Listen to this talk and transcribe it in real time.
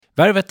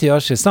Värvet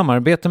görs i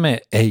samarbete med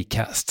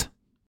Acast.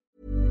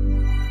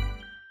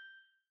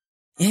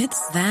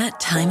 It's that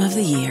time of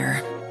the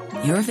year.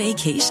 Your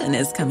vacation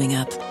is coming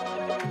up.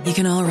 You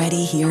can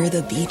already hear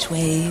the beach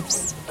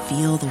waves,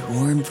 feel the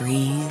warm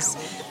breeze,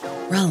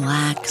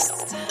 relax,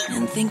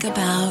 and think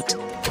about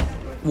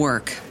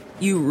work.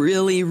 You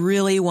really,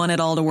 really want it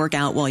all to work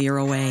out while you're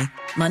away.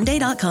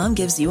 Monday.com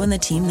gives you and the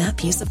team that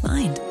peace of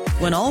mind.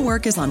 When all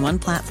work is on one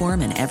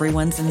platform and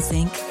everyone's in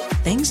sync,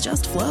 things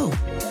just flow.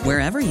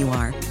 Wherever you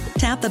are,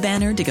 tap the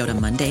banner to go to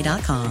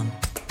Monday.com.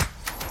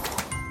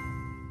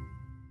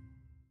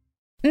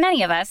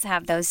 Many of us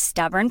have those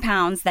stubborn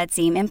pounds that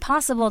seem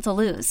impossible to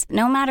lose,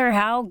 no matter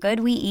how good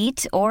we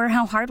eat or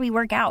how hard we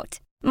work out.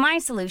 My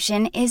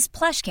solution is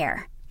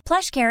PlushCare.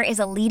 PlushCare is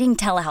a leading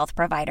telehealth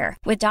provider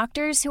with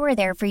doctors who are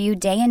there for you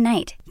day and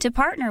night to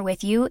partner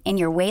with you in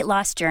your weight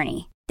loss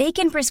journey. They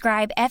can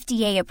prescribe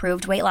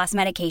FDA-approved weight loss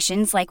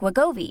medications like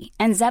Wegovy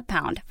and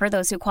Zepbound for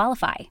those who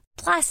qualify.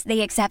 Plus,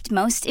 they accept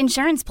most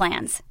insurance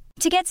plans.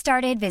 To get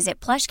started,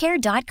 visit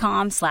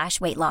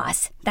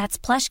plushcare.com/weightloss.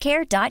 That's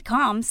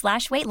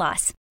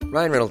plushcare.com/weightloss.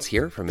 Ryan Reynolds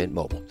here from Mint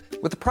Mobile.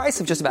 With the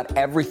price of just about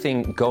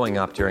everything going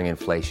up during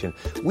inflation,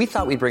 we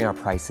thought we'd bring our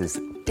prices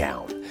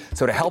down.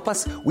 So to help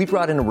us, we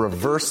brought in a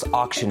reverse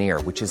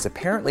auctioneer, which is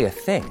apparently a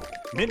thing.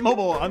 Mint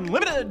Mobile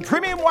Unlimited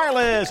Premium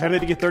Wireless. How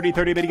to get 30,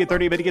 30, bit to get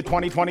 30, bit to get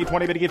 20, 20,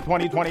 20, bit to get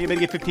 20, 20, bit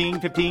to get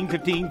 15, 15,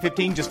 15,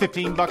 15, just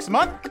 $15 a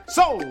month?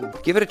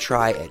 Sold! Give it a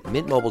try at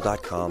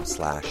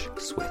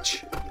mintmobile.com/switch.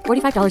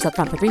 $45 up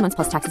front for 3 months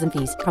plus taxes and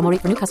fees. Promo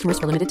rate for new customers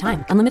for limited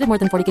time. Unlimited more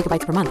than 40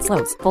 gigabytes per month.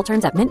 Slows full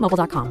terms at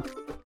mintmobile.com.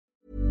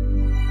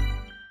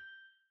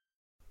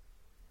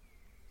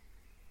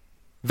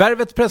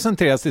 Värvet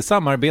presenteras i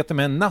samarbete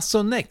med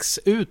Nasonex,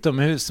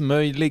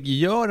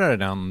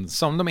 utomhusmöjliggöraren,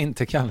 som de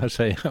inte kallar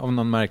sig av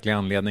någon märklig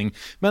anledning.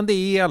 Men det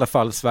är i alla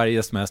fall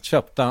Sveriges mest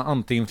köpta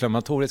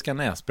antiinflammatoriska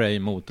nässpray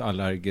mot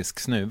allergisk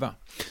snuva.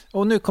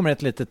 Och nu kommer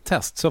ett litet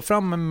test, så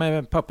fram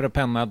med papper och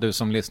penna du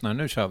som lyssnar,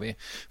 nu kör vi.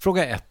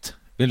 Fråga 1.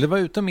 Vill du vara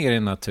ute mer i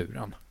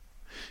naturen?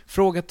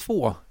 Fråga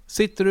 2.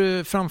 Sitter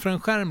du framför en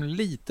skärm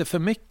lite för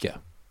mycket?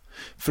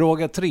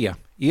 Fråga 3.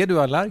 Är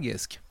du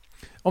allergisk?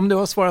 Om du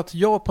har svarat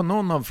ja på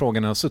någon av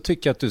frågorna så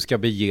tycker jag att du ska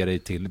bege dig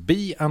till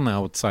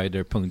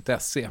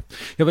beanoutsider.se.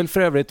 Jag vill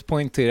för övrigt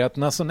poängtera att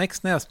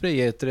Nasonex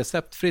nässpray är ett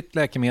receptfritt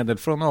läkemedel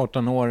från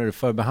 18 år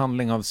för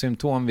behandling av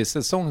symptom vid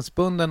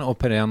säsongsbunden och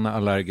perenn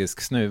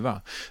allergisk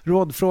snuva.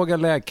 Rådfråga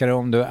läkare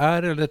om du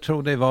är eller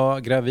tror dig vara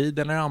gravid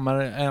eller ammar,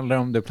 eller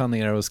om du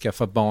planerar att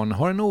skaffa barn,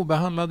 har en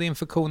obehandlad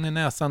infektion i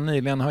näsan,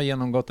 nyligen har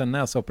genomgått en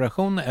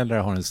näsoperation eller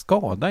har en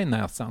skada i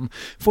näsan.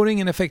 Får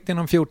ingen effekt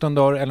inom 14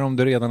 dagar eller om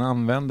du redan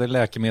använder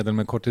läkemedel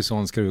med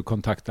kortison ska du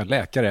kontakta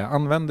läkare.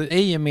 Använd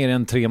ej mer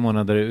än 3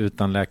 månader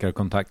utan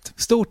läkarkontakt.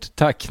 Stort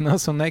tack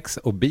Nasonex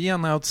och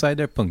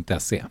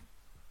beanoutsider.se.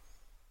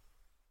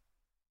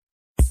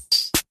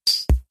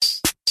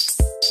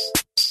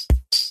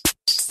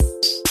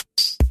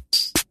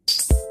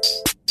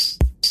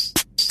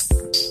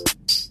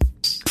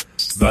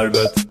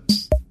 Värvet.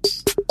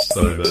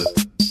 Värvet.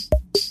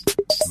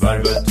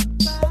 Värvet.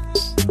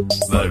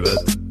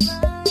 Värvet.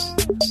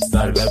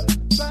 Värvet.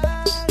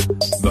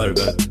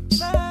 Värvet.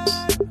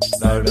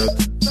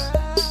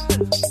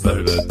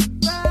 Värvet.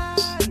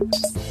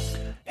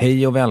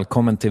 Hej och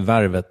välkommen till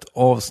Värvet,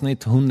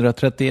 avsnitt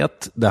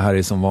 131. Det här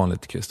är som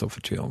vanligt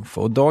Kristoffer Triumf.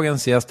 Och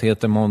dagens gäst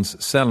heter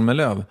Måns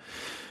Zelmerlöw.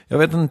 Jag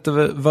vet inte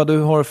vad du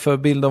har för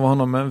bild av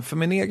honom, men för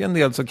min egen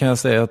del så kan jag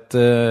säga att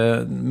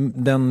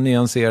den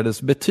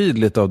nyanserades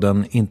betydligt av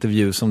den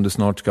intervju som du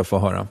snart ska få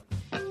höra.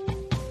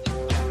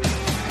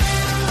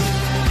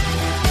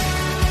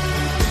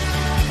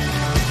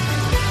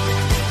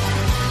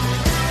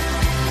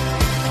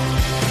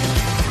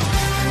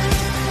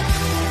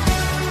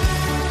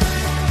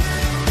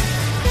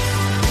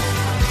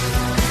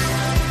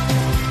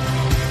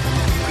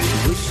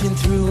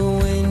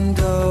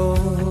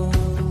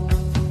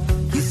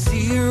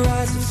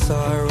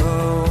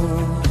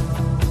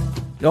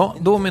 Ja,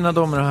 då mina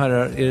damer och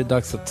herrar är det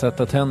dags att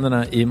sätta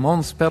tänderna i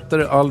Måns Petter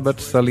Albert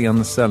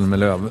Salén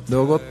Zelmerlöw. Det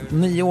har gått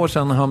 9 år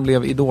sedan han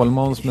blev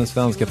idolmåns med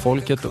svenska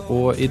folket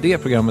och i det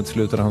programmet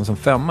slutade han som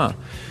 5:a.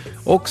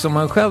 Och som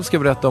han själv ska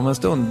berätta om en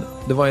stund,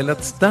 det var i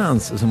Let's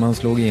Dance som han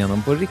slog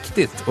igenom på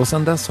riktigt. Och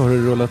sedan dess har det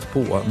rullat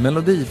på.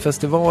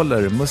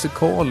 Melodifestivaler,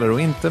 musikaler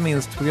och inte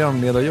minst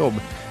programledarjobb.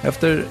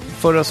 Efter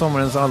förra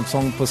sommarens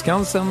Allsång på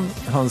Skansen,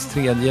 hans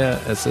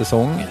 3:e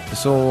säsong,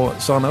 så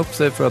sa han upp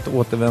sig för att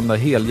återvända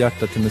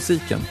helhjärtat till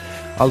musiken.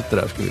 Allt det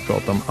där ska vi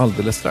prata om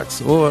alldeles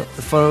strax. Och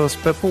för att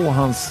spä på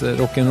hans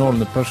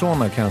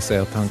rock'n'roll-persona kan jag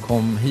säga att han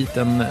kom hit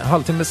en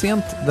halvtimme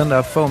sent den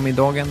där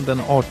förmiddagen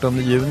den 18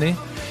 juni.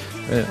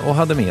 Och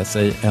hade med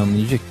sig en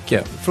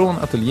jycke från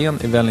ateljén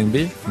i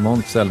Vällingby,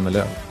 Måns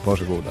Zelmerlöw.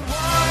 Varsågoda.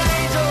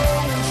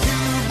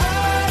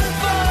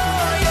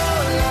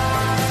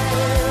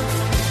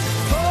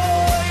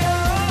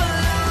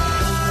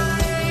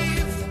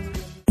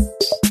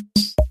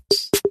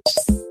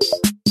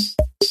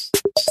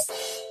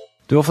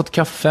 Du har fått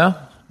kaffe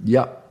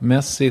Ja.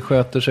 Messi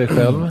sköter sig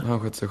själv. Han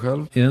sköter sig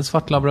själv. Är det en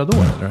svart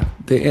labrador eller?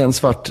 Det är en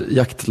svart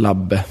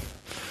jaktlabbe.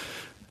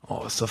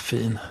 Åh, så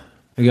fin.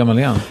 Hur gammal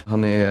är han?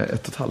 Han är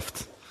 1,5.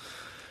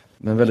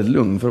 Men väldigt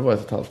lugn för att vara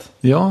 1,5.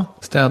 Ja,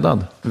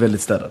 städad.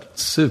 Väldigt städad.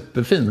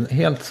 Superfin.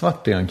 Helt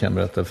svart är han, kan jag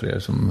berätta för er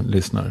som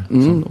lyssnar.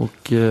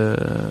 Och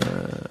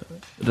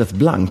rätt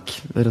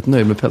blank. Jag är rätt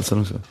nöjd med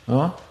pälsen också.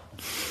 Ja.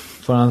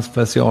 Får han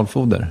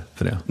specialfoder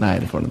för det? Nej,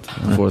 det får han inte.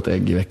 Han får ett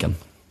ägg i veckan.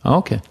 Ja,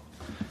 okej.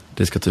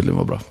 Det ska tydligen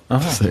vara bra.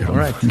 Aha, säger de.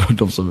 right.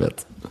 De som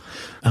vet.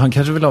 Han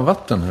kanske vill ha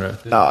vatten, hörru.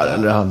 Ja,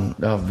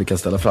 eller vi kan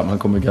ställa fram. Han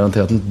kommer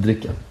garanterat inte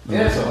dricka.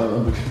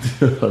 Han brukar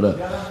inte göra det.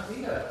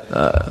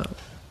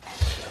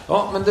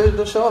 Ja, men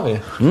då kör vi.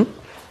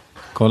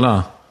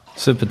 Kolla,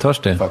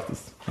 supertörstig.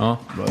 Faktiskt. Ja.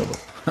 Bra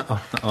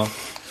jobbat. Ja.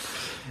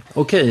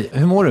 Okej,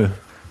 hur mår du?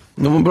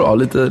 De var bra,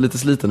 lite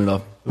sliten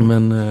idag.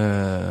 Men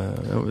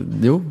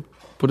jo,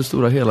 på det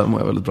stora hela mår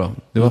jag väldigt bra.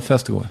 Det var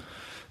fest igår.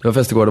 Det var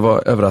fest igår, det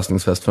var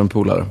överraskningsfest för en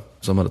polare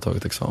som hade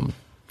tagit examen.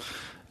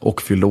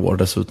 Och fyllde år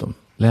dessutom.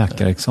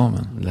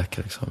 Läkarexamen.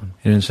 Läkarexamen.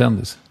 Är det en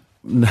kändis?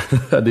 Nej,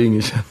 det är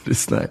ingen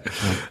kändis, nej.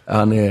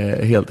 Han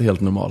är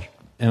helt normal.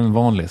 En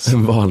vanlis.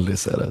 En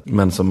vanlis är det.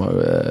 Men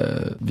som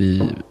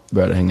vi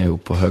började hänga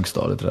ihop på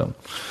högstadiet redan.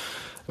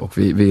 Och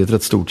vi är ett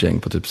rätt stort gäng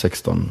på typ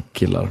 16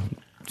 killar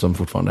som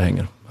fortfarande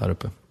hänger här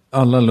uppe.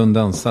 Alla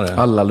lundensare?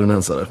 Alla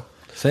lundensare.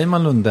 Säger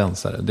man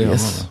lundensare? Det gör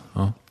Yes.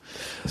 man, ja.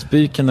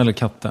 Spyken eller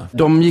katte?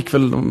 De gick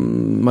väl,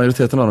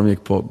 majoriteten av dem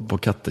gick på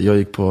katte. Jag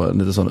gick på en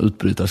lite sån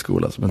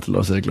utbrytarskola som heter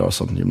Lars-Erik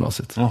Larsson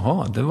gymnasiet.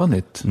 Jaha, det var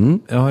nytt.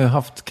 Jag har ju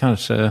haft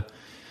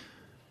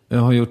jag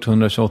har gjort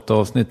 128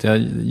 avsnitt. Jag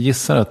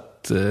gissar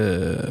att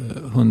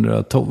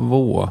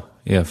 102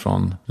 är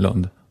från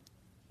Lund.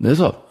 Det är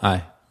så?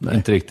 Nej.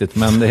 Inte riktigt.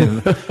 Men det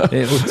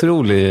är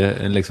otrolig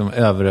liksom,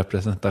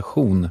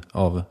 överrepresentation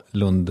av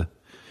Lund.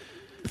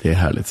 Det är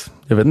härligt.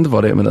 Jag vet inte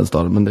vad det är med den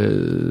staden, men det är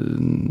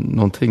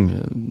någonting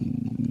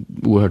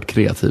oerhört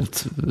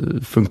kreativt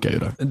funkar ju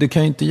där. Det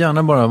kan ju inte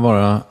gärna bara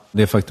vara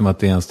det faktum att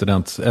det är en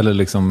student eller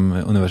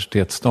liksom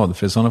universitetsstad.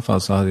 För i sådana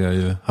fall så hade jag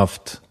ju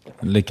haft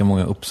lika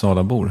många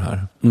Uppsala-bor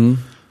här. Men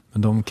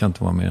de kan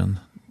inte vara mer än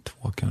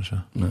 2 kanske.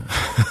 Nej.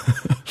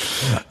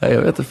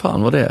 Jag vet inte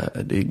fan vad det är.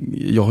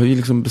 Jag har ju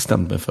liksom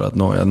bestämt mig för att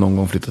jag någon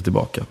gång flyttar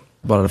tillbaka.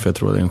 Bara därför jag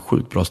tror att det är en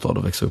sjukt bra stad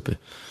att växa upp i.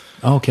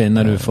 Okej,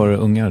 när du får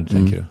ungar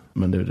tänker du?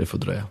 Men det får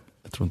dröja.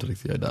 Jag tror inte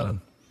riktigt jag är där än.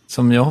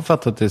 Som jag har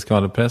fattat det i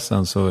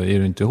skvallerpressen så är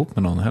du inte ihop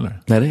med någon heller.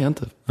 Nej, det är jag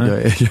inte. Jag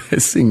är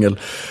singel.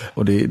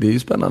 Och det är ju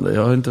spännande.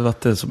 Jag har inte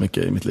varit det så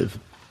mycket i mitt liv.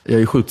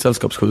 Jag är sjukt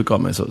sällskapssjuk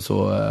av mig.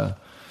 Så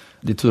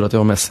det är tur att jag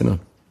har Messi nu.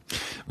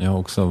 Jag har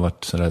också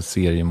varit sådär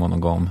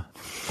seriemonogam.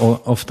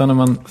 Och ofta när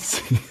man...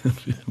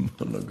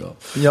 Seriemonogam?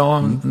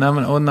 Ja,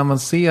 när man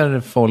ser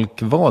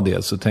folk vara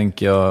det så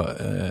tänker jag...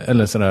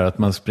 Eller sådär att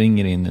man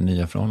springer in i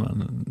nya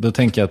förhållanden.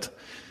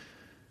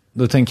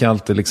 Då tänker jag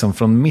alltid liksom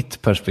från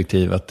mitt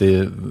perspektiv att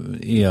det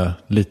är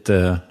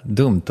lite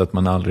dumt att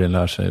man aldrig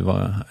lär sig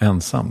vara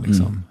ensam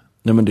liksom.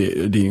 Nej, men det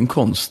är ju en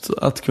konst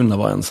att kunna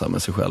vara ensam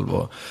med sig själv.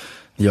 Och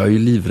jag är ju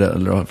livrädd,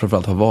 eller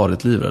framförallt har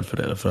varit livrädd för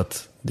det. För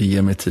att det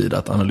ger mig tid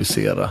att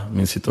analysera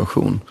min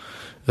situation.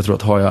 Jag tror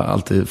att har jag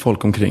alltid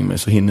folk omkring mig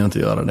så hinner jag inte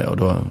göra det. Och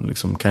då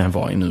liksom kan jag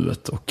vara i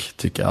nuet och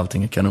tycka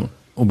allting är kanon.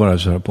 Och bara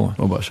köra på.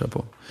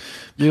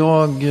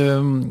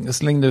 Jag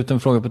slängde ut en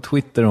fråga på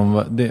Twitter om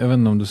jag vet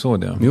inte om du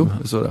såg det. Jo,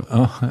 jag såg det.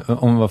 Ja,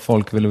 om vad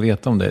folk ville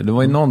veta om det. Det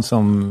var ju någon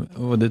som,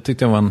 och det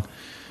tyckte jag var en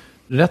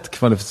rätt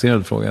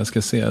kvalificerad fråga. Jag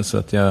ska se så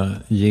att jag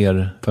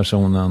ger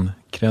personen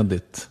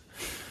kredit.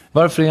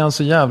 Varför är han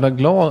så jävla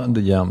glad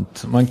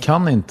jämt? Man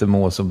kan inte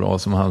må så bra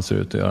som han ser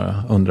ut att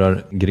göra,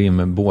 undrar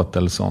Grim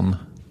Båtelsson.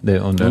 Det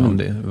undrar om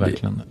det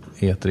verkligen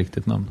är ett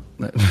riktigt namn.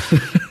 Nej,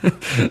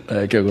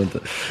 Nej kanske inte.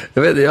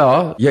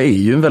 Jag är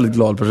ju en väldigt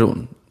glad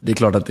person. Det är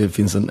klart att det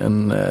finns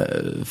en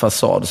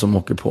fasad som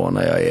åker på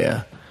när jag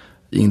är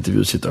i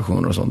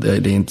intervjusituationer och sånt. Det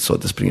är inte så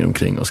att jag springer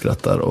omkring och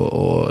skrattar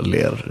och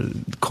ler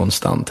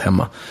konstant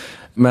hemma.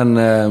 Men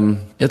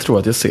jag tror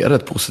att jag ser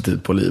rätt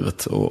positivt på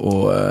livet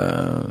och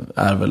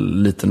är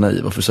väl lite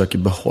naiv och försöker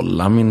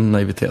behålla min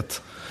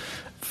naivitet.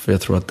 För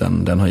jag tror att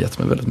den har gett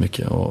mig väldigt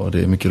mycket. Och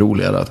det är mycket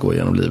roligare att gå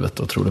igenom livet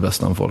och tro det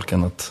bästa om folk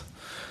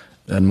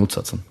än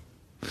motsatsen.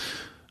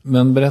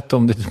 Men berätta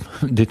om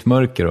ditt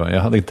mörker då.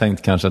 Jag hade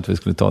tänkt kanske att vi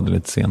skulle ta det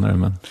lite senare.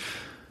 Men...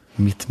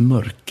 Mitt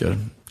mörker?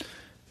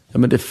 Ja,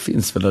 men det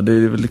finns väl. Det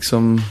är väl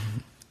liksom...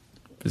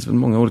 Det finns väl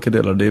många olika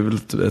delar. Det är väl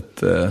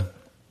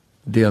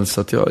dels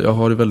att jag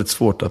har det väldigt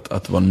svårt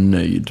att vara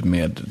nöjd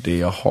med det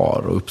jag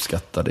har och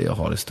uppskatta det jag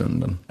har i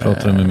stunden. Jag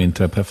pratade med min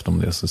terapeut om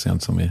det så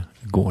sent som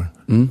igår.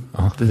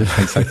 Ja, det är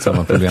exakt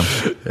samma problem.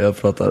 Jag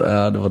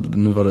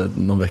nu var det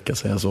någon vecka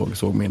sedan jag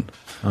såg min.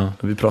 Ja.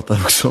 Vi pratade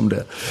också om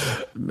det.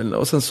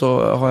 Och sen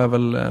så har jag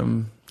väl...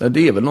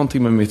 det är väl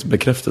någonting med mitt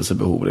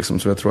bekräftelsebehov. Liksom.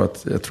 Så jag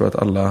tror att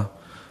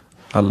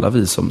alla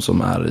vi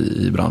som är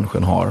i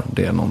branschen har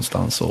det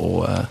någonstans.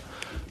 Och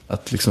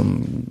att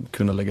liksom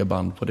kunna lägga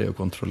band på det och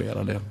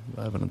kontrollera det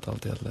är väl inte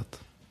alltid helt lätt.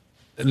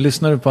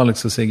 Lyssnar du på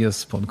Alex och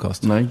Sigges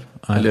podcast? Nej.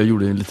 Eller jag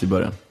gjorde det lite i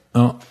början.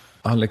 Ja.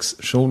 Alex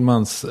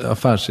Schulmans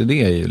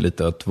affärsidé är ju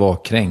lite att vara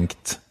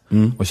kränkt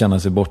och känna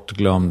sig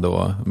bortglömd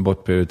och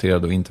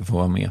bortprioriterad och inte få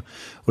vara med.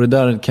 Och det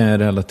där kan jag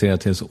relatera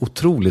till så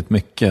otroligt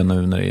mycket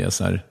nu när det är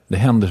så här. Det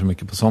händer så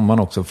mycket på sommaren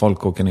också.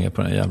 Folk åker ner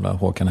på den jävla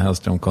Håkan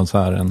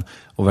Hellström-konserten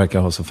och verkar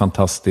ha så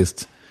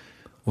fantastiskt.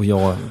 Och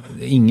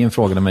ingen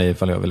frågade mig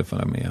ifall jag ville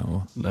följa med.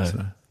 Och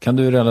sådär. Kan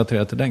du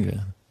relatera till den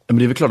grejen? Men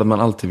det är väl klart att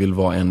man alltid vill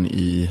vara en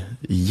i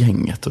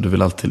gänget. Och du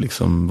vill alltid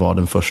liksom vara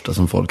den första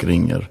som folk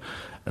ringer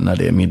när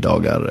det är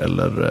middagar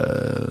eller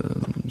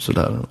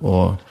sådär.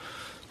 Och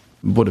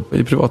både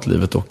i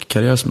privatlivet och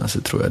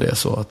karriärsmässigt tror jag det är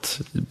så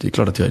att det är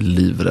klart att jag är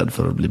livrädd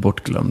för att bli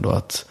bortglömd och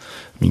att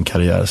min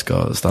karriär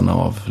ska stanna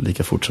av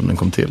lika fort som den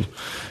kom till.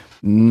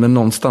 Men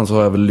någonstans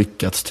har jag väl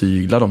lyckats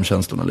tygla de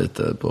känslorna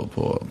lite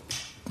på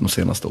de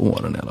senaste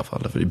åren i alla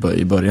fall. För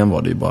i början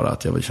var det ju bara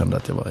att jag kände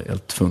att jag var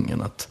helt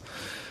tvungen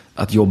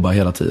att jobba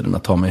hela tiden,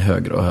 att ta mig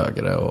högre och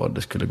högre och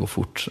det skulle gå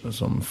fort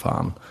som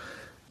fan.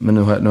 Men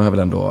nu har jag väl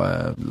ändå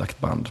lagt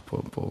band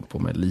på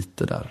mig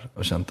lite där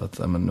och känt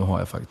att men nu har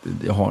jag faktiskt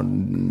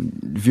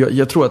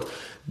jag tror att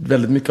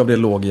väldigt mycket av det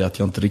låg i att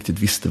jag inte riktigt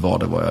visste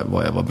vad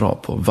jag var bra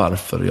på,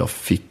 varför jag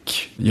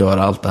fick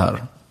göra allt det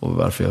här och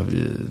varför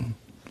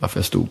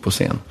jag stod på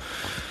scen.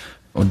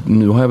 Och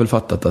nu har jag väl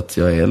fattat att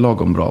jag är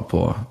lagom bra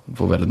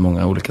på väldigt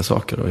många olika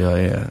saker och jag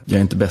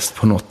är inte bäst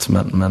på något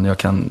men jag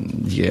kan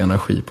ge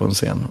energi på en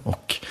scen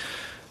och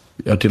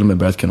jag har till och med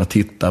börjat kunna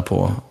titta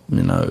på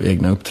mina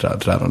egna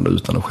uppträdanden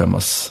utan att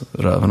skämmas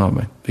röven av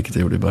mig. Vilket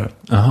jag gjorde i början.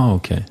 Jaha,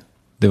 okej.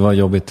 Det var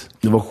jobbigt?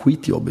 Det var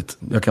skitjobbigt.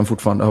 Jag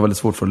har väldigt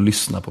svårt för att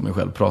lyssna på mig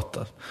själv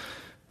prata.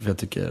 För jag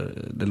tycker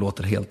det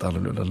låter helt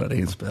annorlunda när det är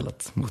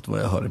inspelat mot vad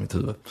jag hör i mitt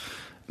huvud.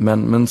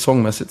 Men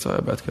sångmässigt så har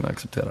jag börjat kunna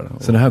acceptera det.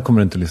 Så det här kommer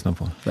du inte lyssna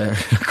på? Nej,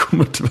 jag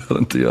kommer tyvärr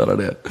inte göra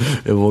det.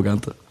 Jag vågar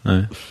inte.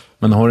 Nej.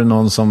 Men har du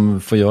någon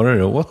som får göra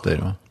det åt dig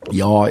då?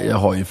 Ja, jag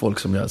har ju folk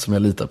som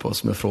jag litar på,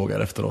 som jag frågar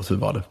efteråt hur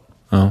var det.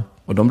 Ja.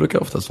 Och de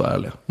brukar oftast vara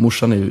ärliga.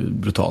 Morsan är ju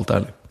brutalt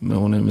ärlig, men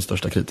hon är min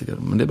största kritiker.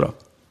 Men det är bra.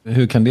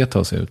 Hur kan det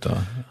ta sig ut då?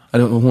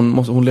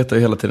 Hon letar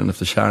ju hela tiden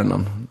efter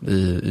kärnan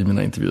i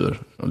mina intervjuer.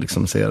 Och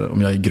liksom ser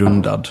om jag är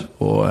grundad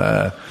och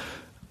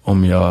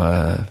om jag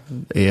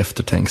är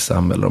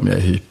eftertänksam eller om jag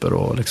är hyper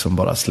och liksom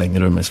bara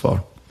slänger ur mig svar.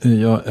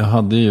 Jag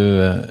hade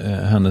ju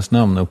hennes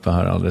namn uppe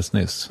här alldeles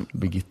nyss.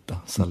 Birgitta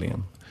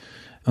Salén.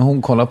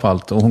 Hon kollar på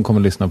allt och hon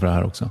kommer lyssna på det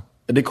här också.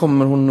 Det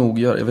kommer hon nog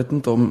göra. Jag vet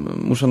inte om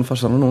morsan och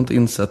farsan har nog inte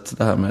insett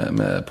det här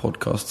med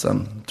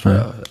podcastsen, tror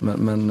jag.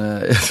 Men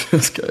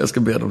jag ska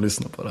be dem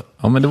lyssna på det.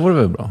 Ja, men det vore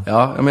väl bra.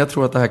 Ja, men jag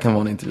tror att det här kan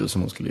vara en intervju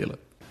som hon skulle gilla.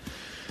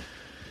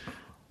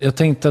 Jag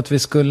tänkte att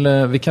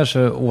vi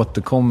kanske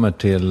återkommer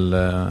till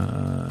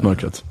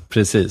mörkret.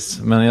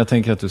 Precis, men jag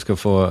tänker att du ska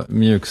få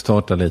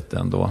mjukstarta lite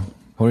ändå.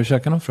 Har du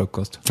käkat någon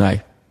frukost?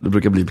 Nej, det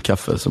brukar bli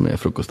kaffe som är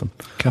frukosten.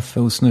 Kaffe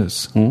och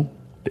snus?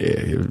 Det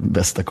är ju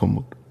bästa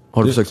kombo.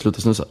 Har du försökt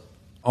sluta snusa?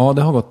 Ja,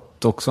 det har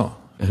gått också.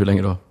 Hur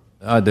länge då?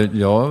 Ja,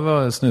 jag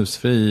var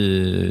snusfri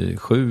i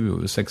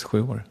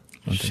 6-7 år.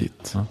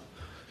 Shit. Ja.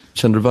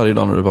 Kände du varje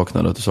dag när du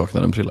vaknade att du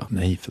saknade en prilla?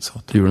 Nej, för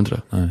satan. Du gjorde inte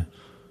det? Nej.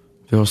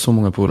 Vi har så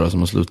många polare som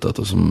har slutat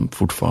och som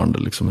fortfarande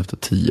liksom efter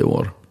 10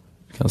 år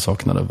kan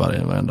sakna det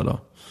varenda dag.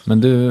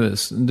 Men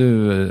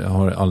du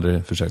har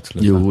aldrig försökt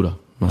sluta? Jo då,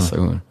 massa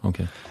gånger.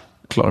 Okay.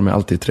 Klarar mig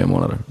alltid i 3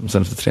 månader.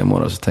 Sen efter 3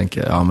 månader så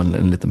tänker jag, ja men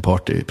en liten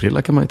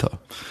partyprilla kan man ju ta.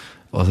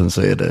 Och sen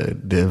så är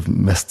det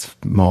mest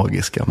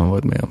magiska man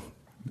varit med om.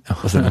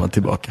 Och sen är man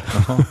tillbaka.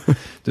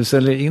 Du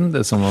säljer in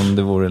det som om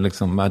det vore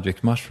liksom magic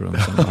mushroom.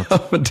 Ja,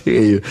 men det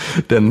är ju,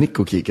 den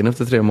nikokiken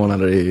efter 3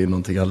 månader är ju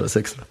någonting alldeles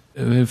extra.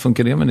 Hur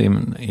funkar det med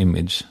din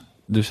image?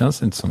 Du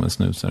känns inte som en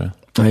snusare.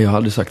 Nej, jag har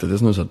aldrig sagt att jag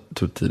snusat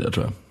tidigare,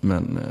 tror jag.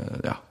 Men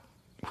ja,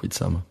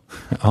 skitsamma.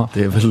 Ja.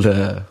 Det är väl...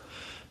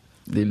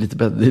 Det är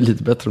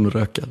lite bättre än att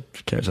röka,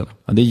 kan jag känna.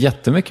 Ja, det är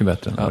jättemycket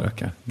bättre än att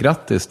röka.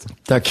 Grattis.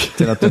 Tack.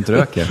 Till att du inte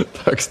röker.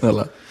 Tack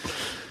snälla.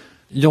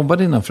 Jobbar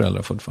dina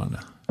föräldrar fortfarande?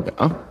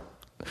 Ja.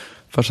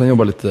 Farsan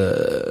jobbar lite,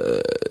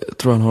 jag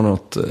tror han har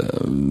något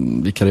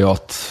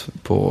vikariat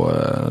på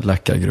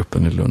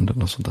läkargruppen i Lund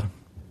och sånt där.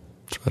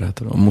 Tror jag det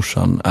heter. Och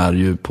morsan är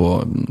ju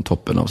på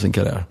toppen av sin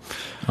karriär.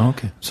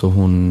 Okay. Så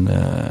hon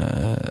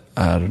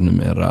är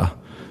numera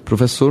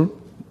professor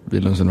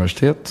vid Lunds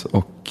universitet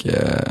och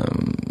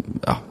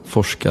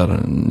forskar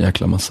en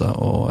jäkla massa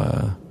och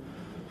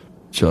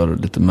kör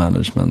lite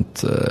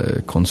management,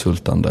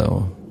 konsultande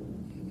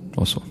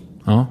och så.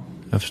 Ja,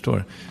 jag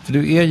förstår. För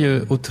du är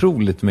ju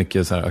otroligt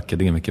mycket så här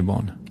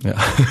akademikerbarn. Ja,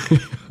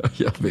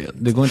 jag vet.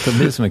 Det går inte att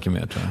bli så mycket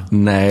mer, tror jag.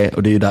 Nej,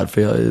 och det är ju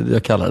därför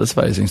jag kallar det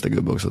Sveriges yngsta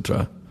gubbe också, tror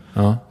jag.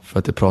 Ja. För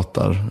att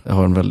jag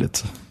har en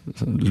väldigt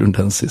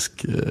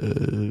lundensisk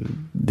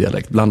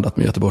dialekt blandat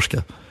med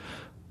göteborgska.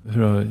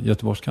 Hur har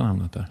göteborgskan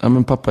hamnat där? Ja,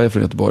 men pappa är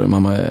från Göteborg,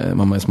 mamma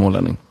är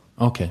smålänning.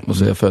 Okay. Och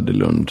så är jag född i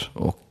Lund.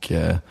 Och,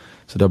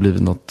 så det har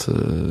blivit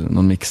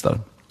någon mix där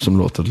som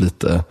låter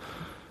lite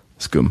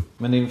skum.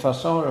 Men din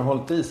farsa har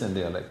hållit i sin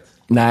dialekt?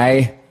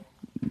 Nej,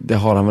 det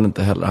har han väl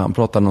inte heller. Han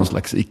pratar någon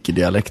slags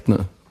icke-dialekt nu.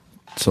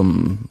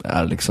 Som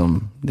är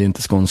liksom, det är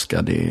inte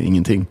skånska, det är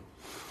ingenting.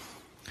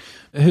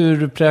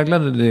 Hur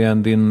präglade det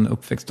din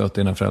uppväxt då, att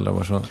dina föräldrar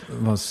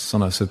var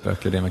sådana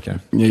superakademiker?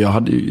 Jag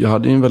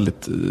hade en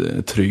väldigt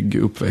trygg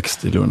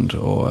uppväxt i Lund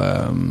och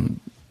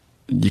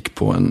gick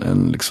på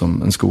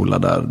en skola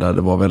där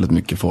det var väldigt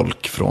mycket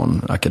folk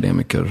från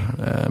akademiker,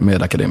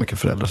 med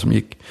akademikerföräldrar som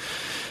gick.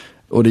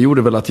 Och det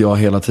gjorde väl att jag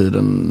hela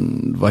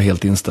tiden var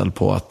helt inställd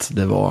på att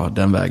det var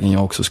den vägen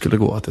jag också skulle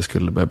gå. Att jag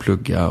skulle börja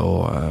plugga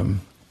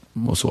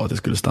och så, att jag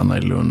skulle stanna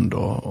i Lund.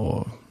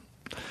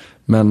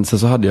 Men sen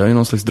så hade jag ju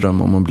någon slags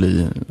dröm om att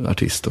bli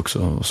artist också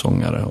och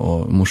sångare.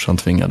 Och morsan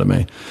tvingade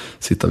mig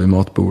sitta vid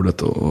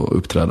matbordet och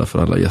uppträda för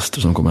alla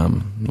gäster som kom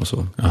hem och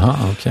så.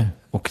 Aha, okej.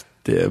 Och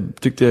det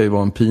tyckte jag ju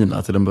var en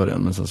pina till en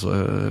början. Men sen så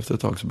efter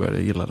ett tag så började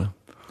jag gilla det.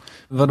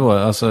 Vadå?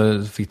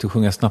 Alltså, fick du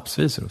sjunga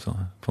snapsvisor och så?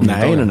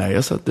 Nej.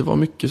 Jag det var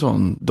mycket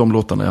sån. De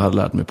låtarna jag hade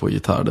lärt mig på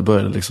gitarr. Det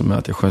började liksom med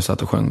att jag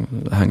satt och sjöng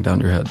Hang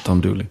Down Your Head,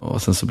 Tom Dooley.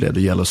 Och sen så blev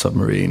det Yellow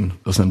Submarine.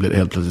 Och sen blev det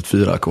helt plötsligt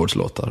 4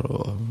 ackordslåtar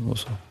och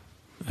så.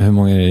 Hur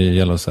många är det i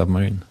Yellow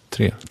Submarine?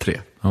 3? 3.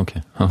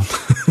 Okej. Ja.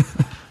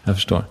 Jag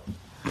förstår.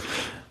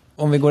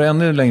 Om vi går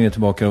ännu längre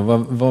tillbaka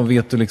då, vad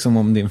vet du liksom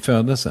om din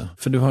födelse?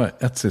 För du har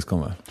ett syskon,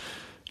 va?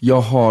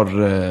 Jag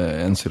har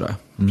en syra,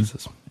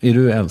 precis. Är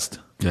du äldst?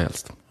 Jag är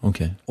äldst.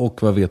 Okej. Och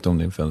vad vet du om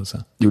din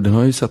födelse? Jo, den har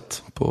jag ju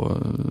sett på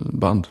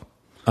band.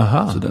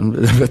 Aha. Så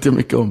den vet jag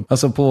mycket om.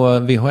 Alltså på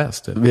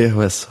VHS? Typ.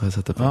 VHS har jag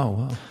sett det på.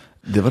 Wow.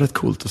 Det var rätt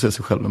coolt att se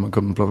sig själv när man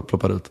kommer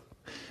ploppar ut.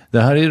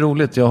 Det här är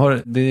roligt.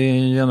 Det är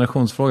en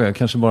generationsfråga. Jag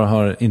kanske bara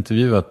har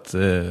intervjuat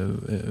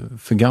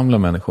för gamla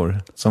människor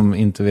som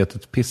inte vet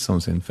ett piss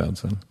om sin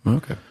födsel.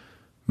 Okay.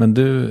 Men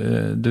du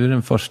är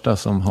den första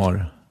som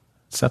har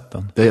sett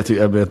den.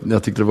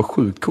 Jag tyckte det var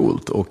sjukt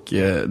coolt. Och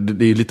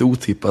det är lite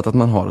otippat att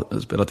man har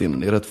spelat in den.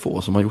 Det är rätt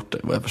få som har gjort det,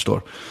 vad jag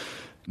förstår.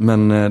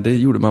 Men det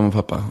gjorde mamma och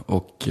pappa.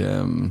 Och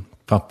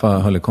pappa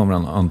höll i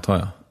kameran, antar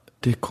jag.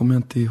 Det kommer jag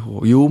inte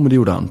ihåg. Jo, men det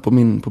gjorde han. På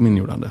min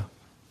gjorde han det.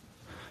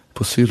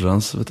 På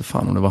syrrans, vet du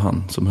fan om det var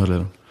han som höll i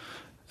den.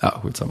 Ja,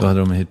 skitsamma. Då hade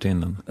de hyrt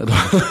in den.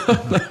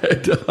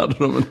 Nej, det hade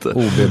de inte.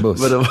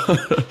 OB-buss.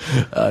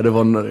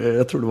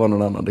 Jag tror det var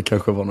någon annan. Det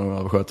kanske var någon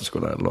av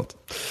sköterskorna eller något.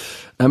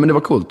 Nej, men det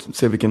var coolt.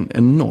 Se vilken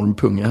enorm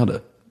pung jag hade.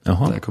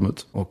 Jaha. När jag kom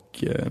ut.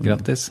 Och,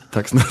 grattis.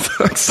 Tack snälla.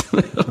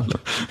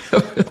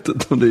 Jag vet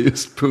inte om det är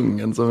just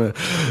pungen som är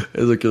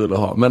så kul att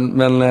ha. Men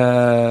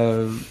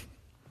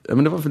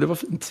det var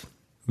fint.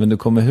 Men du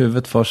kom med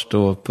huvudet först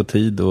och på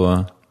tid och...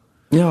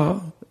 Ja,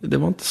 det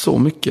var inte så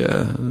mycket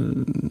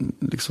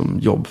liksom,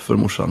 jobb för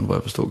morsan, vad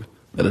jag förstod.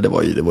 Eller det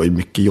var ju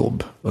mycket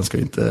jobb. Man ska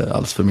ju inte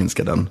alls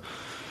förminska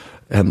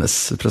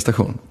hennes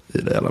prestation i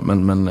det hela.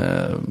 Men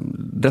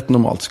rätt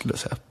normalt skulle jag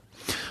säga.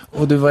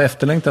 Och du var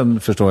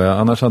efterlängtad, förstår jag.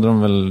 Annars hade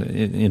de väl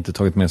inte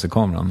tagit med sig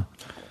kameran?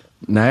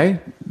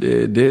 Nej,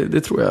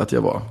 det tror jag att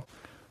jag var.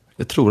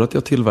 Jag tror att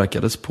jag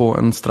tillverkades på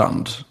en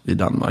strand i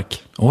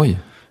Danmark. Oj.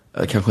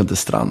 Kanske inte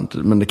strand,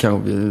 men det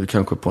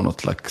kanske på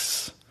något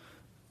slags...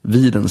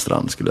 Vid en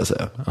strand skulle jag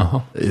säga.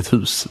 Aha. I ett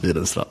hus vid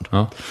en strand.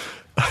 Ja.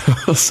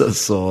 Och sen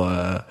så...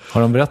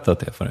 Har de berättat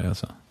det för dig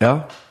alltså?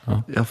 Ja.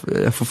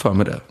 Jag får för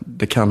mig det.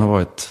 Det kan ha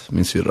varit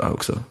min syrra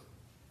också.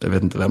 Jag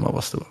vet inte vem av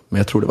oss det var. Men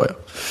jag tror det var jag.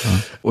 Ja.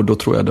 Och då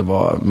tror jag det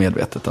var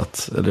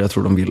medvetet eller jag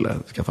tror de ville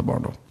skaffa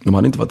barn då. De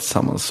hade inte varit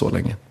tillsammans så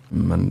länge.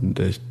 Men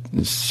det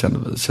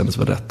kändes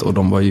väl rätt. Och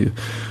de var ju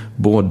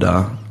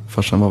båda...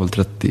 Farsan var väl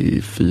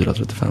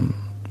 34-35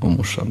 och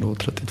morsan då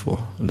 32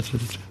 eller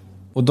 33.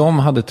 Och de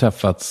hade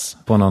träffats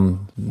på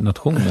någon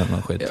nation eller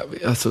någon skit?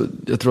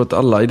 Jag tror att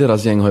alla i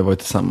deras gäng har ju varit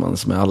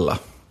tillsammans med alla.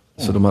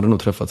 Så de hade nog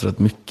träffats rätt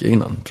mycket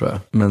innan, tror jag.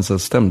 Men sen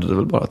stämde det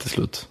väl bara till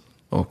slut.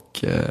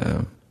 Och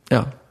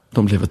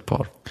de blev ett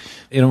par.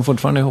 Är de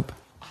fortfarande ihop?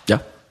 Ja.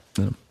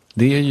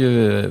 Det är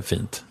ju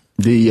fint.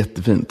 Det är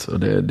jättefint. Och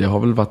det har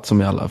väl varit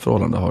som i alla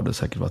förhållanden har det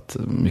säkert varit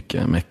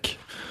mycket meck.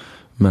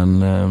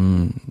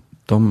 Men...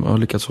 De har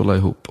lyckats hålla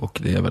ihop och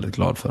det är jag väldigt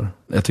glad för.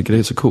 Jag tycker det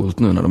är så coolt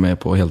nu när de är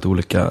på helt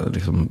olika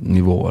liksom,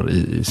 nivåer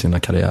i sina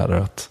karriärer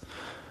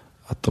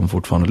att de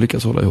fortfarande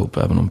lyckas hålla ihop.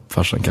 Även om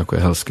farsan kanske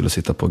helst skulle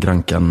sitta på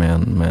Grankan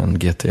med en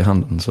GT i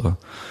handen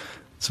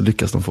så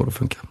lyckas de få det att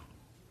funka.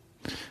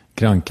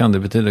 Grankan, det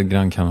betyder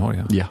Gran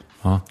Canaria?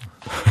 Ja.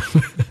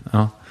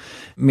 Ja.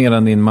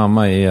 Medan din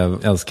mamma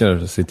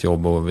älskar sitt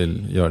jobb och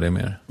vill göra det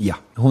mer? Ja.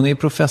 Hon är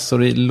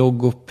professor i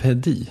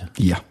logopedi?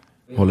 Ja,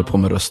 håller på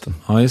med rösten.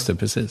 Ja, just det,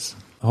 precis.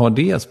 Har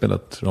det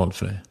spelat roll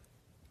för dig?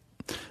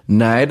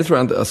 Nej, det tror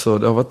jag inte. Alltså,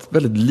 det har varit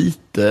väldigt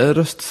lite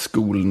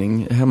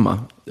röstskolning hemma.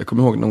 Jag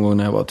kommer ihåg någon gång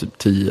när jag var typ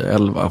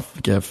 10-11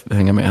 fick jag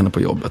hänga med henne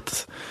på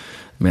jobbet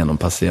med någon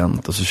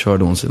patient. Och så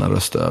körde hon sina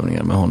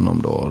röstövningar med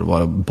honom då. Det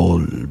var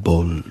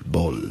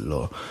boll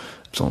och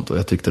sånt. Och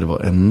jag tyckte det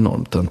var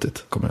enormt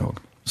töntigt, kommer jag ihåg.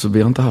 Så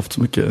vi har inte haft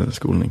så mycket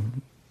skolning.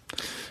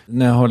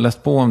 När jag har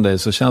läst på om dig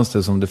så känns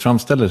det som du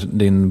framställer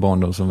din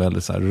barndom som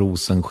väldigt så här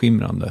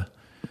rosenskimrande.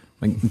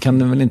 Men kan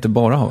det väl inte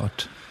bara ha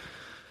varit?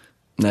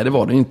 Nej, det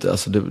var det inte.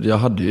 Alltså jag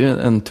hade ju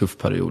en tuff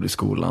period i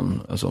skolan.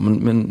 Alltså,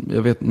 men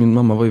jag vet, min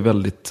mamma var ju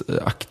väldigt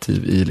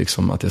aktiv i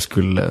liksom att jag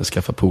skulle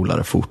skaffa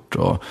polare fort.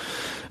 Och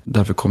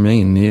därför kom jag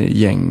in i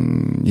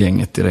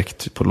gänget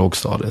direkt på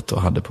lågstadiet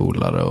och hade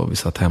polare och vi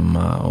satt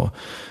hemma. Och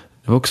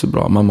Det var också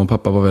bra. Mamma och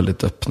pappa var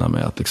väldigt öppna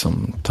med att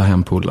liksom ta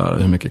hem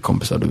polare hur mycket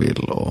kompisar du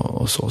vill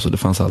och så. Så det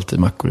fanns alltid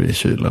mackor i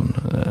kylen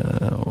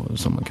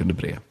som man kunde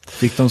bre.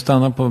 Fick de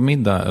stanna på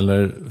middag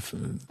eller?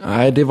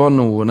 Nej, det var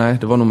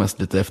nog mest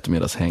lite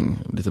eftermiddagshäng,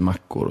 lite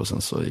mackor och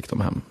sen så gick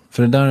de hem.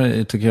 För det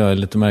där tycker jag är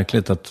lite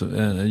märkligt att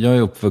jag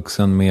är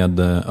uppvuxen med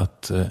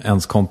att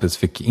ens kompis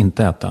fick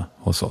inte äta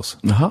hos oss.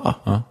 Jaha.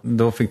 Ja,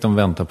 då fick de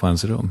vänta på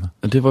ens rum.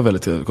 Det var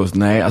väldigt konstigt.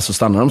 Nej, alltså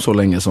stannade de så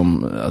länge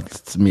som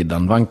att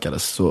middagen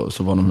vankades så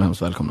var de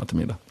hemskt välkomna till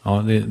middag.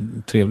 Ja, det är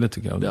trevligt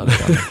tycker jag. Ja,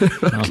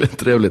 det var verkligen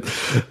trevligt.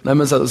 Nej,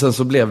 men sen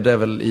så blev det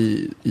väl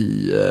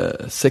i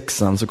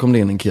 6:an så kom det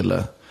in en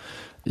kille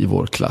i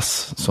vår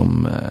klass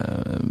som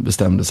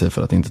bestämde sig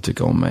för att inte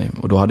tycka om mig.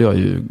 Och då hade jag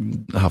ju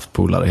haft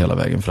polare hela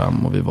vägen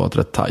fram och vi var ett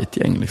rätt tajt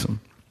gäng liksom.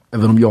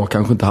 Även om jag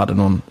kanske inte hade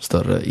någon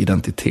större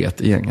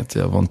identitet i gänget.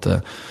 Jag var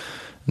inte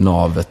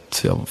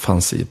navet, jag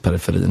fanns i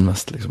periferin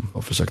mest liksom,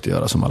 och försökte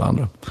göra som alla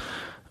andra.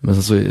 Men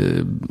sen så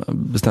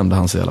bestämde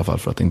han sig i alla fall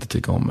för att inte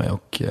tycka om mig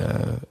och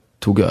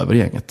tog över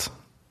gänget.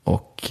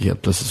 Och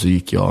helt plötsligt så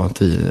gick jag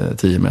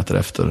 10 meter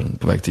efter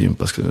på väg till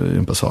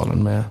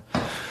gympasalen med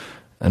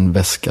en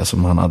väska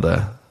som han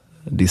hade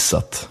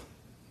dissat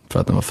för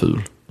att den var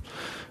ful.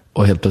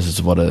 Och helt plötsligt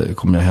så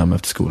kom jag hem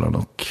efter skolan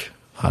och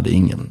hade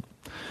ingen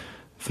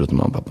förutom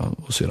mamma, pappa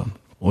och syrran.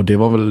 Och det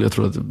var väl, jag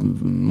tror att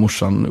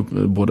morsan,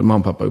 både mamma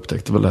och pappa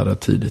upptäckte väl det här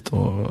tidigt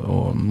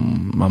och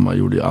mamma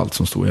gjorde ju allt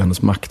som stod i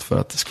hennes makt för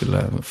att det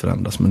skulle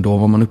förändras. Men då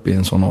var man uppe i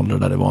en sån ålder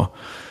där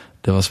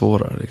det var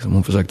svårare. Liksom.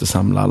 Hon försökte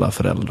samla alla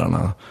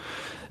föräldrarna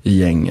i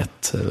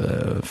gänget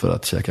för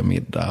att käka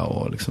middag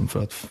och liksom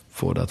för att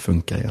få det att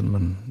funka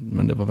igen.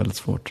 Men det var väldigt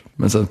svårt.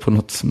 Men sen på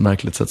något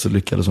märkligt sätt så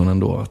lyckades hon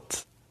ändå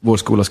att vår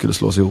skola skulle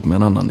slås ihop med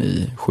en annan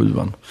i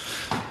 7:an.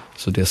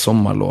 Så det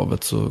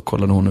sommarlovet så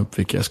kollade hon upp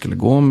vilka jag skulle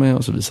gå med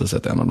och så visade sig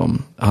att en av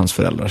hans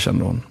föräldrar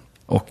kände hon.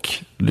 Och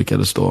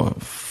lyckades då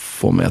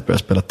få mig att börja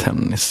spela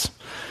tennis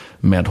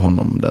med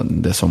honom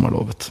det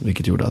sommarlovet.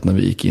 Vilket gjorde att när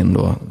vi gick in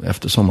då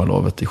efter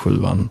sommarlovet i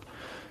 7:an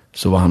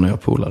så var han och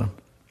jag polare.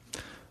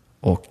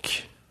 Och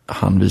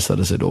han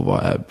visade sig då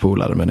vara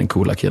polare med den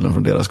coola killen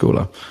från deras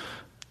skola.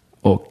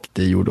 Och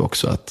det gjorde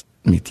också att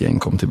mitt gäng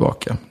kom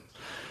tillbaka.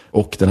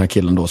 Och den här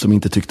killen då som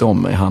inte tyckte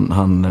om mig, han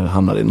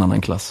hamnade i en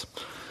annan klass.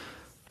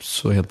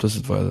 Så helt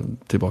plötsligt var jag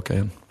tillbaka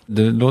igen.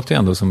 Det låter ju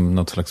ändå som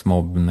något slags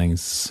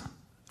mobbnings...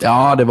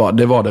 Ja, det var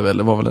det väl.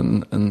 Det var väl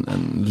en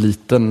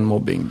liten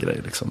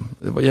mobbinggrej liksom.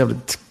 Det var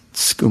jävligt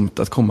skumt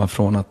att komma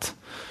från att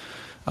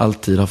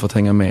alltid ha fått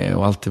hänga med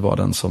och alltid vara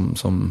den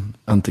som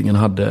antingen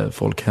hade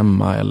folk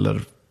hemma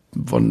eller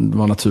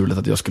var naturligt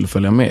att jag skulle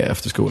följa med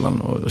efter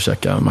skolan och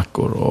käka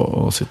mackor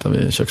och sitta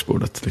vid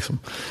köksbordet liksom.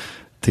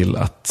 Till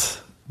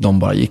att de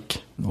bara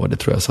gick. Och det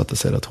tror jag satte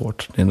sig rätt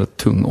hårt. Det är en rätt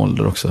tung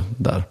ålder också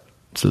där.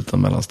 Slutet av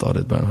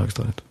mellanstadiet, början av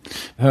högstadiet.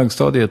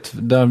 Högstadiet,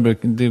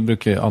 det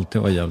brukar ju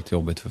alltid vara jävligt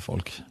jobbigt för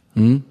folk.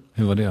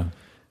 Hur var det?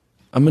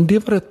 Ja, men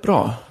det var rätt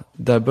bra.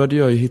 Där började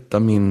jag ju hitta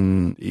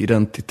min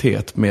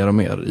identitet mer och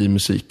mer i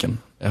musiken.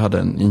 Jag hade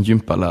en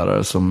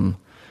gympalärare som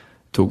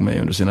tog mig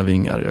under sina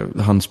vingar.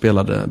 Han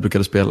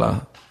brukade spela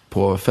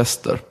på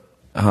fester.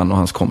 Han och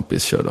hans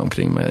kompis körde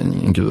omkring med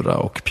en gura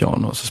och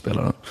piano och så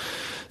spelade han.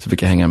 Så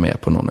fick jag hänga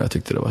med på någon och jag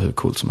tyckte det var hur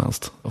coolt som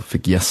helst. Och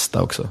fick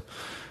gästa också.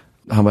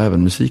 Han var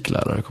även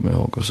musiklärare, kommer jag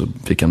ihåg. Och så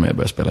fick han med och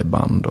började spela i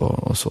band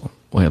och så.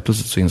 Och helt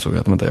plötsligt så insåg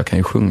jag att jag kan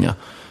ju sjunga.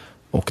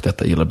 Och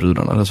detta gillar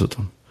brudarna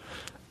dessutom.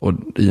 Och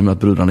i och med att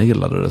brudarna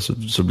gillade det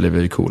så blev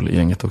jag ju cool i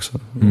gänget också.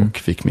 Och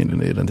fick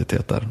min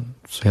identitet där.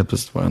 Så helt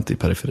plötsligt var jag inte i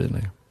periferin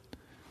längre.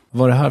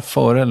 Var det här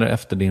före eller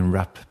efter din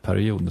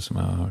rap-period som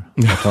jag har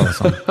hört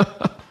talas om?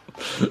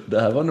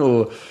 Det här var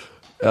nog...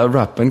 Ja,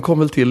 rappen kom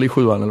väl till i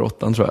 7:an eller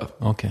 8:an tror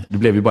jag. Okay. Det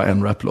blev ju bara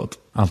en raplåt.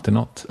 Alltid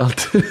något.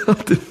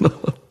 Alltid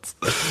något.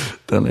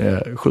 Den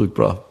är sjukt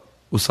bra.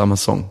 Och samma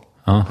sång.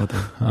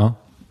 Ja.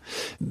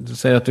 Du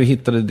säger att du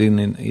hittade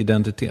din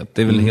identitet.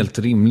 Det är väl helt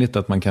rimligt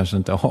att man kanske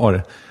inte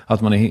har...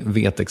 Att man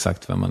vet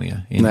exakt vem man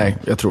är. Innan. Nej,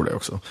 jag tror det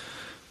också.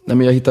 Nej,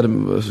 men jag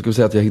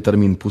hittade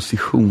min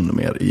position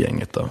mer i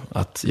gänget då.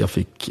 Att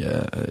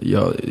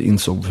jag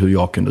insåg hur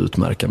jag kunde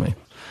utmärka mig.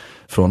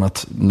 Från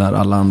att när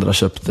alla andra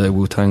köpte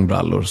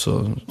Wu-Tang-brallor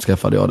så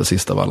skaffade jag det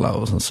sista av alla.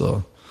 Och sen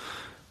så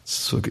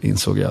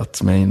insåg jag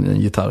att med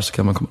en gitarr så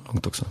kan man komma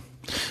långt också.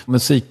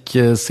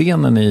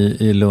 Musikscenen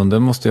i Lund,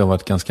 den måste ju ha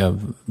varit ganska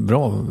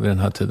bra vid den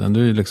här tiden.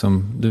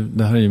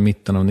 Det här är ju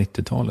mitten av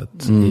 90-talet.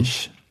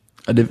 Ish.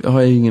 Det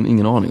har jag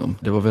ingen aning om.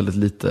 Det var väldigt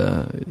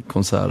lite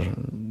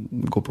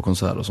gå på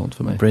konsert och sånt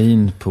för mig.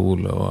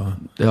 Brainpool och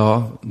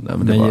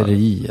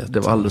Mejeriet. Det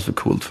var alldeles för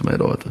coolt för mig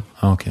då, vet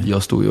du. Okay.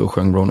 Jag stod ju och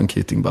sjöng Ronan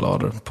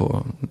Keating-ballader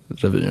på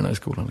revyerna i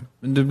skolan.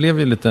 Du blev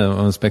ju lite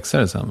av en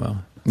spexare sen, va?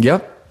 Ja,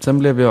 sen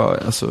blev jag,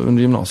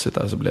 under gymnasiet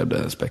där så blev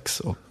det spex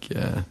och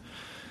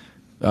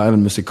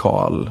även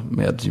musikal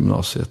med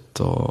gymnasiet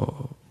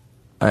och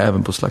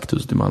även på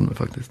Slakthuset i Malmö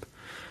faktiskt.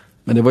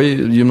 Men det var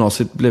ju,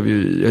 gymnasiet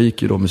jag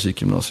gick ju då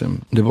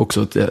musikgymnasium. Det var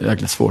också ett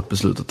jäkligt svårt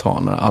beslut att ta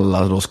när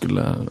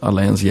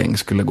alla ens gäng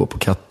skulle gå på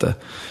Katte.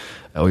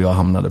 Och jag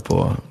hamnade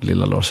på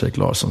Lilla Lars-Erik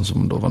Larsson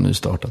som då var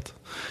nystartat.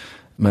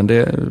 Men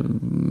det,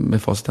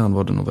 med facit i hand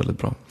var det nog väldigt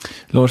bra.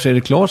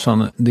 Lars-Erik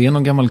Larsson, det är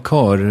någon gammal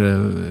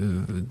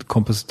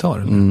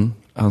körkompositör?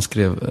 Han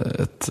skrev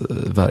ett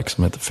verk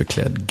som heter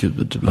Förklädd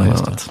Gud bland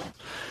annat.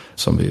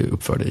 Som vi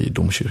uppförde i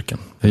domkyrkan.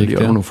 Det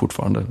gör han nog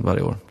fortfarande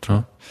varje år. Tror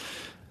jag.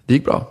 Det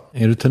gick bra.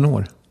 Är du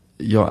tenor?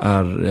 Jag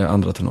är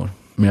andra tenor.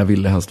 Men jag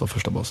ville helst vara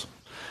första bas.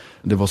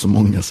 Det var så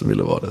många som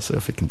ville vara det så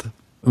jag fick inte.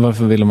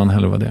 Varför ville man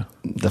hellre vara det?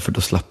 Därför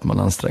då slapp man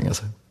anstränga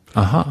sig.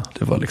 Aha.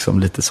 Det var liksom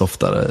lite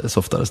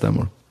softare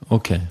stämmor.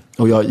 Okej.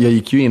 Och jag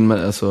gick ju in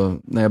med, alltså,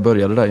 när jag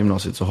började där i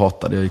gymnasiet så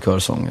hatade jag ju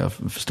körsång. Jag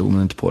förstod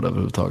mig inte på det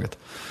överhuvudtaget.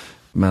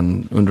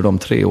 Men under de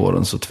 3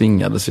 åren så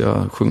tvingades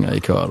jag sjunga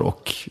i kör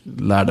och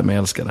lärde mig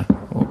älska det.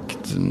 Och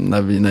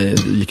när jag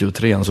gick ut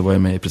 3:an så var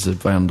jag med i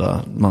princip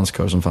varenda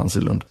manskör som fanns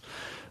i Lund.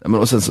 Men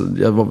och sen så,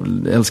 jag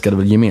älskade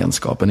väl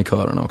gemenskapen i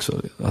körerna också.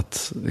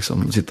 Att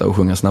liksom sitta och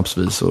sjunga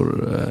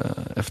snapsvisor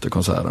efter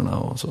konserterna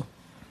och så.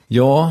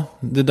 Ja,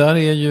 det där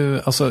är ju,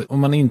 alltså om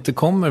man inte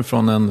kommer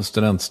från en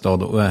studentstad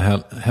och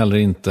heller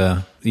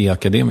inte är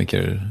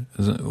akademiker.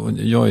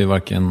 Jag är ju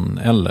varken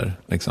eller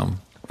liksom.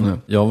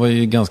 Jag var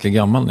ju ganska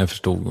gammal när jag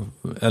förstod,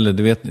 eller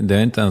det är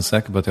jag inte ens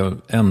säker på att jag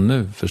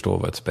ännu förstår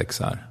vad ett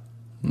spex är.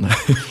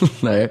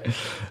 Nej.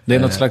 Det är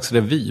något slags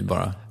revy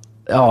bara.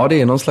 Ja,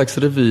 det är någon slags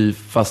revy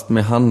fast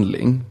med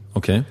handling.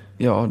 Okej.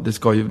 Ja,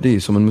 det är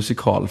ju som en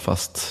musikal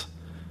fast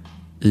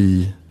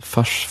i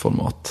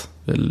farsformat.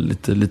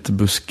 Lite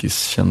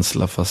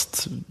buskiskänsla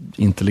fast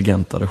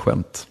intelligentare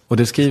skämt. Och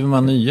det skriver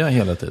man nya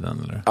hela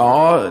tiden, eller?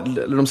 Ja,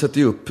 de sätter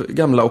ju upp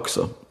gamla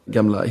också.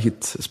 Gamla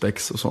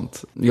hitspex och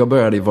sånt. Jag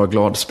började i Var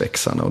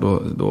glad-spexarna och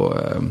då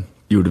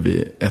gjorde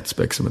vi ett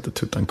spex som heter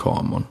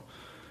Tutankhamon.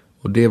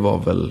 Och det var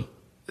väl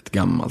ett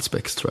gammalt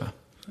spex, tror jag.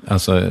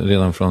 Alltså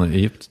redan från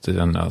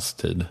Egypternas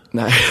tid?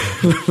 Nej,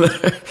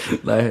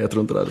 jag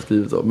tror inte det hade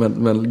skrivit så.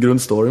 Men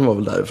grundstoryn var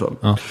väl därifrån.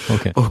 Ja,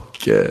 okay.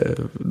 Och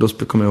då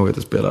kommer jag ihåg att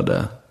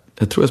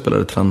jag tror jag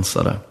spelade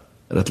transare.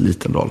 Rätt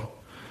liten roll.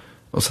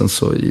 Och sen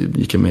så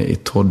gick jag med i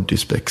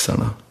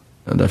Toddy-spexarna.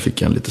 Där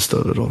fick jag en lite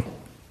större roll.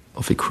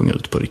 Och fick sjunga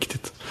ut på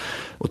riktigt.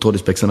 Och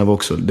Toddy-spexarna var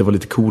också, det var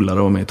lite coolare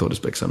att vara med i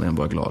Toddy-spexarna än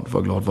Var glad.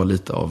 Var glad var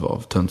lite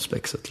av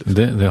töntspexet.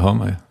 Liksom. Det har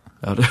man ju.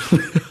 Ja,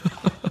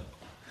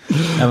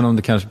 Även om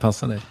det kanske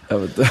passar dig. Ja,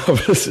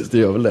 precis, det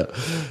gör väl det.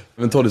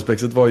 Men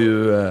Toddy-spexet var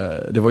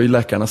ju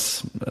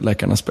läkarnas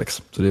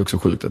spex. Så det är också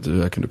sjukt att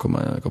jag kunde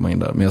komma in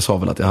där. Men jag sa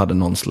väl att jag hade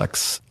någon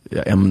slags,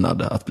 jag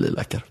ämnade att bli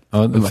läkare.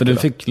 Ja, för du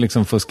fick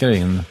liksom fuska dig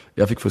in.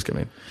 Jag fick fuska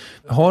mig in.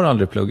 Har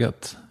aldrig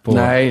pluggat?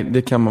 Nej,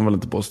 det kan man väl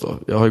inte påstå.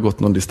 Jag har ju gått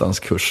någon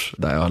distanskurs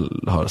där jag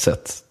har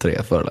sett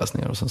 3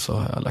 föreläsningar och sen så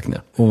har jag lagt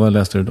ner. Och vad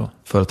läste du då?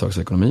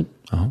 Företagsekonomi.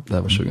 Aha. Det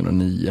här var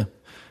 2009.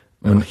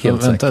 Men helt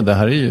vänta, säkert. Det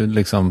här är ju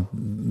liksom,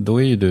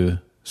 då är ju du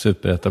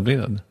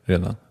superetablerad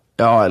redan.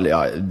 Ja,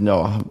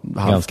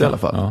 halvt i alla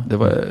fall. Ja.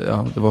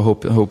 Det var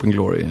Hope and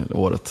Glory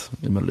året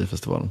i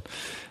Melodifestivalen.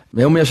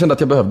 Men jag kände att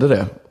jag behövde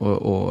det.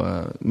 Och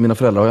mina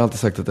föräldrar har ju alltid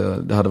sagt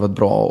att det hade varit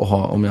bra att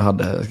ha om jag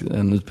hade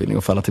en utbildning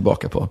att falla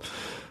tillbaka på.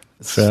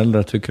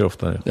 Föräldrar tycker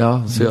ofta det.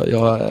 Ja, så jag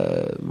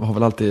har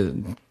väl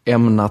alltid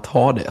ämnat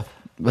ha det.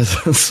 Men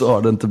sen så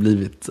har det inte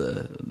blivit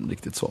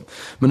riktigt så.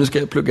 Men nu ska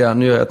jag plugga,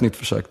 nu gör jag ett nytt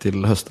försök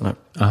till hösten här.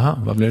 Aha,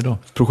 vad blir det då?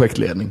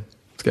 Projektledning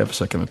ska jag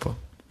försöka mig på.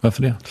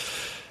 Varför det?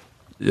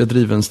 Jag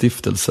driver en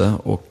stiftelse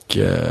och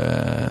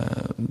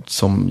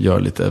som gör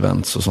lite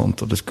events och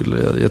sånt. Och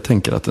jag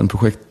tänker att en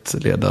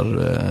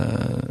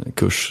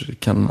projektledarkurs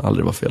kan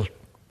aldrig vara fel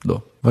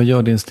då. Vad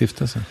gör din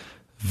stiftelse?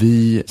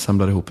 Vi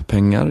samlar ihop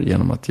pengar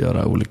genom att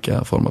göra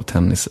olika former av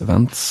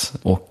tennisevents.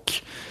 Och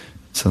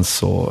sen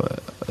så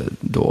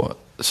då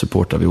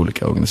supportar vi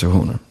olika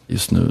organisationer.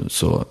 Just nu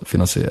så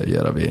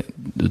finansierar vi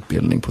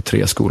utbildning på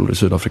 3 skolor i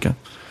Sydafrika.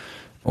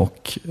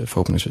 Och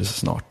förhoppningsvis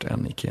snart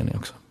en i Kenya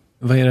också.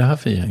 Vad är det här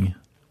för gäng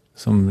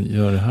som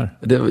gör det här?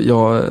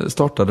 Jag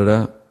startade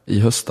det i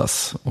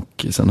höstas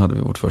och sen hade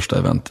vi vårt första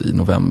event i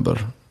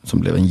november som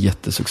blev en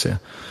jättesuccé.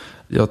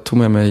 Jag tog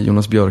med mig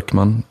Jonas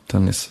Björkman,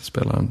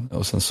 tennisspelaren,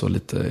 och sen så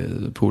lite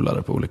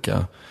polare på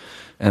olika.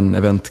 En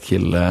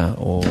eventkille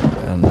och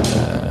en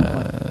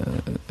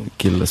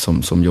kille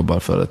som jobbar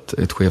för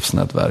ett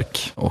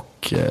chefsnätverk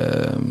och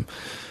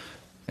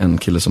en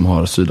kille som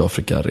har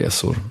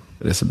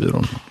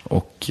Sydafrika-resebyrån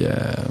och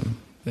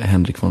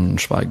Henrik von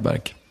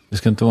Schweigberg. Det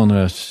ska inte vara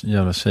några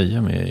jävla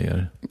tjejer med i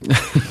er.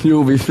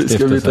 Jo, vi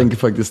tänker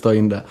faktiskt ta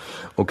in det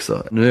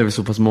också. Nu är vi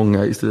så pass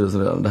många i styrelsen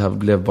redan. Det här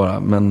blev bara,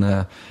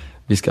 men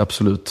vi ska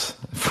absolut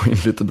få in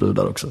lite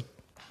brudar också.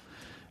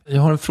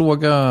 Jag har en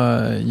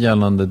fråga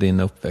gällande din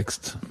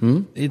uppväxt.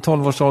 I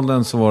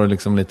 12-årsåldern så var du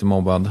liksom lite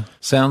mobbad.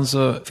 Sen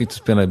så fick du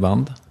spela i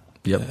band.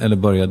 Yep. Eller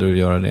började du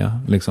göra det?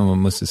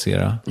 Liksom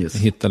musicera. Yes.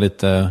 Hitta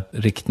lite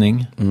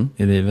riktning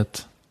i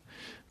livet.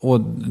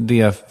 Och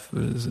det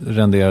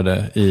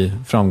renderade i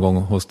framgång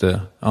hos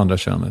det andra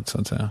könet,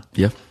 så att säga.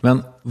 Yep.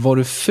 Men var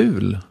du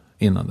ful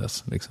innan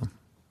dess? Liksom?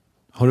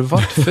 Har du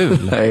varit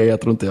ful? Nej,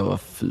 jag tror inte jag var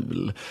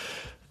ful.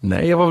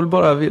 Nej, jag var väl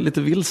bara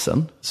lite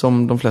vilsen,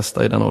 som de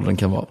flesta i den åldern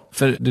kan vara.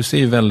 För du ser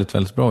ju väldigt,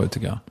 väldigt bra ut,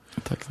 tycker jag.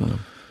 Tack snälla.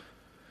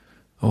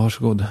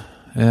 Varsågod.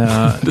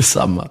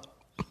 Detsamma.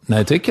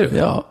 Nej, tycker du?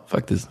 Ja,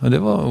 faktiskt. Ja, det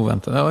var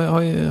oväntat.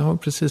 Ja, jag har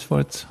precis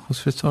varit hos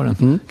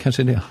frisören.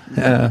 Kanske det.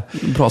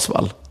 Bra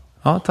svall.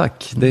 Ja,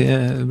 tack.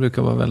 Det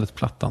brukar vara väldigt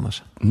platt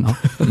annars. Ja.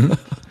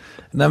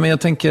 Nej, men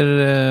jag tänker,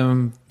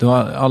 du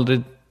har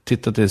aldrig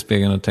tittat i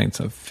spegeln och tänkt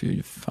så här,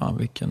 fy fan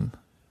vilken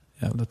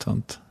jävla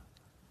tönt.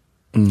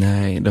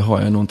 Nej, det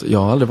har jag nog inte. Jag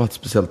har aldrig varit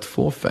speciellt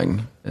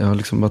fåfäng. Jag har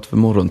liksom varit för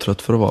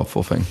morgontrött för att vara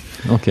fåfäng.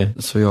 Okej.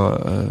 Så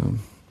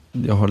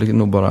jag har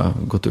nog bara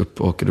gått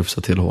upp och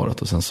rufsat till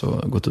håret och sen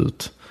så gått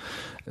ut.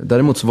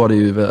 Däremot så var det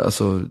ju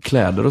alltså,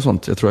 kläder och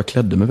sånt. Jag tror jag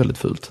klädde mig väldigt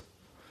fult.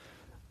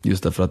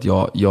 Just därför att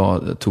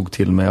jag tog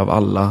till mig av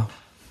alla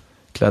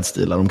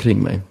klädstilar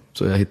omkring mig.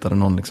 Så jag hittade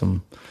någon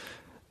liksom,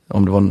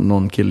 om det var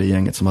någon kille i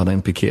gänget som hade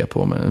en piké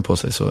på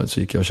sig så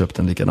gick jag och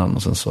köpte en likadan.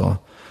 Och sen så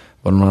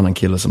var det någon annan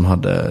kille som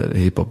hade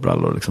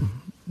hiphopbrallor liksom.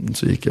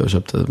 Så gick jag och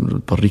köpte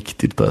ett par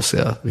riktigt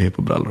bösiga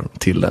hiphopbrallor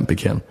till den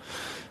pikén.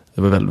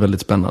 Det var väldigt,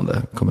 väldigt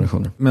spännande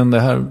kombinationer. Men det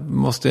här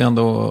måste ju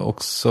ändå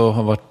också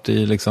ha varit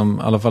i liksom,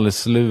 i alla fall i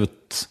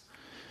slut.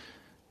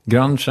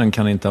 Grungen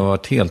kan inte ha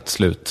varit helt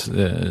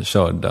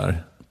slutkörd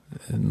där.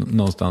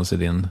 Någonstans i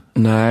din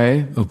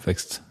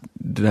uppväxt.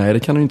 Nej, det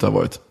kan det inte ha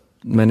varit.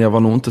 Men jag var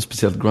nog inte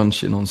speciellt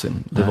grungy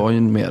någonsin. Det var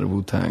ju mer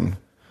Wu-Tang.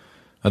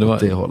 Ja, det var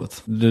det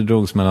hållet. Du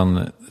drogs mellan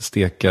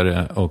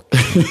stekare och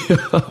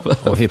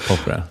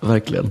hiphopare.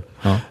 Verkligen.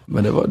 Ja.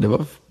 Men det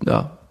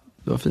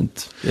var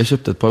fint. Jag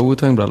köpte ett par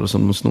Wu-Tang-brallor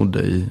som de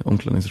snodde i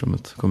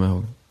omklädningsrummet, kommer jag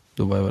ihåg.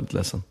 Då var jag väldigt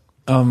ledsen.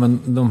 Ja, men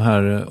de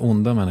här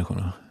onda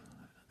människorna?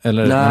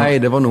 Eller nej,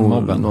 det var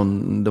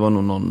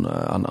nog någon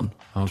annan.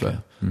 Okay.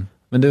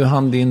 Men du,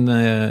 han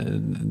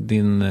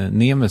din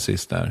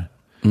nemesis där.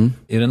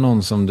 Är det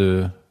någon som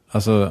du,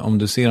 alltså om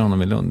du ser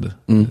honom i Lund,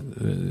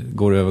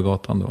 går du över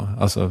gatan då?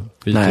 Alltså,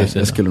 nej,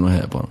 jag skulle nog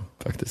heja på honom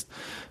faktiskt.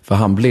 För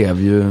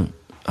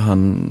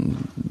han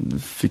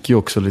fick ju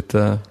också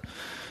lite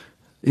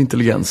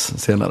intelligens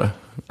senare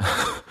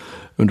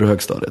under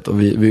högstadiet.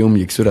 Och vi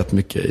umgicks ju rätt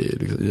mycket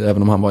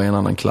även om han var i en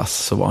annan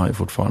klass så var han ju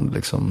fortfarande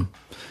liksom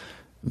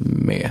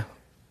med.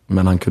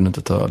 Men han kunde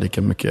inte ta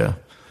lika mycket,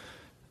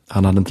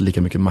 han hade inte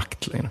lika mycket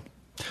makt längre.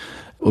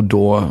 Och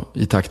då,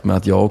 i takt med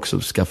att jag också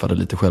skaffade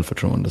lite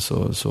självförtroende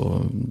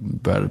så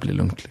började det bli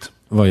lugnt liksom.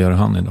 Vad gör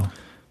han idag?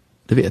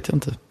 Det vet jag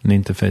inte. Ni är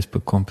inte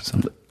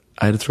Facebook-kompisar?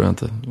 Nej, det tror jag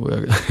inte. Och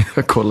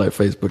jag kollar i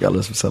Facebook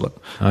alldeles för sällan.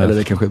 Eller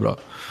det kanske är bra.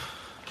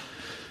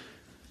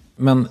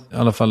 Men i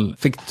alla fall,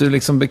 fick du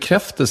liksom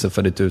bekräftelse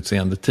för ditt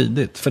utseende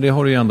tidigt? För det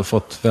har du ju ändå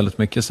fått väldigt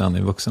mycket sen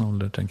i vuxen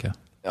ålder, tänker jag.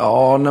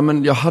 Ja, nej,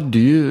 men jag hade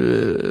ju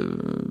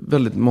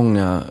väldigt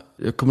många,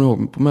 jag kommer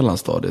ihåg på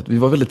mellanstadiet. Vi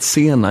var väldigt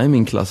sena i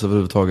min klass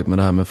överhuvudtaget med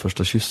det här med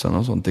första kyssarna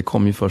och sånt. Det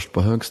kom ju först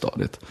på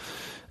högstadiet.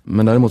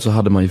 Men däremot så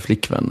hade man ju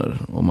flickvänner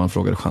och man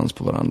frågade chans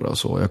på varandra och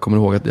så. Jag kommer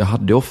ihåg att jag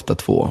hade ofta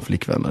 2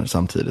 flickvänner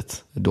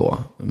samtidigt då.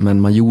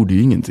 Men man gjorde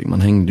ju ingenting,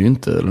 man hängde ju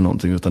inte eller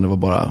någonting utan det var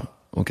bara,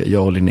 okej,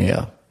 jag och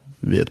Linnea,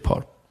 vi är ett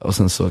par. Och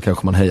sen så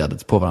kanske man hejade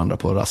på varandra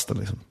på rasten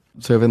liksom.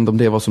 Så jag vet inte om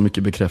det var så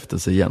mycket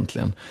bekräftelse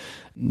egentligen.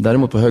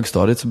 Däremot på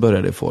högstadiet så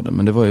började jag få det.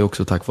 Men det var ju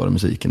också tack vare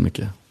musiken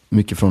mycket.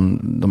 Mycket från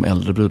de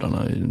äldre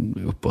brudarna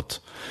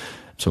uppåt.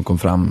 Som kom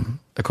fram.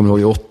 Jag kommer ihåg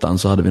i 8:an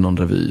så hade vi någon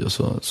revy. Och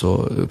så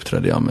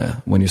uppträdde jag med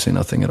When You Say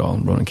Nothing At All,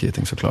 Ronan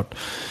Keating såklart.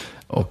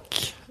 Och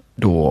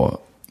då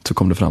så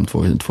kom det fram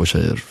två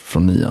tjejer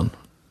från 9:an.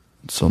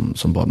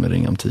 Som bad mig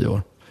ringa om 10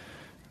 år.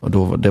 Och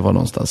då, det var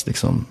någonstans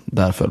liksom,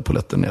 där föll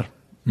polletten ner.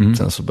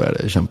 Sen så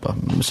började jag kämpa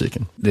med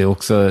musiken. Det är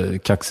också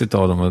kaxigt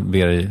av dem att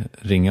be dig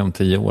ringa om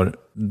 10 år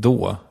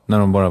då, när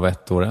de bara var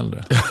 1 år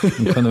äldre.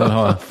 De kunde väl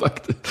ha...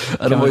 Faktiskt.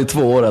 Ja, de var ju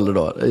 2 år äldre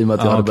då, i och med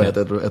att jag hade börjat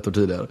ett år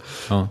tidigare.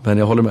 Ja. Men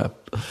jag håller med.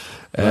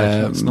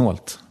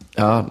 Snålt.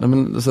 Ja,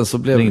 men sen så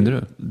blev... Ringde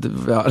du?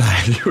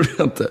 Nej, det gjorde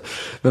jag inte.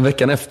 Men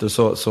veckan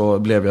efter så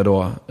blev jag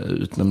då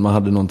utnämnd. Man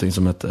hade någonting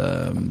som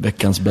hette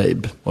Veckans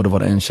Babe. Och då var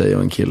det en tjej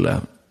och en kille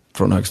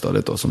från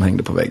högstadiet då, som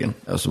hängde på väggen.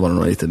 Och så var det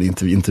någon liten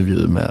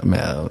intervju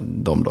med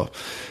dem då.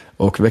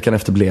 Och veckan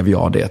efter blev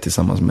jag det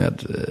tillsammans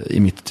med, i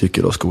mitt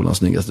tycke då, skolans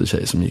snyggaste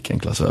tjej som gick en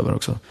klass över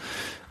också.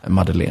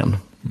 Madeleine.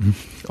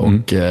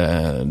 Och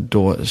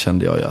då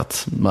kände jag ju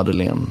att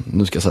Madeleine,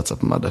 nu ska jag satsa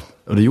på Madde.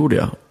 Och det gjorde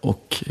jag.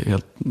 Och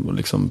helt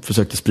liksom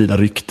försökte sprida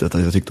ryktet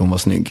att jag tyckte hon var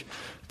snygg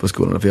på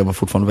skolan. För jag var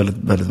fortfarande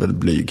väldigt, väldigt, väldigt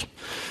blyg.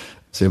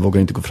 Så jag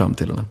vågade inte gå fram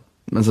till henne.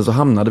 Men sen så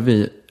hamnade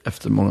vi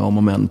efter många om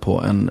och men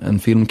på en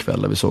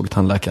filmkväll där vi såg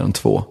Tandläkaren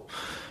 2.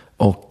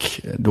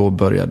 Och då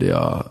började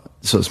jag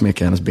så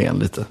smeka hennes ben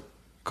lite,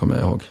 kommer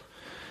jag ihåg.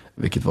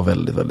 Vilket var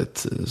väldigt,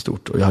 väldigt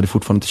stort. Och jag hade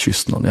fortfarande inte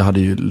kysst någon. Jag hade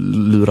ju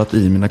lurat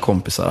i mina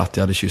kompisar att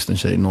jag hade kysst en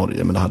tjej i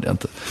Norge, men det hade jag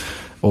inte.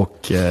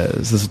 Och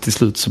sen så till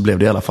slut så blev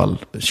det i alla fall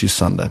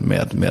kyssande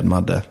med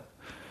Madde.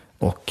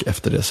 Och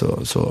efter det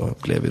så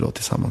blev vi då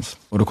tillsammans.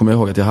 Och då kommer jag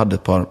ihåg att jag hade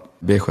ett par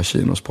beige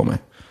chinos på mig.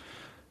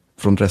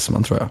 Från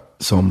Dressman tror jag.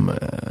 Som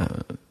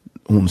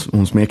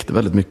hon smekte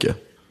väldigt mycket.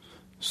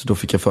 Så då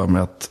fick jag för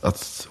mig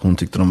att hon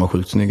tyckte de var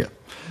sjukt snygga.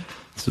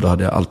 Så då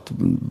hade jag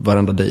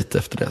varenda dejt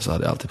efter det så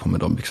hade jag alltid på mig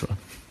de byxorna.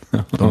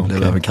 De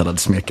blev även kallade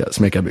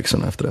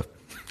smekarbyxorna efter det.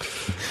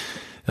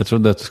 Jag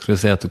trodde att du skulle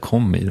säga att du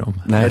kom i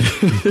dem. Nej,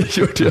 det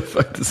gjorde jag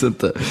faktiskt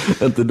inte.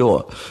 Inte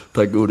då,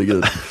 tack gode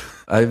gud.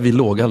 Nej, vi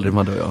låg aldrig,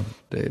 Madde och jag.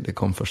 Det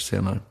kom först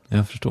senare.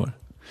 Jag förstår.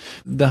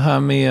 Det här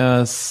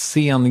med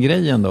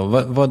scengrejen då,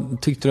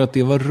 vad tyckte du att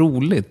det var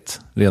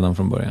roligt redan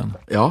från början?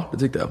 Ja, det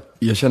tyckte jag.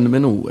 Jag kände mig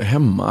nog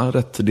hemma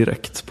rätt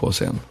direkt på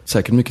scen.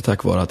 Säkert mycket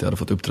tack vare att jag hade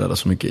fått uppträda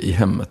så mycket i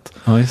hemmet.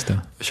 Ja, just det.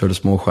 Jag körde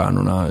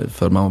Småstjärnorna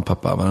för mamma och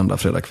pappa varenda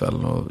fredagkväll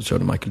och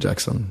körde Michael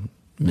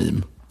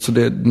Jackson-meme. Så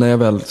när jag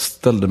väl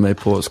ställde mig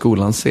på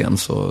skolans scen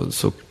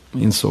så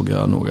insåg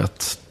jag nog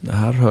att det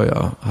här hör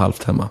jag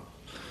halvt hemma.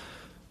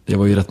 Jag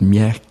var ju rätt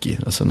mjäkig.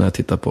 Alltså när jag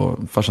tittar på,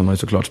 farsan har ju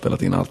såklart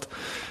spelat in allt.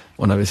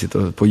 Och när vi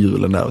sitter på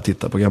julen där och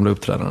tittar på gamla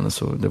uppträdanden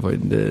så det var ju,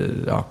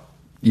 ja.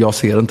 Jag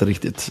ser inte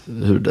riktigt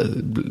hur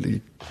det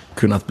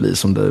kunnat bli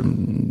som det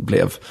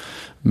blev.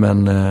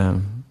 Men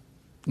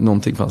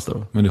någonting fanns det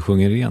då. Men du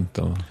sjunger rent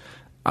då?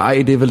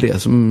 Nej, det är väl det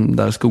som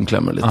där skon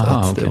klämmer lite. Aha,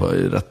 att okay. Det var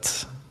ju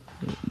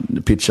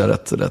pitcha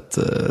rätt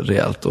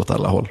rejält åt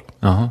alla håll.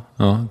 Jaha,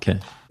 ja, okej.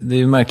 Okay. Det är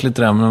ju märkligt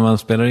det där när man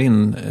spelar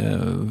in,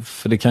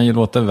 för det kan ju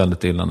låta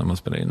väldigt illa när man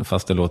spelar in,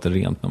 fast det låter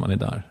rent när man är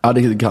där. Ja,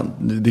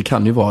 det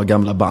kan ju vara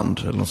gamla band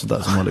eller något sånt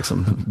där som har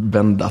liksom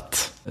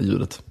bändat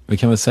ljudet. Vi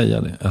kan väl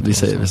säga det? Vi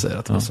säger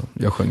att det var så.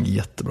 Jag sjöng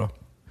jättebra.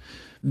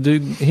 Du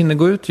hinner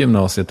gå ut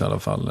gymnasiet i alla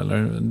fall,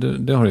 eller?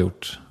 Det har du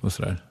gjort och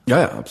sådär?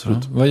 Ja,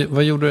 absolut. Ja.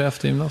 Vad gjorde du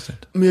efter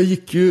gymnasiet? Men jag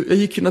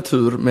gick ju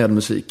natur med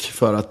musik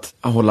för att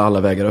hålla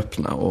alla vägar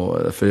öppna.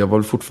 Och för jag var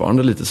väl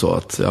fortfarande lite så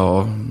att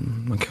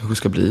man kanske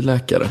ska bli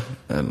läkare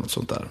eller något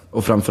sånt där.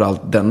 Och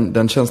framförallt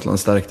den känslan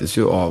stärktes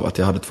ju av att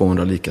jag hade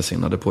 200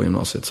 likasinnade på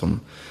gymnasiet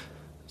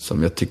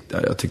som jag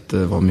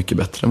tyckte var mycket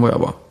bättre än vad jag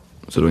var.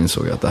 Så då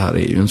insåg jag att det här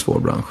är ju en svår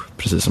bransch,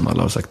 precis som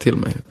alla har sagt till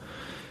mig.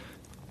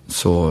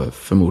 Så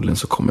förmodligen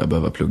så kommer jag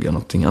behöva plugga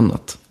någonting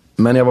annat.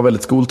 Men jag var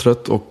väldigt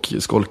skoltrött och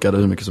skolkade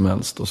hur mycket som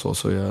helst och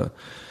så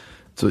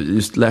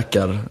just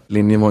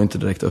läkarlinjen var inte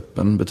direkt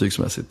öppen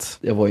betygsmässigt.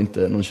 Jag var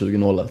inte någon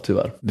 20-0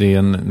 tyvärr. Det är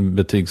en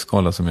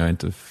betygsskala som jag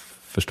inte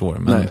förstår.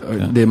 Men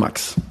nej, det är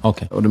max.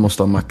 Okay. Och du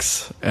måste ha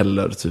max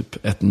eller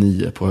typ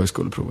 1,9 på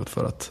högskoleprovet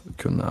för att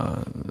kunna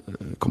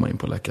komma in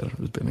på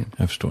läkarutbildningen.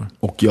 Jag förstår.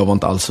 Och jag var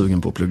inte alls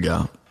sugen på att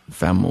plugga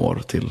 5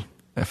 år till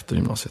efter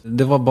gymnasiet.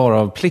 Det var bara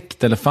av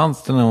plikt, eller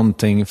fanns det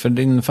någonting, för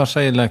din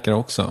farsa är läkare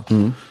också.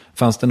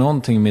 Fanns det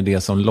någonting med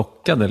det som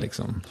lockade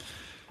liksom?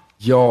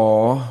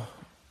 Ja,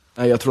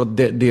 jag tror att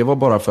det var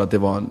bara för att det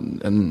var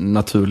en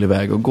naturlig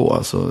väg att gå,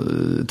 alltså,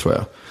 tror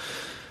jag.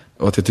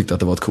 Och att jag tyckte att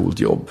det var ett coolt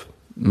jobb.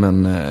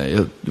 Men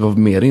jag var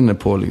mer inne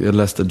på, jag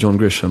läste John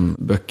Grisham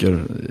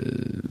böcker,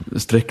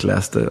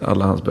 sträckläste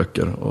alla hans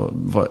böcker och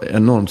var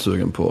enormt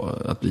sugen på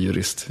att bli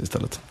jurist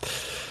istället.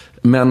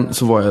 Men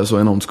så var jag så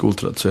enormt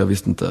skoltrött så jag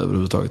visste inte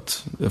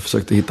överhuvudtaget. Jag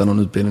försökte hitta någon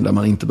utbildning där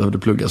man inte behövde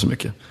plugga så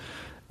mycket.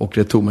 Och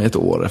det tog mig 1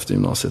 år efter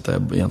gymnasiet där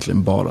jag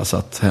egentligen bara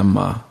satt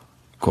hemma,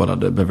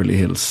 kollade Beverly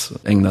Hills,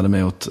 ägnade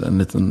mig åt en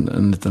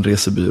liten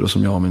resebyrå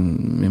som jag och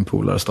min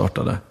polare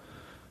startade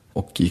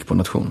och gick på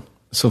nation.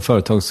 Så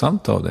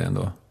företagsamt av det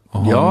ändå? Och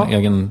ha en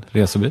egen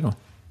resebyrå?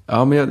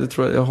 Ja, men jag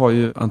tror jag har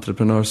ju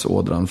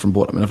entreprenörsådran från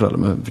båda mina föräldrar,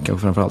 men kanske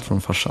framförallt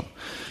från farsan.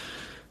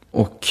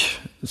 Och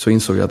så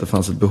insåg jag att det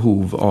fanns ett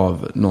behov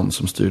av någon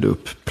som styrde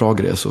upp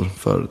Pragresor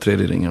för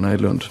 3D-ringarna i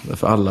Lund.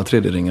 För alla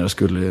 3D-ringare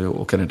skulle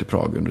åka ner till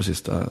Prag under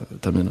sista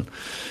terminen.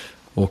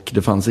 Och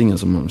det fanns ingen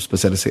som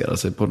specialiserade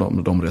sig på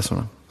de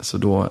resorna. Så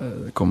då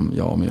kom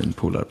jag och min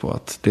polare på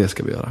att det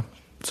ska vi göra.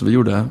 Så vi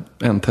gjorde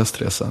en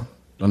testresa,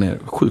 la ner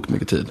sjukt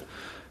mycket tid.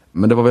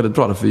 Men det var väldigt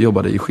bra för vi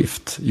jobbade i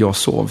skift. Jag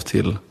sov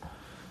till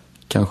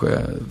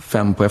kanske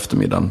 5 på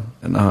eftermiddagen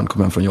när han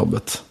kom hem från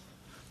jobbet.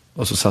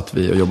 Och så satt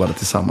vi och jobbade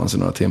tillsammans i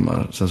några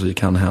timmar. Sen så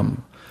gick han hem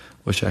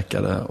och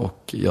käkade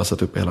och jag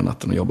satt uppe hela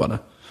natten och jobbade.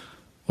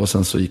 Och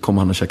sen så kom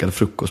han och käkade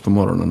frukost på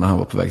morgonen när han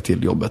var på väg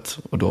till jobbet.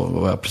 Och då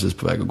var jag precis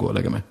på väg att gå och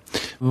lägga mig.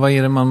 Vad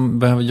är det man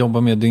behöver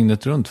jobba med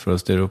dygnet runt för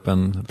att styra upp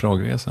en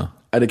Pragresa?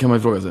 Det kan man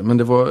ju fråga sig. Men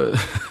det var...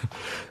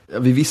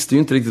 vi visste ju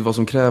inte riktigt vad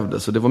som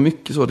krävdes. Så det var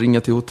mycket så,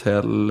 ringa till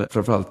hotell.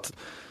 Framförallt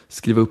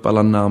skriva upp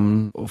alla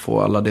namn och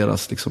få alla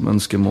deras liksom,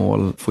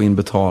 önskemål. Få in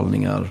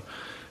betalningar.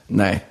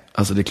 Nej,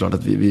 alltså det är klart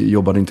att vi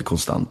jobbade inte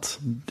konstant.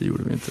 Det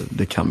gjorde vi inte.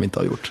 Det kan vi inte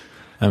ha gjort.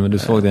 Nej, men du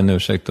såg det en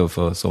ursäkt att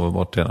få sova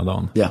bort hela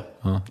dagen? Ja,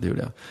 det gjorde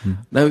jag.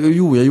 Nej,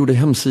 jag gjorde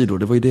hemsidor.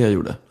 Det var ju det jag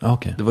gjorde.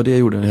 Okay. Det var det jag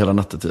gjorde hela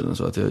nattetiden.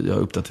 Så att jag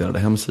uppdaterade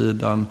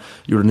hemsidan,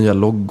 gjorde nya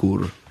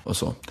loggor och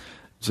så.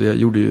 Så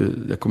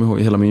jag kommer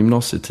ihåg hela min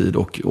gymnasietid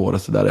och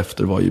året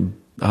därefter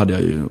hade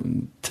jag ju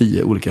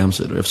 10 olika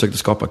hemsidor. Jag försökte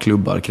skapa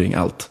klubbar kring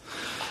allt.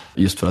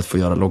 Just för att få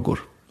göra loggor.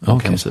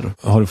 Okay.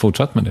 Har du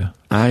fortsatt med det?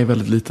 Nej,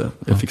 väldigt lite.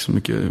 Jag fick så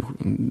mycket,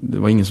 det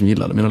var ingen som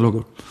gillade mina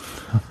loggor.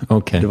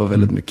 Okay. Det var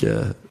väldigt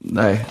mycket,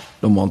 nej,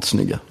 de var inte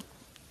snygga.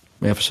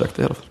 Men jag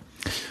försökte i alla fall.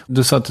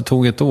 Du sa att det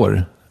tog 1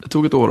 år? Det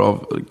tog 1 år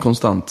av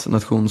konstant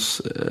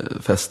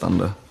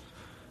nationsfestande.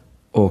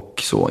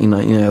 Och så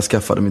innan jag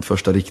skaffade mitt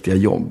första riktiga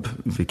jobb,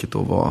 vilket då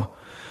var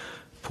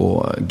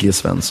på G.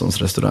 Svenssons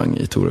restaurang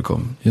i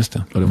Torekov. Just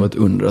det. Och det var ett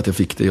under att jag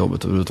fick det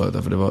jobbet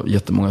överhuvudtaget. För det var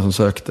jättemånga som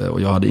sökte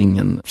och jag hade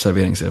ingen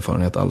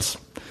serveringserfarenhet alls.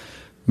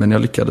 Men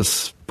jag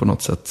lyckades på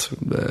något sätt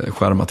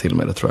skärma till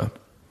mig det, tror jag.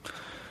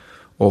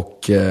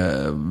 Och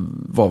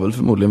var väl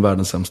förmodligen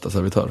världens sämsta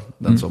servitör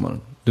den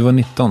sommaren. Du var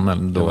 19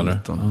 eller då? Eller?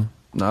 19.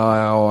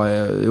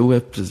 Jo,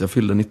 precis. Jag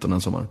fyllde 19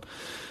 den sommaren.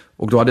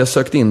 Och då hade jag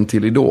sökt in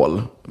till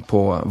Idol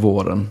på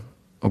våren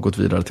och gått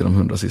vidare till de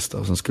 100 sista.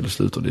 Och sen skulle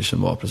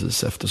slutaudition vara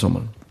precis efter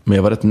sommaren. Men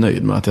jag var rätt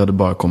nöjd med att jag hade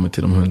bara kommit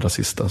till de 100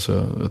 sista.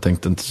 Så jag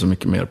tänkte inte så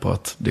mycket mer på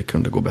att det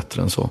kunde gå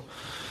bättre än så.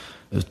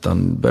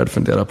 Utan började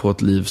fundera på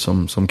ett liv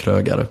som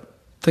krögare.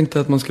 Tänkte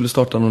att man skulle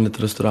starta någon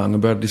liten restaurang och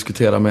började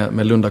diskutera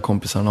med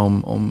Lundakompisarna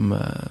om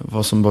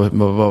vad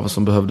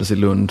som behövdes i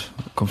Lund.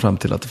 Kom fram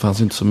till att det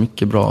fanns inte så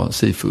mycket bra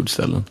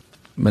seafood-ställen.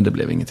 Men det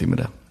blev ingenting med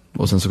det.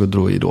 Och sen så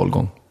drog Idol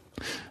igång.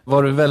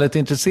 Var du väldigt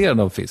intresserad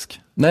av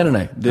fisk?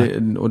 Nej.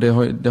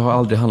 Det har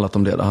aldrig handlat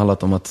om det. Det har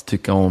handlat om att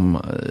tycka om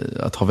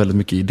att ha väldigt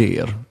mycket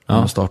idéer om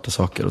att starta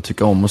saker. Och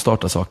tycka om att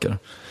starta saker.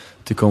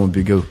 Tycka om att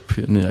bygga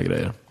upp nya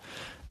grejer.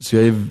 Så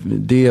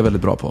det är jag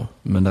väldigt bra på.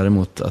 Men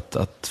däremot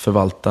att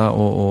förvalta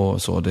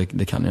och så,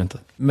 det kan jag inte.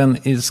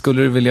 Men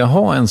skulle du vilja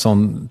ha en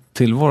sån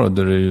tillvaro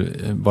där du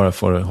bara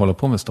får hålla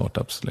på med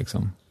startups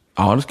liksom?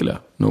 Ja, det skulle jag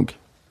nog.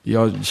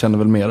 Jag känner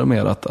väl mer och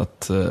mer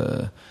att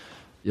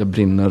jag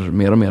brinner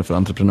mer och mer för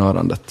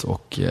entreprenörandet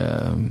och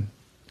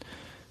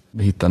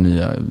hitta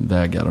nya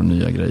vägar och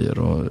nya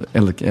grejer.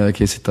 Eller jag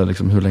kan sitta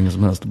liksom hur länge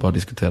som helst och bara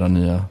diskutera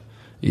nya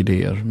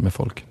idéer med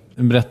folk.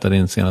 Berätta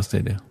din senaste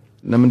idé.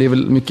 Nej, men det är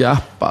väl mycket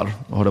appar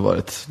har det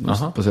varit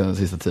på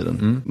sista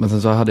tiden. Men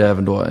sen så hade jag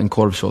även då en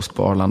korvkiosk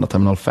på Arlanda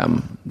Terminal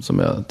 5 som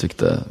jag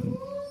tyckte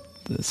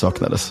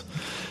saknades.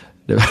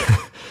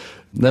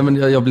 Nej, men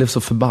jag blev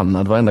så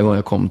förbannad varenda gång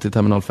jag kom till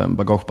Terminal 5,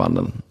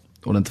 bagagebanden,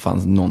 och det inte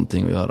fanns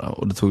någonting att göra.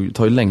 Och det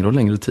tar ju längre och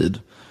längre tid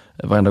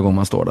varenda gång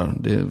man står där.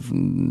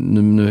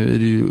 Nu är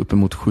det ju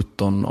uppemot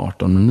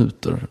 17-18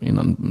 minuter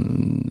innan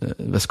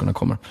väskorna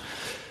kommer.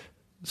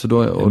 Så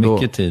då, det är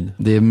mycket tid.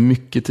 Det är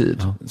mycket tid.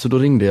 Ja. Så då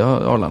ringde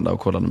jag Arlanda och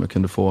kollade om jag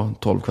kunde få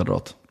 12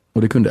 kvadrat.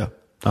 Och det kunde jag.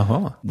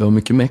 Aha. Det var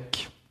mycket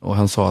meck. Och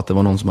han sa att det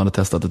var någon som hade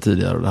testat det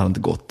tidigare och det hade inte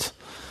gått.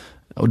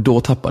 Och då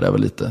tappade jag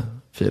väl lite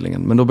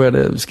feelingen. Men då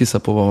började jag skissa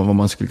på vad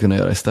man skulle kunna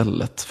göra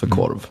istället för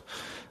korv.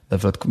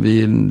 Därför att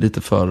vi är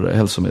lite för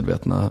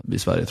hälsomedvetna i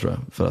Sverige, tror jag.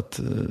 För att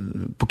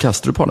på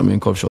Kastrup har de ju en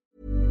korvkiosk.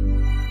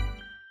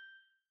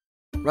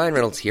 Ryan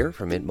Reynolds here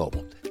from Mint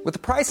Mobile. With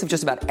the price of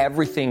just about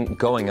everything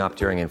going up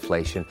during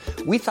inflation,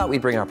 we thought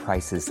we'd bring our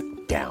prices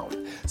down.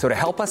 So to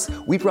help us,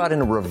 we brought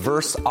in a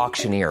reverse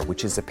auctioneer,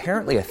 which is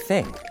apparently a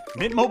thing.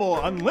 Mint Mobile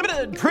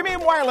Unlimited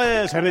Premium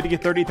Wireless. How to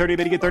get 30, 30,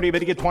 bit to get 30, bit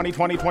to get 20,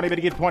 20, 20, bit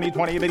to get 20,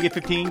 20, bit to get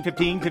 15,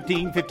 15,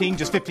 15, 15,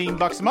 just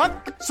 $15 a month?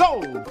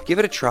 Sold! Give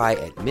it a try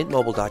at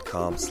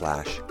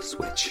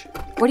mintmobile.com/switch.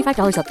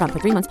 $45 up front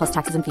for 3 months plus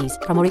taxes and fees.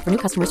 Promo rate for new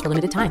customers for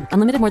limited time.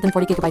 Unlimited more than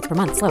 40 gigabytes per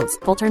month slows.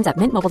 Full terms at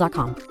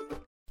mintmobile.com.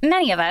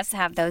 Many of us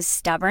have those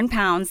stubborn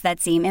pounds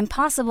that seem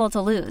impossible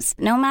to lose,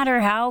 no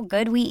matter how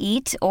good we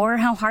eat or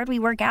how hard we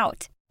work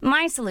out.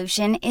 My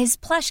solution is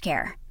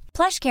PlushCare.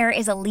 PlushCare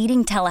is a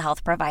leading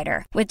telehealth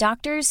provider with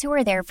doctors who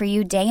are there for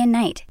you day and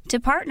night to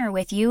partner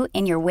with you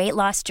in your weight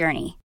loss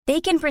journey. They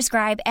can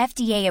prescribe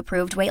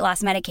FDA-approved weight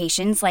loss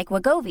medications like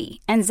Wegovy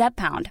and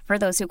Zepbound for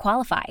those who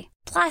qualify.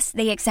 Plus,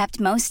 they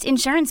accept most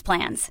insurance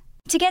plans.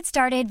 To get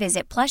started,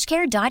 visit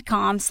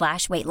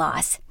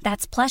plushcare.com/weightloss.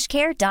 That's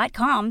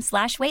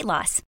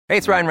plushcare.com/weightloss. Hey,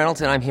 it's Ryan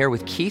Reynolds, and I'm here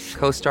with Keith,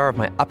 co-star of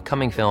my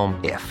upcoming film,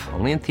 If,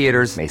 only in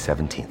theaters May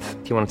 17th.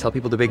 Do you want to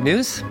tell people the big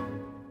news?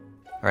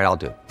 All right,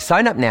 I'll do it.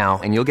 Sign up now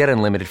and you'll get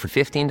unlimited for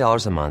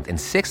 $15 a month and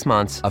 6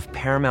 months of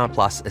Paramount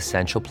Plus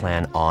Essential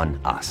Plan on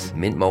us.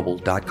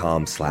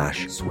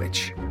 mintmobile.com/switch.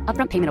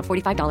 Upfront payment of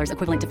 $45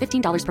 equivalent to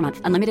 $15 per month.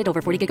 Unlimited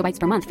over 40 gigabytes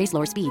per month. Face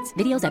lower speeds.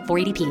 Videos at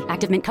 480p.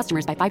 Active Mint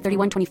customers by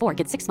 531.24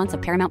 get 6 months of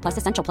Paramount Plus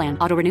Essential Plan.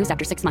 Auto renews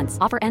after 6 months.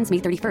 Offer ends May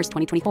 31st,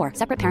 2024.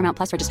 Separate Paramount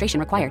Plus registration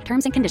required.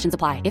 Terms and conditions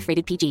apply if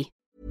rated PG.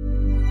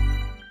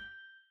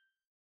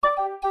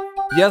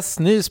 Yes,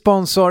 ny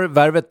sponsor.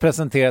 Värvet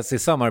presenteras i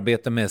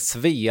samarbete med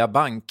Svea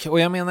Bank. Och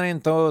jag menar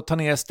inte att ta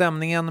ner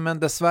stämningen, men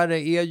dessvärre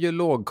är ju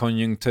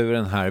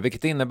lågkonjunkturen här,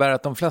 vilket innebär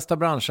att de flesta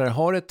branscher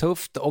har det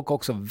tufft och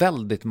också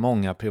väldigt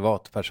många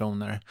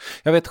privatpersoner.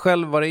 Jag vet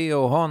själv vad det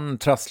är att ha en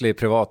trasslig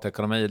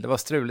privatekonomi. Det var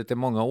struligt i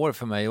många år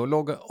för mig och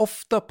låg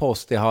ofta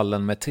post i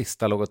hallen med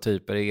trista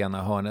logotyper i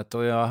ena hörnet.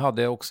 Och jag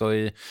hade också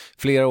i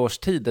flera års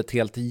tid ett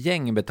helt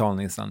gäng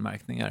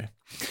betalningsanmärkningar.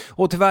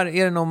 Och tyvärr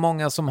är det nog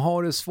många som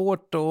har det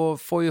svårt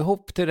att få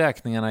ihop till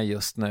räkningarna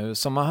just nu,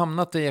 som har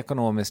hamnat i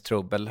ekonomiskt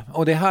trubbel.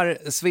 Och det här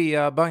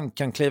Svea Bank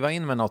kan kliva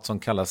in med något som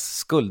kallas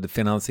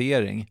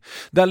skuldfinansiering.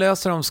 Där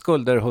löser de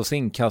skulder hos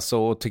inkasso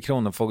och till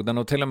Kronofogden,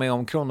 och till och med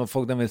om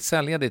Kronofogden vill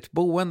sälja ditt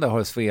boende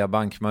har Svea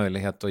Bank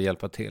möjlighet att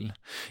hjälpa till.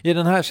 I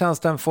den här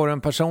tjänsten får du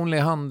en personlig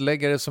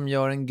handläggare som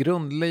gör en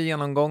grundlig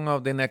genomgång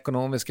av din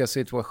ekonomiska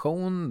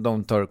situation.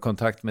 De tar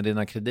kontakt med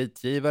dina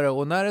kreditgivare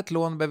och när ett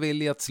lån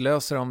beviljats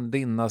löser de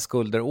dina skulder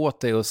skulder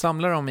åt dig och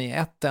samla dem i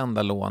ett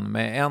enda lån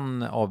med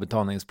en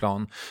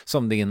avbetalningsplan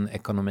som din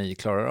ekonomi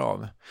klarar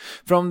av.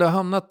 För om du har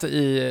hamnat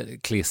i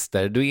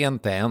klister, du är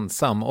inte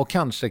ensam och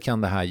kanske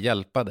kan det här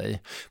hjälpa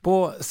dig.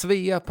 På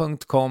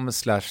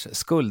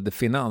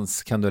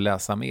svea.com/skuldfinans kan du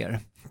läsa mer.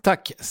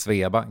 Tack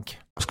Sveabank.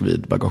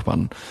 Vid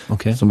bagageband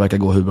som verkar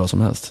gå hur bra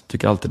som helst.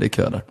 Tycker alltid det är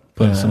kö där.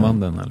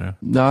 Pulsomanden eller?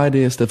 Nej,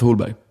 det är Stefan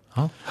Holberg.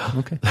 Ja,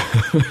 okej.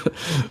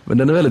 Men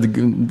den är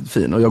väldigt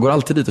fin och jag går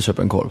alltid dit och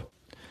köper en korv.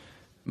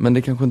 Men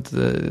det kanske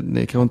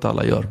inte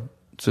alla gör.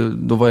 Så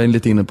då var jag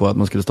lite inne på att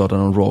man skulle starta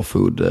någon raw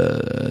food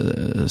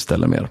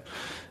ställe mer.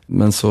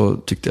 Men så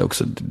tyckte jag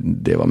också att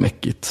det var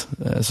mäckigt.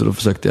 Så då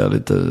försökte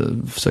jag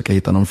försöka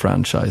hitta någon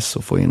franchise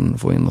och få in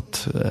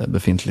något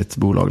befintligt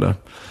bolag där.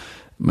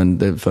 Men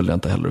det följde jag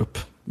inte heller upp.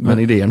 Men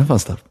idéerna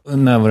fanns där.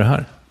 När var det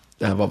här?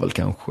 Det här var väl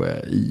kanske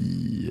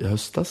i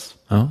höstas.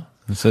 Ja,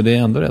 så det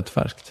är ändå rätt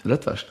färskt.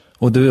 Rätt färskt.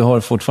 Och du har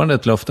fortfarande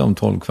ett löfte om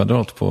 12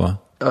 kvadrat på...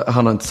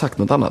 Han har inte sagt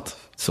något annat,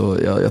 så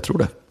jag tror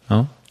det.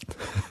 Ja.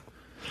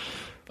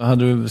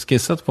 Hade du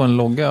skissat på en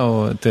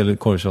logga till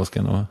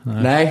korvkiosken?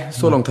 Nej,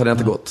 så långt hade jag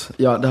inte gått.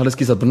 Jag hade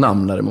skissat på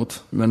namn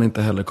däremot, men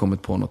inte heller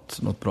kommit på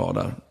något bra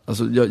där.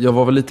 Alltså, jag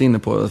var väl lite inne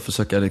på att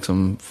försöka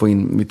liksom få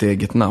in mitt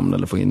eget namn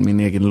eller få in min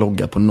egen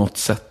logga på något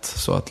sätt.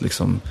 Så att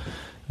liksom,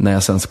 när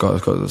jag sen ska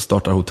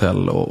starta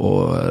hotell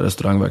och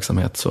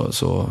restaurangverksamhet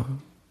så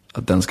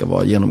att den ska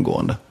vara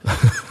genomgående.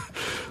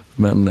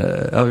 Men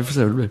vi får se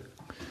hur det blir.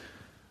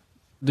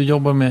 Du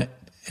jobbar med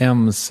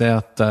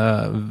MZW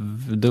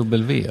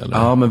eller?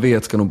 Ja, men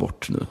V ska nog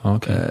bort nu.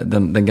 Okay.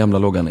 Den gamla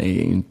loggan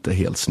är inte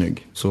helt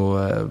snygg.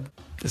 Så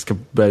jag ska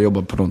börja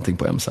jobba på någonting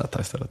på MZ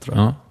istället, tror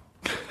jag. Ja.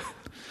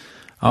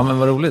 Ja, men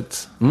vad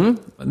roligt.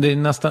 Det är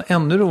nästan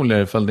ännu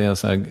roligare ifall det är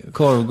så här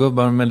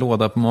korvgubbar med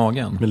låda på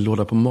magen. Med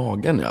låda på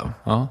magen,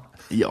 ja.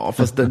 Ja,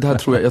 fast det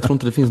här jag tror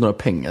inte det finns några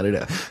pengar i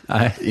det.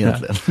 Nej,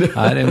 egentligen.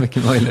 Nej, det är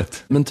mycket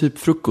möjligt. Men typ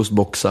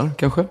frukostboxar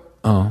kanske?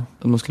 Ja.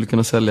 Att man skulle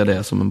kunna sälja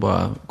det som man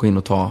bara går in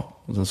och tar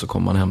och sen så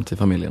kommer man hem till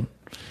familjen.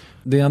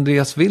 Det är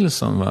Andreas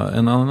Wilson, va?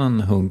 En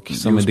annan hunk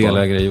som är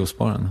delägare i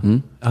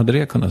juicebaren. Hade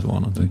det kunnat vara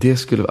någonting? Det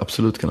skulle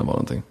absolut kunna vara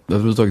någonting.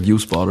 Överhuvudtaget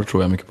juicebarer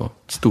tror jag mycket på.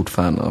 Stort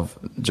fan av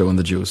Joe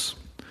and the Juice.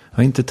 Jag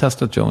har inte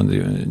testat Joe and the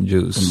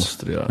Juice. Det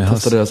måste du göra.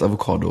 Testa deras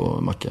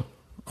avokado-macka.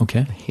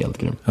 Okej. Helt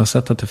grym. Jag har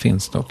sett att det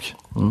finns dock.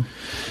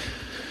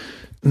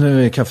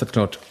 Nu är kaffet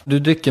klart. Du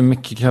dricker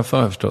mycket kaffe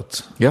har jag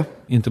förstått. Ja.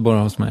 Inte bara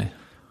hos mig.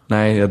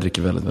 Nej, jag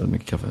dricker väldigt, väldigt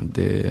mycket kaffe.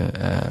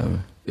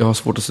 Jag har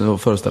svårt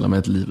att föreställa mig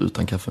ett liv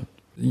utan kaffe.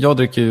 Jag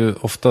dricker ju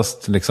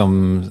oftast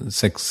liksom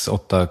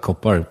 6-8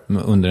 koppar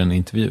under en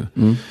intervju.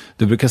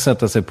 Du brukar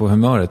sätta sig på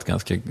humöret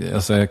ganska...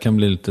 Alltså jag kan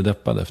bli lite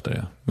deppad efter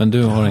det. Men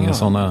du har inga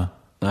sådana...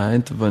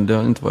 Nej, det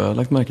har inte vad jag har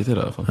lagt märke till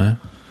i alla fall. Nej.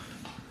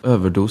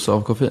 Överdos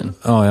av koffein.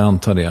 Ja, jag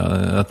antar det.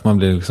 Att man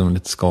blir liksom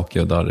lite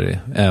skakig och darrig.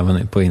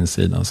 Även på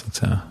insidan så att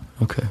säga.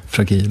 Okej.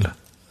 Fragil.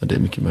 Ja, det är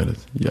mycket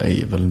möjligt. Jag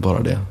är väl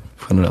bara det.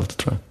 Generellt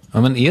tror jag.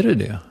 Ja, men är du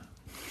det?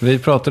 Vi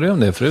pratade ju om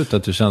det förut.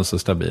 Att du känns så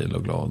stabil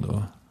och glad.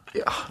 Och...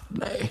 Ja,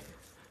 nej.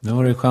 Nu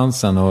har du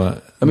chansen att...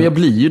 Ja, men jag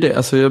blir ju det.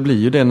 Alltså jag blir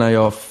ju det när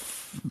jag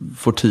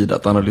får tid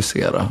att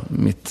analysera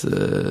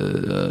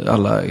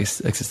alla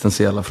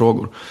existentiella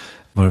frågor.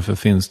 Varför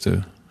finns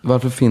du?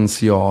 Varför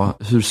finns jag?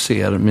 Hur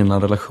ser mina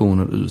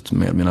relationer ut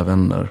med mina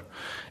vänner?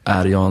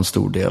 Är jag en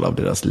stor del av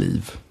deras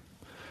liv?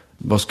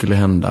 Vad skulle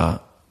hända?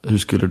 Hur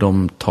skulle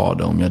de ta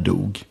det om jag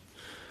dog?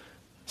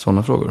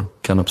 Sådana frågor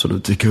kan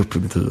absolut dyka upp i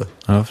mitt huvud.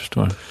 Ja, jag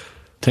förstår.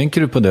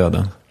 Tänker du på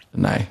döden?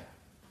 Nej,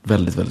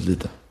 väldigt, väldigt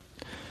lite.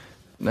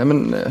 Nej,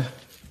 men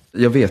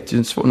jag vet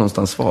ju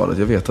någonstans svaret.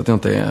 Jag vet att jag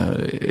inte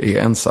är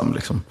ensam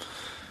liksom.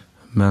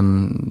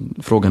 Men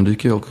frågan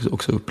dyker ju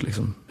också upp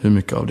liksom. Hur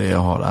mycket av det jag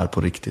har är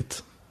på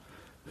riktigt?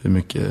 Hur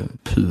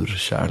mycket pur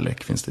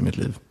kärlek finns det i mitt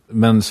liv?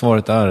 Men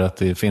svaret är att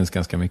det finns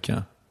ganska mycket,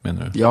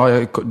 menar du?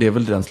 Ja, det är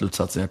väl den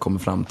slutsatsen jag kommer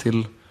fram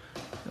till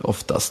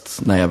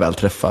oftast när jag väl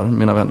träffar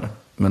mina vänner.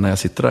 Men när jag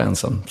sitter där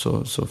ensam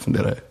så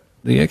funderar jag.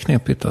 Det är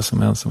knepigt alltså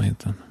med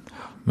ensamheten.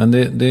 Men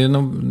det är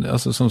nog,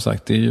 alltså som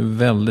sagt, det är ju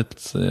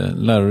väldigt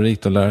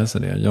lärorikt att lära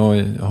sig det.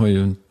 Jag har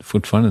ju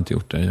fortfarande inte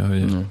gjort det. Jag är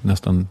ju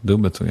nästan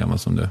dubbelt så gammal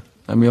som du.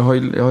 Nej, men jag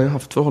har ju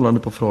haft förhållande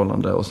på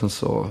förhållande och sen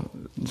så,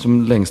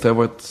 som längst har jag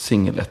varit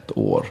singel 1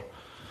 år.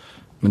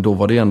 Men då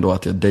var det ändå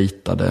att jag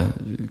dejtade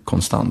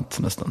konstant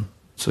nästan.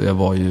 Så jag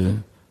var ju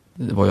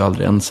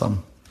aldrig ensam.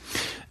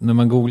 När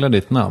man googlar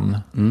ditt namn,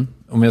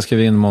 om jag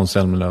skriver in Måns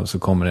Zelmerlöw så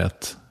kommer det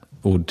ett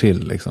ord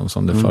till liksom,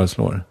 som det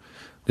föreslår.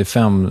 Det är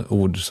 5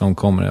 ord som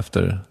kommer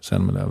efter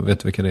Zelmerlöw. Vet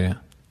du vilka det är?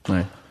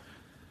 Nej.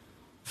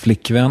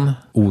 Flickvän,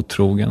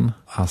 otrogen,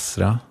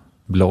 Asra,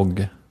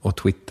 blogg och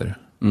Twitter.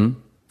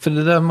 För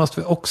det där måste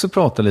vi också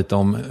prata lite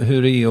om.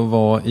 Hur det är att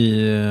vara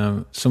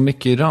så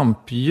mycket i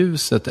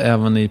rampljuset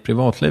även i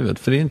privatlivet.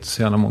 För det är inte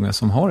så jävla många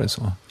som har det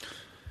så.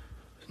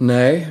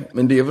 Nej,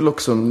 men det är väl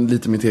också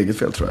lite mitt eget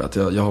fel tror jag.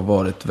 Att jag har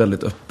varit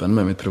väldigt öppen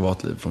med mitt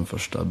privatliv från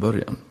första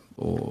början.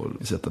 Och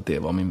sett att det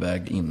var min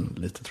väg in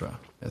lite tror jag.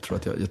 Jag tror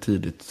att jag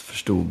tidigt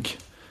förstod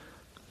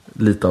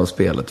lite av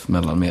spelet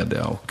mellan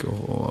media och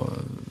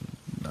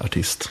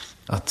artist.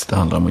 Att det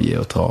handlar om att ge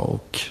och ta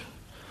och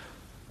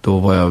då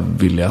var jag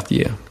villig att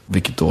ge.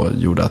 Vilket då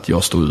gjorde att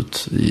jag stod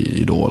ut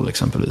i Idol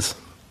exempelvis.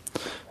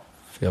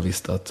 För jag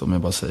visste att om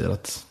jag bara säger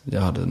att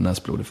jag hade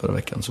näsblod i förra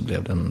veckan så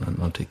blev det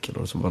en artikel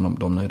och så var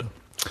de nöjda.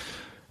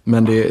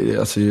 Men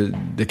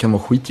det kan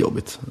vara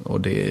skitjobbigt.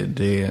 Och det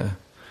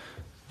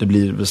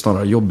blir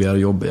snarare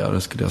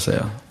jobbigare skulle jag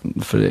säga.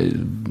 För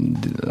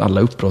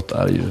alla uppbrott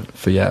är ju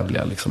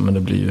förjävliga liksom. Men det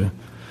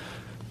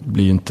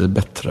blir ju inte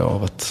bättre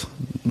av att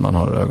man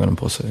har ögonen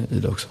på sig i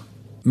det också.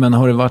 Men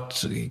har det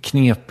varit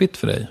knepigt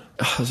för dig?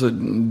 Alltså,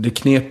 det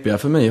knepiga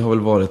för mig har väl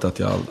varit att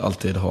jag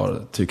alltid har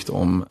tyckt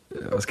om,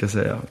 vad ska jag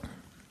säga?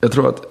 Jag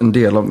tror att en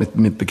del av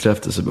mitt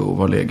bekräftelsebehov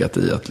har legat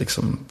i att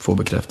liksom få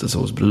bekräftelse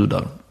hos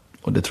brudar.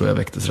 Och det tror jag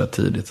väcktes rätt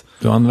tidigt.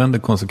 Du använder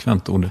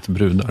konsekvent ordet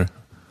brudar.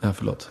 Ja,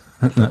 förlåt.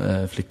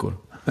 Flickor.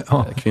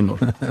 Ja.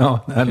 Kvinnor. Ja,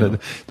 eller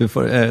jag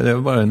är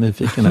bara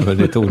nyfiken över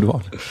ditt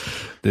ordval.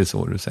 Det är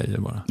så du säger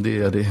bara.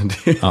 Det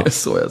är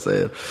så jag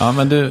säger. Ja,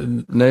 men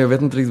du... Nej, jag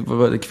vet inte riktigt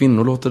vad det är.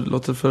 Kvinnor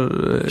låter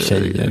för...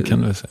 Tjejer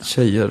kan du säga.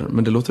 Tjejer,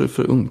 men det låter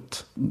för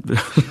ungt.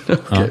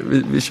 Okej,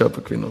 vi kör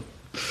på kvinnor.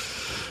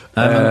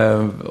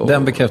 Nej,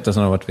 den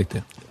bekräftelsen har varit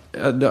viktig.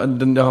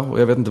 Ja, och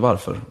jag vet inte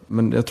varför.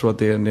 Men jag tror att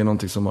det är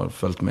någonting som har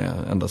följt med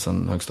ända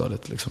sedan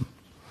högstadiet liksom.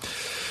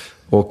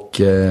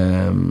 Och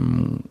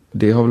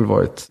det har väl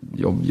varit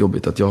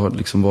jobbigt att jag har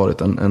liksom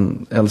varit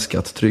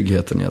älskat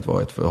tryggheten i att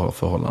vara ett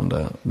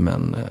förhållande,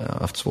 men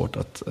haft svårt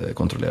att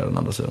kontrollera den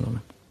andra sidan av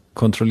mig.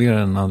 Kontrollera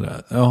den andra?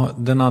 Ja,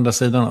 den andra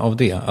sidan av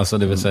det, alltså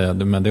det vill säga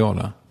det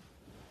mediala?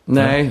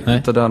 Nej,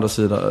 inte den andra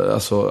sidan.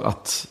 Alltså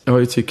att jag har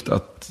ju tyckt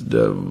att det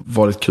har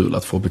varit kul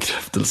att få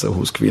bekräftelse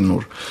hos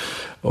kvinnor.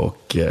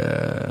 Och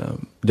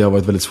det har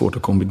varit väldigt svårt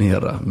att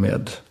kombinera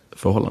med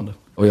förhållande.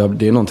 Och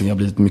det är någonting jag har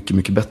blivit mycket,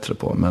 mycket bättre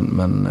på.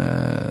 Men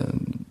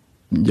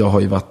jag har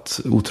ju varit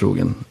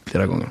otrogen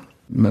flera gånger.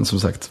 Men som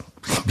sagt,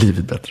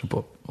 blivit bättre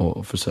på.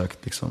 Och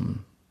försökt liksom.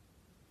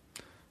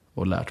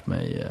 Och lärt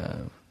mig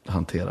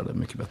hantera det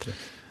mycket bättre.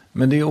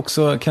 Men det är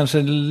också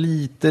kanske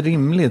lite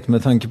rimligt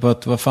med tanke på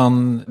att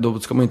Då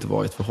ska man inte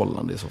vara i ett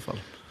förhållande i så fall.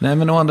 Nej,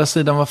 men å andra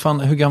sidan,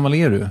 hur gammal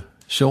är du?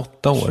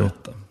 28 år?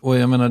 28. Och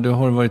jag menar, du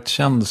har varit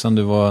känd sedan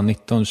du var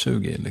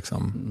 19-20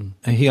 liksom.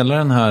 Hela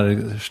den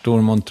här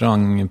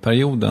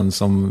Stormontrang-perioden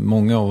som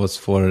många av oss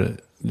får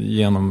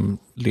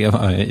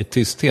genomleva i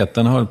tysthet,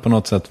 den har på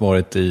något sätt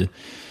varit i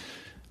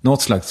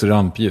något slags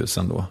rampljus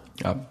ändå.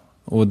 Ja.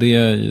 Och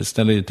det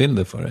ställer ju till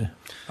det för dig.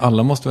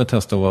 Alla måste väl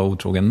testa att vara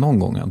otrogen någon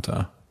gång, antar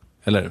jag.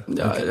 Eller?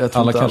 Ja, jag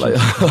tror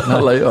inte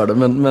alla gör det,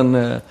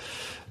 men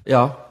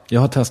ja.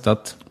 Jag har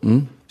testat.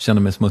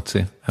 Känner mig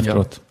smutsig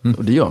efteråt. Ja.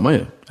 Och det gör man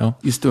ju. Ja.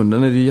 I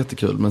stunden är det ju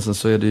jättekul, men sen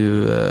så är det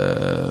ju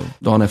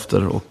dagen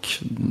efter och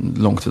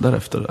långt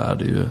därefter är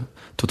det ju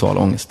total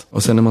ångest.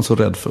 Och sen är man så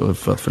rädd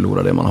för att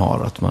förlora det man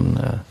har att man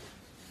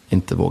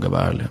inte vågar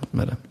vara ärlig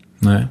med det.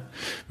 Nej,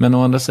 men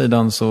å andra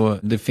sidan så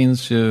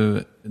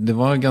det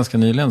var ganska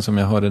nyligen som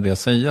jag hörde det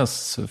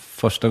sägas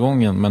första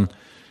gången, men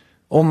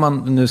om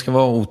man nu ska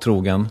vara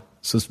otrogen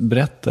så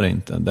berätta det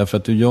inte. Därför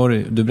att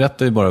du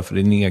berättar ju bara för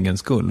din egen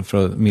skull,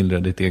 för att mildra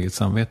ditt eget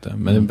samvete.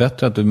 Men det är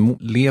bättre att du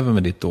lever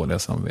med ditt dåliga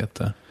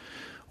samvete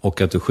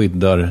och att du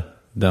skyddar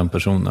den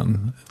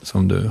personen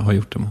som du har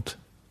gjort det mot.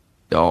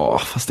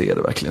 Ja, fast det är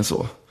det verkligen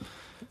så?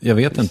 Jag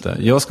vet inte.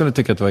 Jag skulle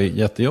tycka att det var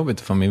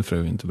jättejobbigt för min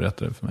fru inte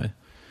berättade det för mig.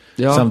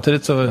 Ja,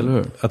 samtidigt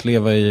så att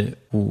leva i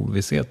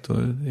ovisshet, då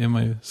är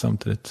man ju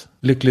samtidigt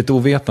lyckligt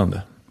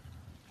ovetande.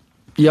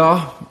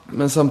 Ja,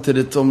 men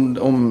samtidigt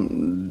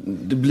om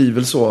det blir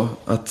väl så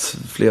att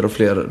fler och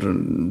fler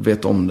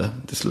vet om det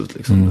till slut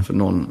liksom. För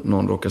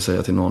någon råkar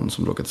säga till någon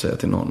som råkar säga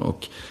till någon,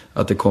 och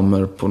att det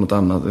kommer på något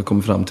annat, det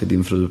kommer fram till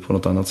din fru på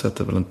något annat sätt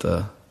är väl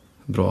inte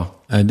bra.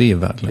 Nej, det är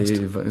värdelöst.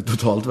 Det är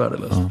totalt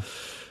värdelöst. Ja.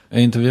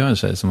 Jag intervjuade en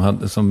tjej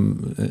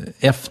som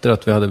efter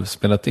att vi hade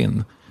spelat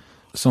in,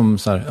 som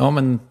så här, ja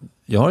men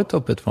jag har ett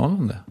öppet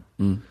förhållande.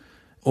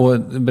 Och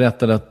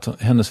berättade att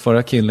hennes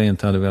förra kille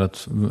inte hade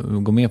velat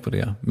gå med på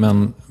det.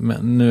 Men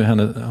nu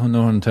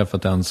har hon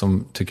träffat en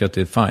som tycker att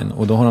det är fine.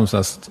 Och då har de så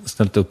här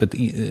ställt upp ett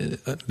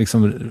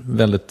liksom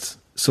väldigt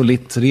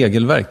solitt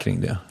regelverk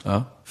kring det.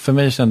 Ja. För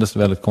mig kändes det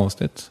väldigt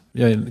konstigt.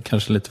 Jag är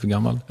kanske lite för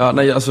gammal. Ja,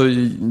 nej, alltså,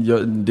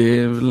 det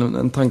är väl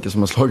en tanke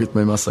som har slagit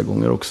mig massa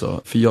gånger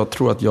också. För jag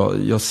tror att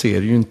jag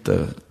ser ju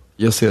inte...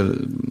 Jag ser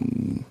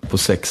på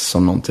sex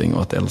som någonting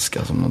och att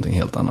älska som någonting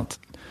helt annat.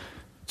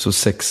 Så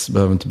sex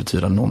behöver inte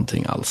betyda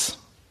någonting alls.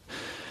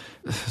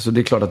 Så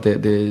det är klart att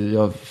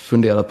jag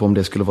funderar på om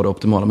det skulle vara det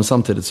optimala. Men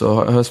samtidigt så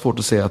har jag svårt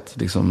att se att,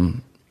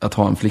 liksom, att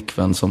ha en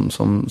flickvän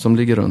som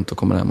ligger runt och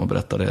kommer hem och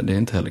berättar det är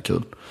inte heller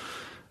kul.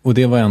 Och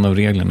det var en av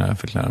reglerna jag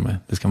fick lära mig.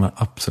 Det ska man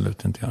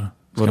absolut inte göra.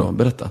 Vadå?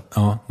 Berätta?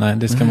 Ja, nej,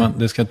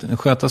 det ska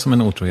skötas som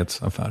en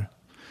otrohetsaffär.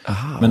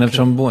 Aha, men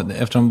okay.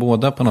 eftersom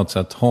båda på något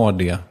sätt har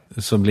det,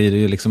 så blir det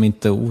ju liksom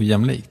inte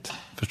ojämlikt.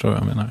 Förstår du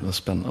vad jag menar? Vad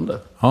spännande.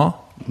 Ja,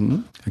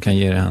 jag kan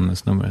ge dig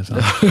hennes nummer sen.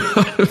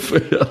 Du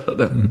får göra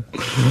det.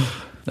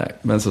 Nej,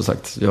 men som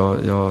sagt,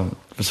 jag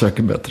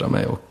försöker bättra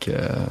mig och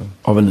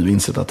har väl nu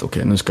insett att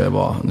okej, nu ska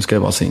jag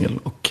vara singel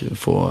och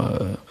få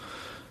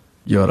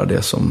göra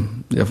det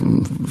som jag får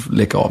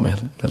leka av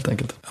med helt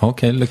enkelt.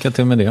 Okej, lycka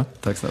till med det.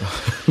 Tack snälla.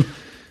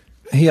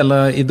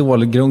 Hela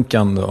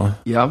idolgrunkan då.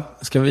 Ja.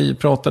 Ska vi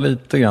prata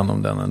lite grann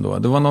om den ändå?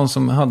 Det var någon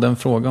som hade en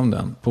fråga om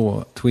den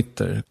på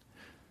Twitter.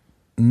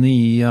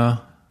 Nia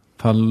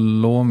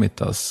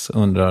Palomitas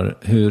undrar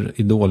hur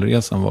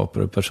idolresan var på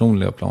det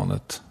personliga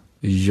planet.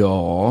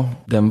 Ja,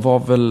 den var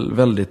väl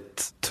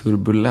väldigt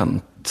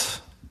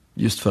turbulent.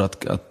 Just för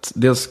att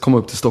dels komma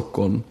upp till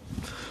Stockholm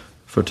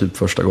för typ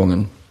första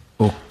gången.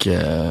 Och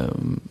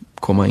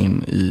komma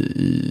in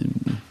i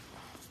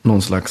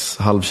någon slags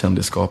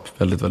halvkändisskap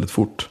väldigt, väldigt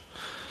fort.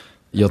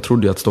 Jag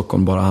trodde ju att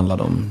Stockholm bara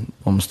handlade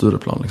om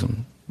Stureplan liksom.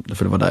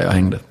 För det var där jag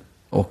hängde.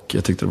 Och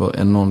jag tyckte det var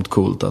enormt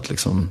coolt att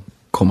liksom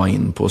komma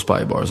in på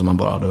Spybar som man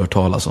bara hade hört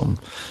talas om.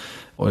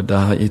 Och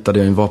där hittade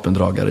jag en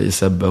vapendragare i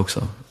Sebbe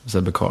också.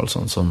 Sebbe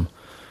Karlsson.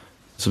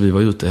 Så vi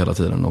var ute hela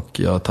tiden och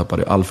jag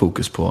tappade all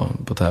fokus på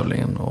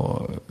tävlingen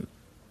och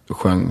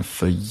sjöng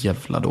för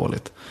jävla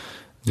dåligt.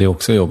 Det är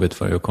också jobbigt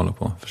för dig att kolla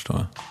på, förstår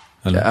jag.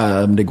 Eller?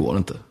 Ja, det går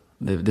inte.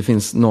 Det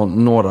finns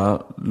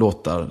några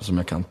låtar som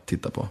jag kan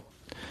titta på.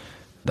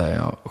 Där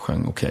jag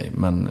sjöng okej,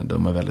 men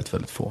de är väldigt,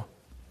 väldigt få.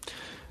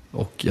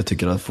 Och jag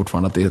tycker att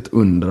fortfarande att det är ett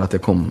under att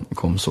jag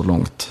kom så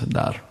långt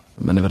där.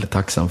 Men är väldigt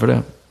tacksam för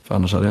det. För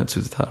annars hade jag inte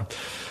suttit här.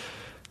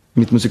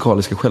 Mitt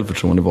musikaliska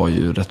självförtroende var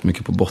ju rätt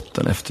mycket på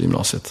botten efter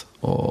gymnasiet.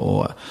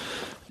 Och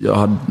jag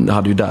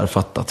hade ju där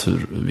fattat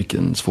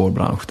vilken svår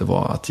bransch det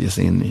var att ge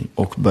sig in i.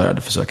 Och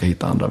började försöka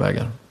hitta andra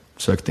vägar.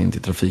 Sökte in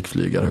till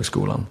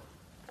trafikflygarhögskolan.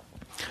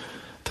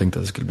 Tänkte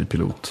att det skulle bli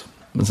pilot.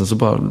 Men sen så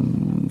bara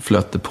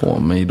flöt det på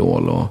med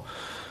Idol. Och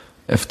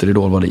efter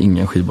Idol var det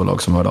ingen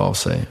skivbolag som hörde av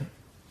sig.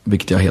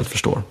 Vilket jag helt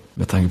förstår.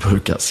 Med tanke på hur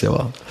kass jag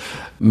var.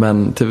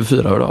 Men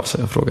TV4 hörde av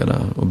sig och frågade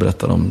och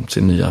berättade om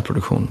sin nya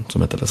produktion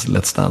som heter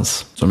Let's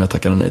Dance. Som jag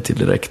tackade nej till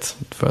direkt.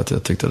 För att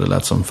jag tyckte det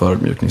lät som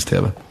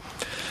förödmjuknings-tv.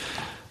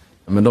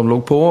 Men de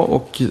låg på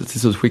och till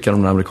slut skickade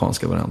de den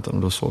amerikanska varianten.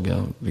 Och då såg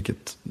jag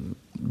vilket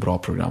bra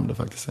program det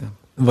faktiskt är.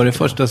 Var det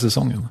första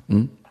säsongen?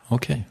 Mm.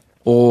 Okej.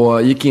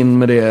 Och gick in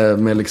med det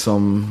med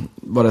liksom,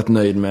 var rätt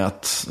nöjd med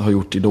att ha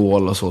gjort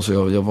Idol och så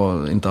jag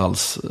var inte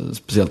alls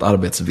speciellt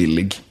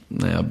arbetsvillig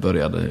när jag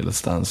började i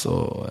Let's Dance.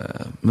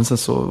 Men sen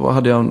så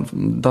hade jag en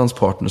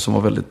danspartner som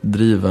var väldigt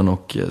driven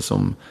och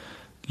som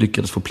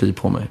lyckades få pli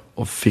på mig.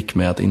 Och fick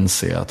mig att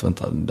inse att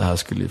vänta, det här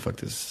skulle ju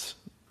faktiskt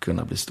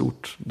kunna bli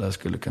stort. Det här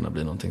skulle kunna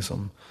bli någonting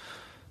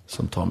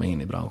som tar mig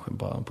in i branschen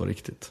på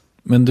riktigt.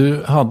 Men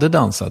du hade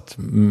dansat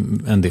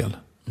en del?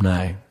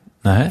 Nej.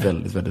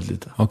 Väldigt, väldigt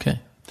lite.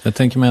 Okej. Jag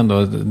tänker mig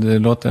ändå, det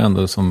låter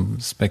ändå som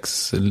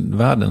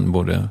spexvärlden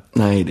borde.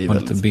 Nej, det är ha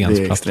lite det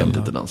är extremt eller?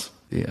 lite dans.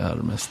 Det är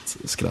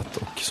mest skratt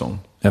och sång.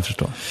 Jag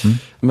förstår. Mm.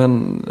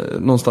 Men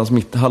någonstans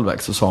mitt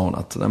halvvägs så sa hon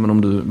att nej, men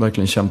om du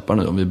verkligen kämpar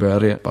nu, om vi börjar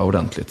repa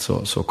ordentligt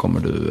så kommer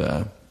du,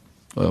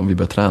 om vi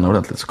börjar träna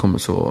ordentligt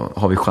så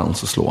har vi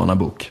chans att slå Anna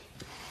Bok.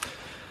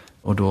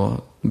 Och då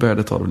började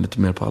jag ta det lite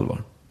mer på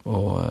allvar.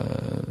 Och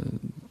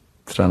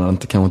tränade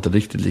kanske inte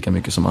riktigt lika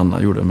mycket som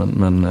Anna gjorde,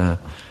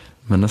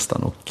 men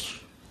nästan. Och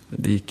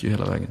det gick ju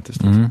hela vägen till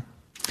slut. Mm.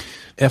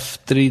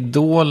 Efter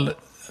Idol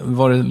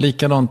var det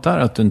likadant där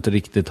att du inte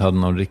riktigt hade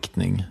någon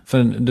riktning?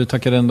 För du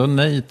tackade ändå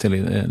nej till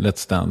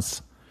Let's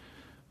Dance.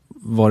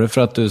 Var det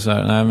för att du sa,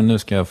 nej men nu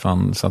ska jag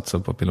fan satsa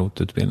på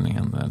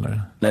pilotutbildningen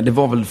eller? Nej, det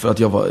var väl för att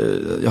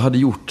jag hade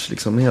gjort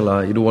liksom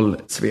hela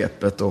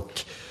Idol-svepet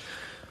och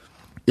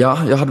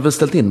ja, jag hade väl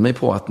ställt in mig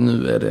på att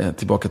nu är det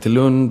tillbaka till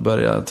Lund,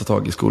 börja ta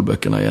tag i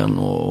skolböckerna igen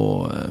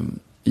och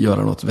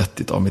göra något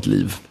vettigt av mitt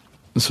liv.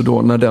 Så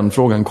då när den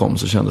frågan kom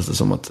så kändes det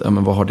som att, ja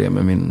men vad har det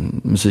med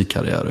min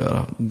musikkarriär att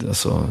göra?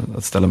 Alltså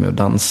att ställa mig och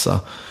dansa,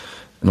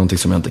 någonting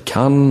som jag inte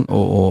kan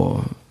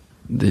och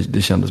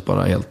det kändes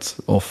bara helt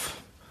off.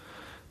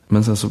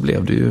 Men sen så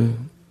blev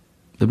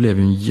det blev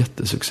ju en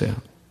jättesuccé,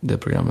 det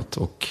programmet.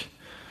 Och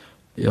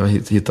jag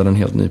hittade en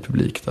helt ny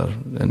publik där,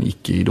 en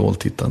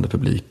icke-idoltittande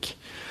publik.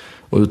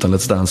 Och utan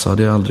Let's Dance så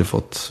hade jag aldrig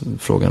fått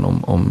frågan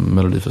om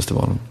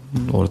Melodifestivalen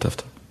året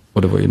efter.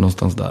 Och det var ju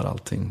någonstans där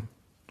allting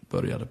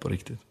började på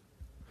riktigt.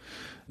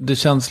 Det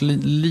känns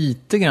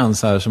lite grann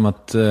så här som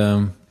att,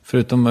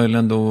 förutom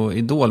möjligen då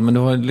Idol, men du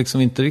har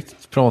liksom inte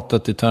riktigt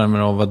pratat i termer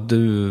av vad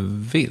du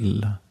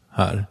vill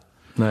här.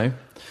 Nej,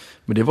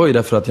 men det var ju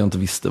därför att jag inte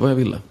visste vad jag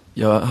ville.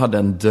 Jag hade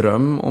en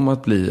dröm om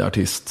att bli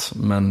artist,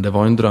 men det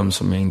var en dröm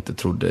som jag inte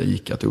trodde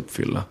gick att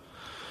uppfylla.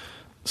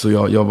 Så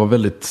jag var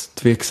väldigt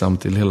tveksam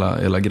till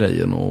hela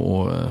grejen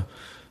och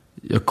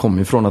jag kom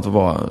ifrån att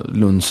vara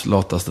Lunds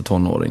lataste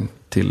tonåring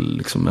till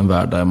liksom en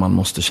värld där man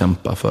måste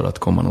kämpa för att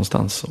komma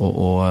någonstans.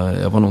 Och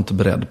jag var nog inte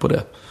beredd på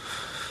det.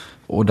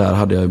 Och där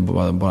hade jag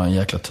bara en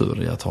jäkla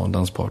tur i att ha en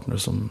danspartner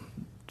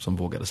som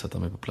vågade sätta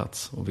mig på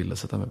plats och ville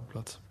sätta mig på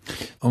plats.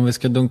 Om vi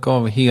ska dunka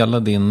av hela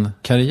din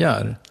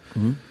karriär.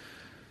 Mm.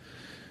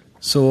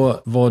 Så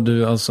var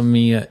du alltså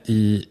med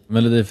i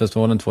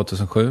Melodifestivalen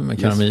 2007 med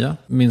Karamia. Yes.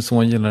 Min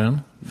son gillar den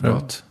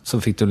förut.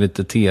 Så fick du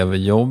lite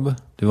tv-jobb.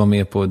 Du var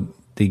med på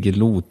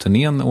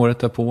Diggiloo-turnén året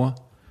därpå.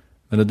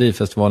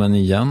 Melodifestivalen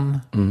igen.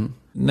 Mm.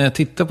 När jag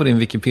tittar på din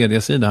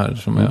Wikipedia-sida här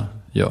som jag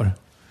gör.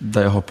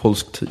 Där jag har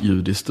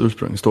polskt-judiskt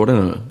ursprung. Står det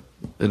nu?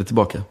 Är det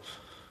tillbaka?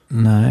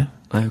 Nej.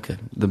 Nej, okej.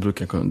 Det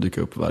brukar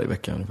dyka upp varje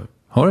vecka ungefär.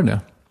 Har du det?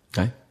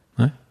 Nej.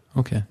 Nej,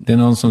 okej. Det är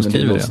någon som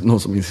skriver det? Någon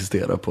som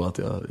insisterar på att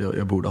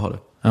jag borde ha det.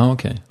 Ja,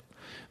 okej.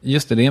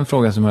 Just det är en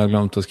fråga som jag har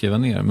glömt att skriva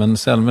ner. Men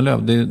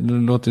Selmelöv, det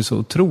låter ju så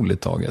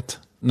otroligt taget.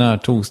 När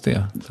togs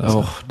det?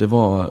 Ja, det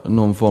var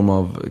någon form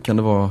av, kan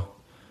det vara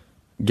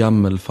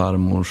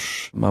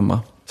gammelfarmors mamma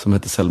som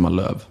heter Selma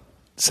Löv.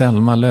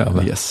 Selma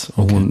Löv? Yes,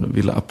 och hon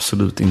ville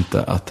absolut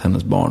inte att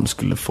hennes barn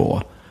skulle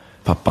få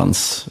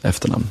pappans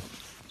efternamn.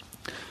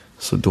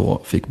 Så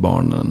då fick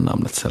barnen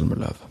namnet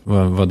Selmerlöv.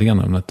 Var det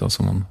namnet då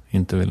som hon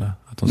inte ville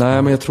att hon skulle?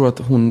 Nej, men jag tror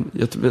att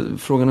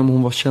frågan om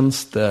hon var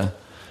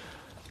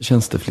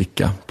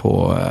tjänsteflicka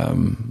på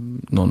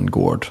någon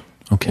gård.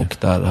 Okay. Och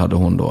där hade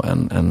hon då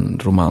en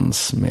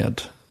romans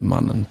med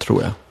mannen,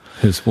 tror jag.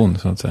 Husbond,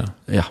 så att säga.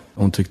 Ja,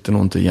 hon tyckte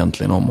nog inte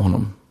egentligen om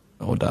honom.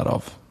 Och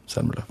därav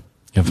Selmerlöv.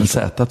 Men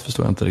sätet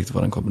förstår jag inte riktigt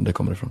var det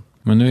kommer ifrån.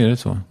 Men nu är det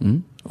så.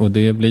 Mm. Och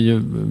det blir ju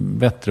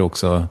bättre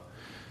också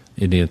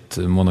i ditt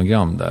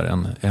monogram där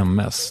än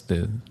MS.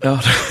 Det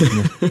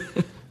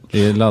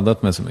är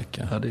laddat med så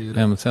mycket.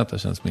 Ja, MZ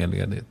känns mer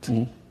ledigt.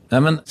 Mm.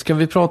 Nej, men ska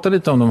vi prata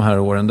lite om de här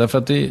åren? Därför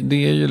att det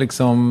är ju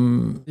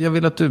liksom... Jag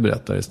vill att du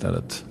berättar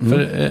istället. Mm. För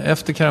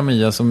efter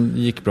Karamia som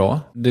gick bra,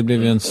 det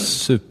blev ju en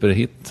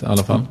superhit i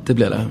alla fall. Det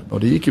blev det. Och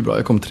det gick ju bra.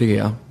 Jag kom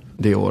 3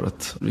 det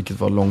året, vilket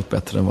var långt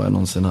bättre än vad jag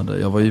någonsin hade.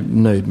 Jag var ju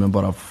nöjd med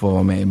bara att få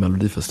vara med i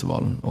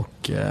Melodifestivalen.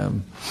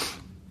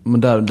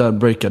 Men där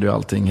breakade ju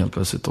allting helt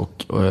plötsligt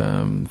och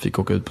fick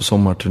åka ut på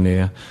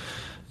sommarturné.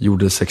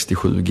 Gjorde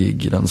 67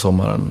 gig den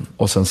sommaren.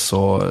 Och sen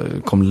så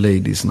kom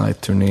Ladies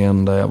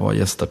Night-turnén där jag var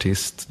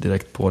gästartist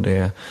direkt på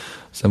det.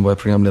 Sen var jag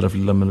programledare för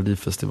Lilla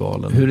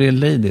Melodifestivalen. Hur är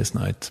Ladies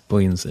Night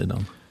på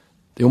insidan?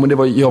 Jo,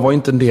 men jag var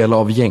inte en del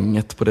av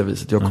gänget på det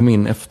viset. Jag kom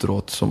in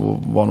efteråt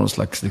som var någon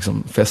slags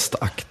liksom,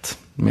 festakt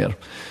mer.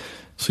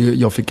 Så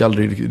jag fick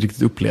aldrig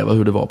riktigt uppleva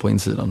hur det var på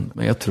insidan.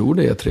 Men jag tror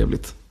det är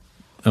trevligt.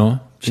 Ja.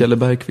 Kjelle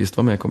Bergqvist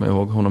var med, kommer jag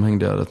ihåg. Honom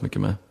hängde jag rätt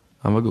mycket med.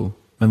 Han var god.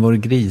 Men var det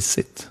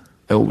grisigt?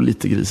 Jo,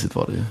 lite grisigt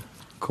var det ju,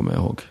 kommer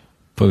jag ihåg.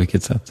 På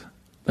vilket sätt?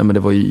 Nej, men det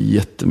var ju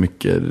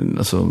jättemycket,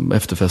 alltså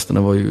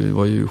efterfesterna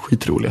var ju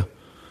skitroliga.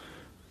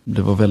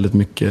 Det var väldigt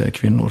mycket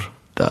kvinnor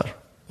där.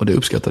 Och det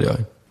uppskattade jag.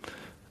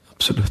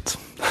 Absolut.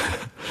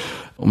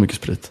 Och mycket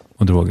sprit.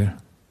 Och droger?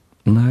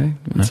 Nej,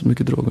 inte så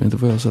mycket droger, inte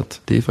vad jag har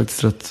sett. Det är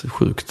faktiskt rätt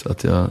sjukt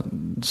att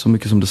så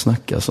mycket som det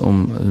snackas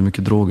om hur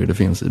mycket droger det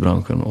finns i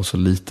branschen och så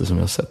lite som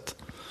jag har sett.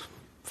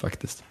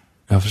 Faktiskt.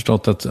 Jag har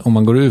förstått att om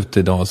man går ut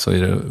idag så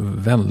är det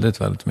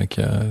väldigt, väldigt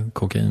mycket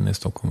kokain i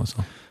Stockholm och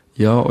så.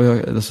 Ja, och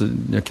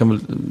jag kan väl,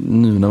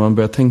 nu när man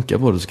börjar tänka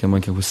på det så kan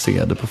man kanske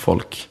se det på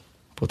folk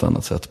på ett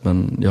annat sätt.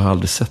 Men jag har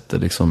aldrig sett det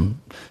liksom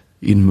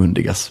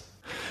inmundigas,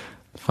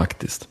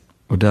 faktiskt.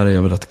 Och där är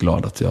jag väl rätt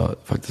glad att jag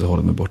faktiskt har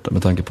hållit mig borta.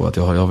 Med tanke på att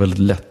jag har väldigt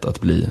lätt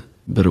att bli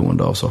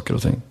beroende av saker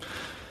och ting.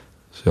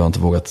 Så jag har inte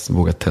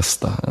vågat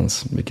testa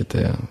ens, vilket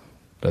är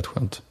rätt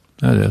skönt.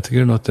 Ja, jag tycker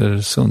det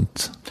låter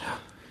sunt.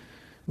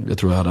 Jag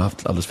tror jag hade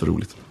haft alldeles för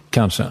roligt.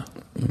 Kanske.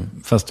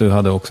 Fast du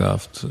hade också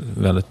haft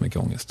väldigt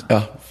mycket ångest.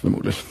 Ja,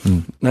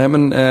 förmodligen. Nej,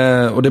 men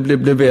och det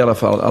blev i alla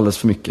fall alldeles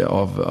för mycket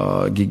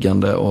av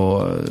giggande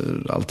och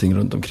allting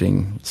runt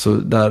omkring. Så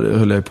där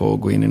höll jag på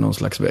att gå in i någon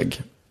slags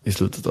vägg i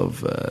slutet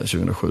av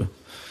 2007.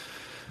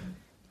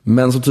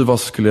 Men som tur var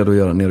så skulle jag då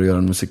göra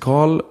en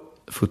musikal,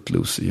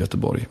 Footloose i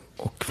Göteborg.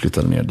 Och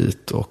flyttade ner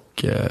dit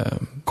och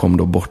kom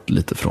då bort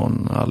lite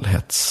från all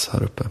hets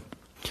här uppe.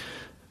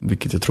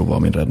 Vilket jag tror var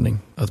min räddning.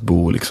 Att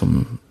bo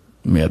liksom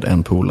med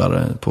en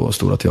polare på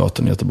Stora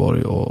Teatern i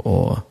Göteborg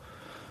och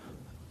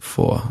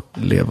få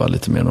leva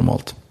lite mer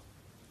normalt.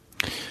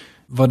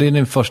 Var det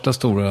din första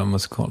stora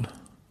musikal?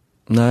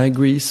 Nej,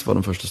 Grease var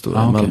den första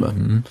stora i Malmö.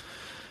 Mm.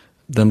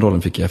 Den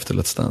rollen fick jag efter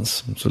Let's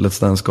Dance. Så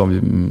Let's Dance gav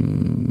ju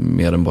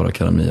mer än bara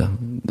Karamia.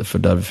 För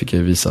där fick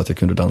jag visa att jag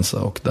kunde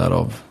dansa och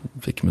därav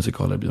fick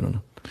musikalerbjudande.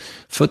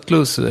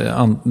 Footloose,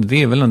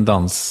 det är väl en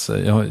dans.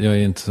 Jag är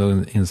inte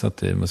så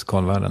insatt i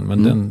musikalvärlden,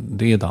 men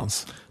det är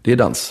dans. Det är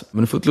dans.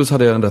 Men i Footloose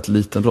hade jag en rätt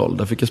liten roll.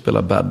 Där fick jag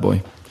spela bad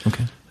boy.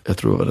 Okay. Jag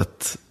tror jag var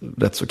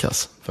rätt så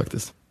kass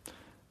faktiskt.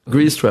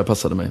 Grease tror jag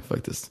passade mig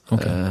faktiskt.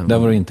 Okay. Där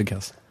var du inte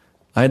kass?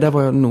 Nej, där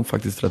var jag nog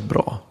faktiskt rätt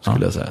bra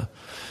skulle jag säga.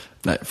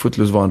 Nej,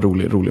 Footloose var en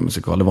rolig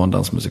musikal. Det var en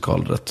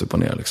dansmusikal rätt upp och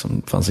ner.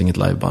 Liksom. Det fanns inget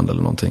liveband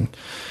eller någonting.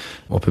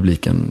 Och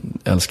publiken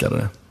älskade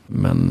det.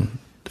 Men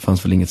det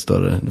fanns väl inget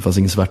större. Det fanns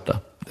ingen svärta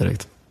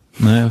direkt.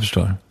 Nej, jag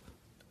förstår.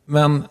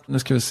 Men nu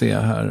ska vi se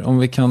här. Om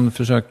vi kan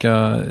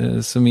försöka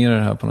summera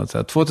det här på något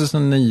sätt.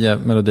 2009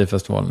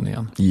 Melodifestivalen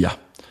igen. Ja,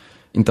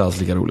 inte alls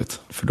lika roligt.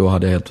 För då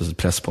hade jag helt plötsligt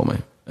press på mig.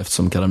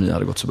 Eftersom Karamia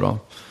hade gått så bra.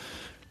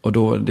 Och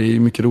då, det är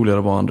mycket roligare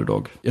att vara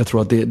underdog. Jag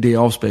tror att det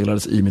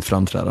avspeglades i mitt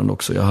framträdande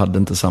också. Jag hade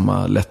inte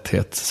samma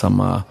lätthet,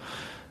 samma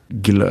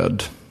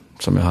glöd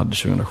som jag hade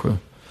 2007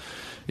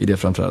 i det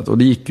framträdandet. Och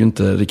det gick ju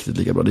inte riktigt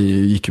lika bra. Det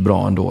gick ju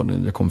bra ändå.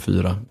 Jag kom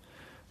 4.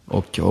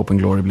 Och Open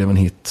Glory blev en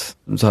hit.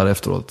 Så här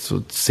efteråt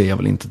så ser jag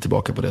väl inte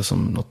tillbaka på det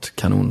som något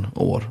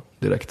kanonår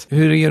direkt.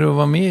 Hur är det att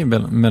vara med i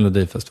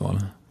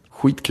Melodifestivalen?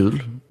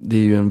 Skitkul. Det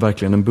är ju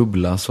verkligen en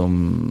bubbla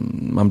som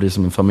man blir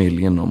som en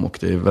familj inom, och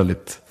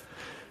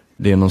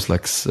det är någon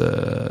slags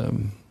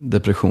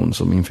depression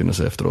som infinner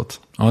sig efteråt.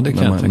 Ja, det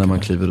kan när man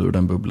kliver ur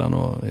den bubblan,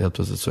 och helt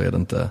plötsligt så är det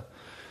inte...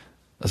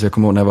 Alltså jag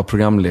kommer ihåg när jag var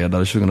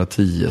programledare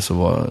 2010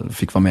 så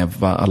fick vara med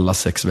alla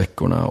 6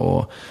 veckorna,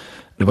 och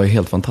det var ju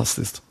helt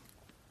fantastiskt.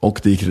 Och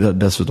det gick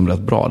dessutom rätt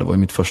bra. Det var ju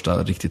mitt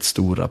första riktigt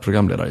stora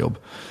programledarjobb.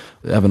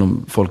 Även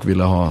om folk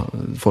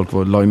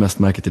la ju mest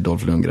märke till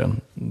Dolph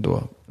Lundgren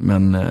då.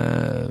 Men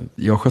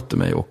jag skötte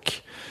mig. Och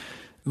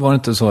var det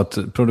inte så att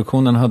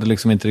produktionen hade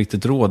liksom inte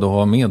riktigt råd att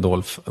ha med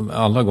Dolph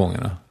alla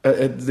gångerna?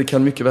 Det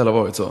kan mycket väl ha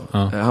varit så. Ja.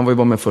 Han var ju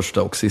bara med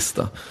första och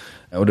sista.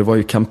 Och det var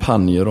ju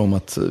kampanjer om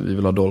att vi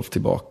vill ha Dolph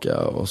tillbaka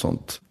och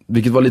sånt.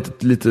 Vilket var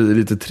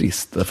lite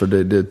trist, därför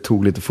det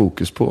tog lite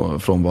fokus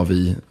från vad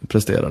vi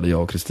presterade,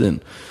 jag och Kristin,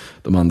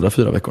 de andra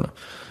 4 veckorna.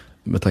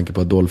 Med tanke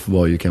på att Dolph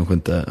var ju kanske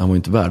inte, han var ju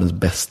inte världens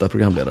bästa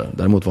programledare.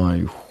 Däremot var han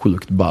ju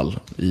sjukt ball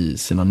i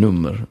sina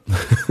nummer.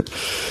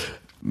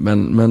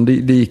 men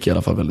det gick i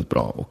alla fall väldigt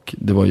bra. Och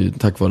det var ju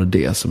tack vare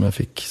det som jag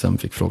sen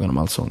fick frågan om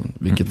Allsången.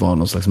 Vilket var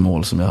någon slags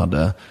mål som jag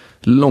hade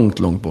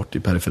långt bort i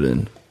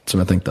periferin. Som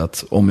jag tänkte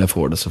att om jag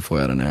får det så får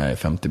jag det när jag är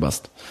 50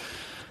 bast.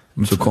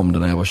 Så kom det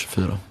när jag var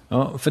 24.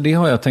 Ja, för det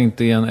har jag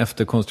tänkt i en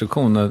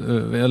efterkonstruktion.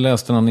 Jag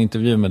läste en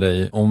intervju med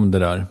dig om det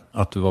där.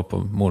 Att du var på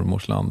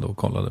mormors land och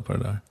kollade på det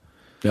där.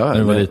 Ja, när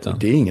du var liten.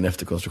 Det är ingen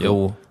efterkonstruktion.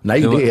 Jo,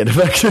 nej, det är det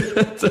verkligen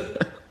inte.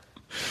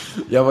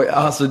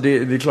 Alltså det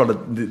är klart att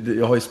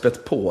jag har ju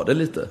spett på det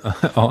lite.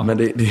 Ja. Men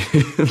det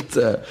är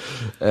inte...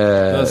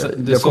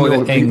 du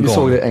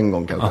såg det en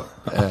gång kanske.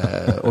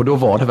 Ja. Och då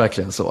var det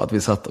verkligen så att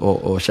vi satt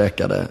och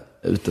käkade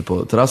ute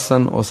på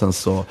terrassen. Och sen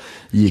så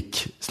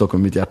gick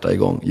Stockholm mitt hjärta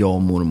igång. Jag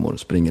och mormor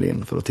springer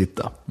in för att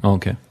titta.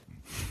 Okay.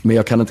 Men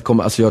jag kan inte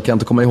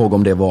komma ihåg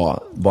om det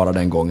var bara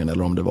den gången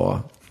eller om det var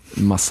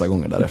massa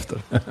gånger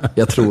därefter.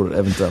 Jag tror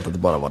eventuellt att det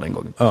bara var den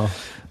gången. Ja.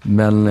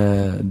 Men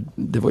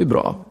det var ju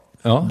bra.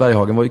 Ja.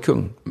 Berghagen var ju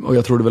kung. Och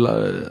jag trodde väl,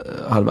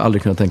 hade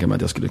aldrig kunnat tänka mig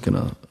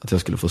att jag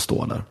skulle få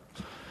stå där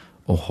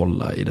och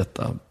hålla i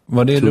detta.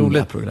 Var det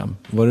roligt program.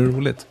 Var det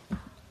roligt?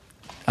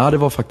 Ja, det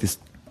var faktiskt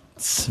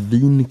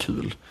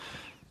svinkul.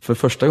 För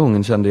första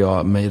gången kände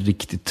jag mig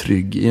riktigt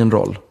trygg i en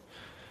roll.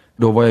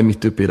 Då var jag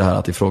mitt uppe i det här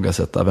att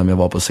ifrågasätta vem jag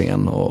var på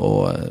scen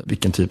och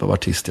vilken typ av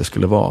artist jag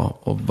skulle vara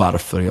och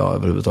varför jag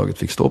överhuvudtaget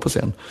fick stå på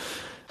scen.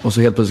 Och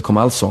så helt plötsligt kom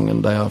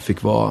Allsången där jag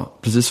fick vara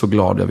precis så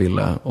glad jag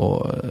ville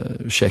och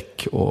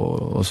check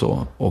och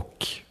så.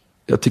 Och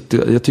jag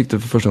tyckte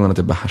för första gången att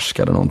jag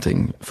behärskade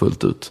någonting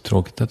fullt ut.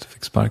 Tråkigt att du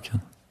fick sparken.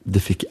 Det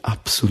fick jag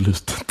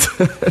absolut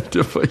inte.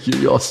 Det var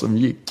ju jag som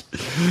gick.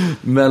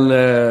 Men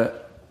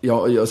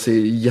jag ser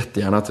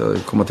jättegärna att jag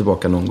kommer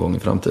tillbaka någon gång i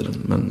framtiden.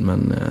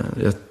 Men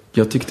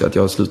jag tyckte att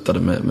jag slutade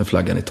med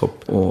flaggan i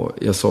topp. Och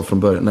jag sa från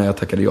början, när jag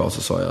tackade ja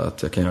så sa jag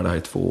att jag kan göra det här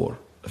i 2 år.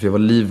 För jag var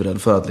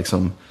livrädd för att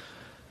liksom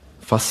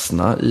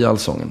fastna i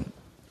Allsången.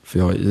 För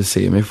jag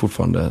ser mig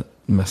fortfarande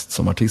mest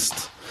som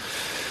artist.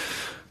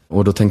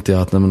 Och då tänkte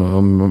jag att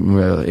om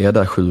jag är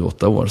där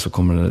 7-8 år så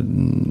kommer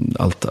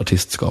allt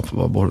artistskap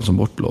vara som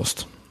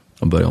bortblåst.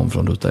 Och börja om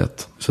från ruta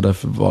 1. Så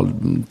därför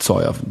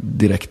sa jag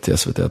direkt till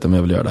SVT att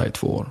jag vill göra det här i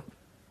 2 år.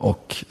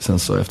 Och sen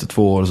så efter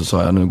 2 år så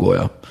sa jag, nu går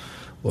jag.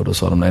 Och då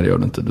sa de, nej det gör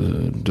du inte,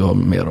 du har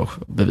mer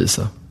att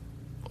bevisa.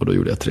 Och då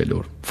gjorde jag 3:e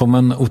år. Får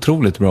man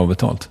otroligt bra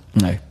betalt?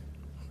 Nej,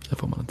 det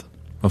får man inte.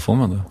 Vad får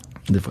man då?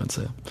 Det får jag inte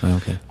säga. Ja,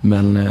 okay.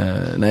 Men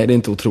nej, det är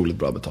inte otroligt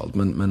bra betalt.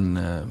 Men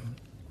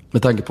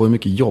med tanke på hur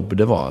mycket jobb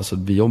det var. Alltså,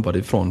 vi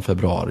jobbade från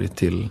februari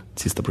till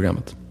sista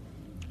programmet.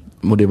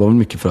 Och det var väl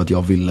mycket för att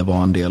jag ville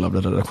vara en del av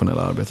det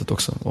redaktionella arbetet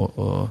också.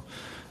 Och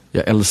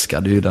jag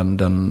älskade ju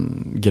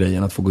den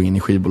grejen att få gå in i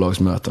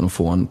skivbolagsmöten och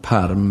få en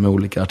pärm med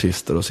olika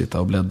artister och sitta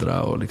och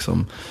bläddra och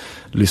liksom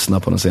lyssna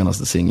på den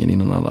senaste singeln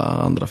innan alla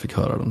andra fick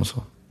höra den och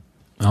så.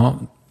 Ja,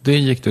 det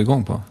gick du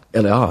igång på?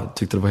 Eller ja,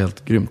 tyckte det var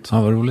helt grymt.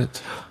 Ja, vad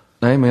roligt.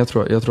 Nej, men jag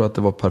tror att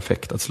det var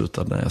perfekt att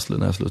sluta när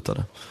jag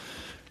slutade.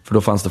 För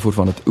då fanns det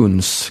fortfarande ett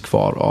uns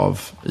kvar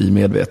i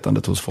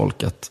medvetandet hos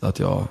folk att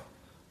jag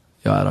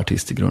är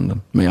artist i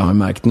grunden. Men jag har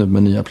märkt nu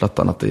med nya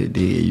plattan att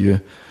det är ju,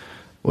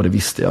 och det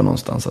visste jag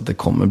någonstans, att det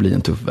kommer bli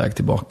en tuff väg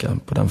tillbaka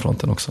på den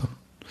fronten också.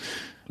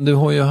 Du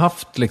har ju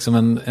haft liksom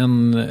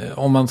en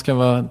om man ska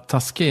vara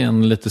taskig,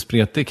 en lite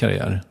spretig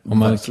karriär. Om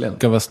man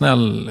ska vara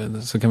snäll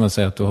så kan man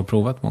säga att du har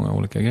provat många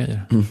olika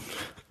grejer. Mm.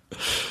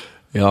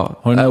 Ja.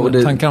 Har du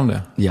några tankar om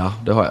det? Ja,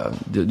 det har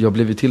jag. Jag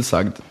blev ju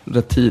tillsagd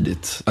rätt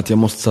tidigt att jag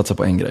måste satsa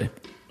på en grej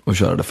och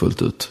köra det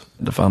fullt ut.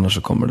 För annars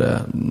så kommer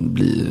det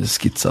bli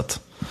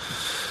skitsat.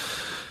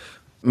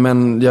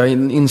 Men jag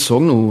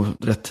insåg nog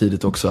rätt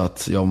tidigt också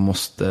att jag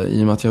måste,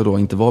 i och med att jag då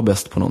inte var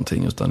bäst på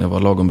någonting utan jag var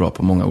lagom bra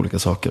på många olika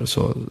saker,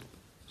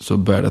 så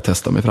började jag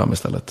testa mig fram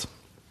istället.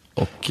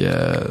 Och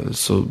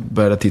så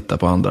började jag titta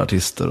på andra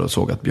artister och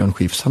såg att Björn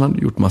Skifs, han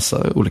hade gjort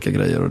massa olika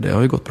grejer och det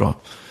har ju gått bra.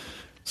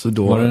 Så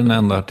då... Var det den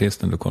enda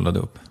artisten du kollade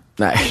upp?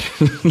 Nej,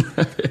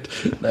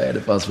 nej,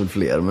 det fanns väl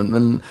fler.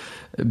 Men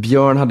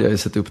Björn hade jag ju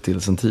sett upp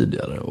till sedan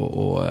tidigare.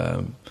 Och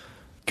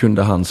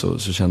kunde han så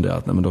kände jag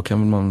att nej, men då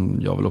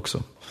kan jag väl också.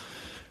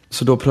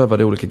 Så då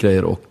prövade jag olika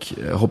grejer och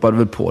hoppade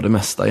väl på det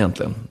mesta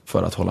egentligen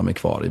för att hålla mig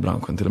kvar i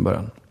branschen till en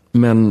början.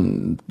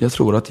 Men jag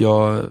tror att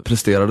jag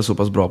presterade så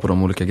pass bra på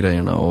de olika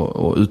grejerna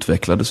och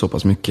utvecklade så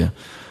pass mycket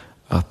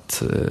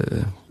att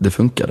det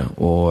funkade.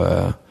 Och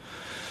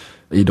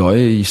idag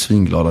är jag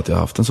svinglad att jag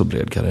har haft en så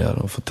bred karriär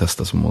och fått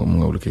testa så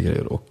många olika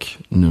grejer. Och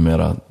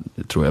numera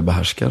tror jag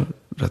behärskar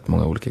rätt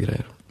många olika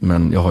grejer.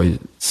 Men jag har ju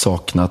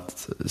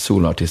saknat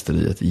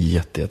soloartisteriet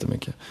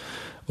jättemycket.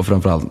 Och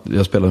framförallt,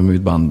 jag spelade med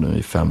mitt band nu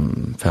i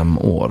fem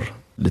år.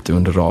 Lite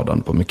under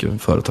radarn på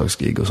mycket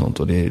företagsgig och sånt.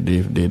 Och det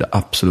är det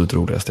absolut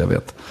roligaste jag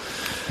vet.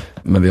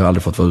 Men vi har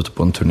aldrig fått vara ute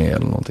på en turné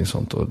eller någonting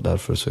sånt. Och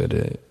därför så är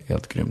det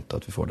helt grymt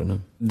att vi får det nu.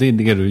 Det är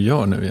det du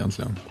gör nu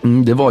egentligen?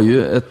 Det var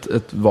ju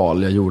ett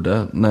val jag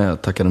gjorde när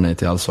jag tackade nej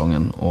till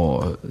Allsången.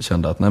 Och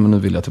kände att nej, men nu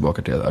vill jag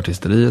tillbaka till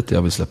artisteriet.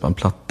 Jag vill släppa en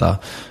platta.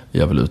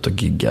 Jag vill ut och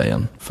gigga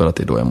igen. För att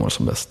det är då jag mår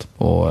som bäst.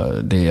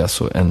 Och det är jag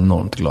så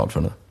enormt glad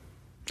för nu.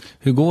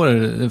 Hur går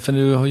det? För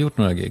du har gjort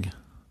några gig.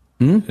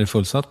 Är det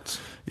fullsatt?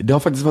 Det har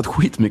faktiskt varit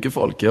skitmycket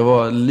folk. Jag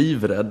var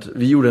livrädd.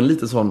 Vi gjorde en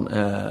lite sån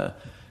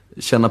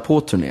känna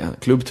på-turné,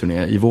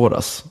 klubbturné i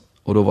våras.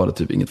 Och då var det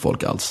typ inget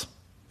folk alls.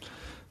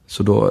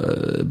 Så då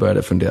började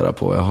jag fundera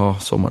på, jaha,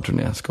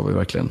 sommarturné, ska vi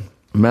verkligen?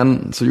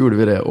 Men så gjorde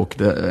vi det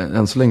och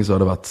än så länge så har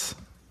det varit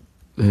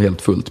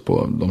helt fullt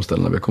på de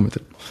ställena vi har kommit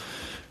till.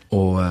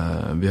 Och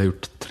vi har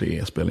gjort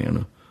 3 spelningar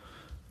nu.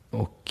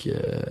 Och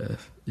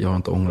jag har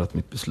inte ångrat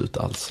mitt beslut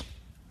alls.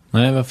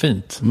 Nej, vad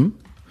fint.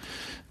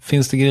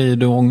 Finns det grejer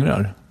du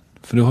ångrar?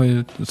 För du har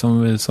ju,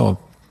 som vi sa,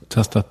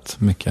 testat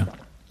mycket.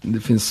 Det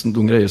finns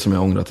de grejer som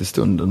jag ångrat i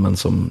stunden, men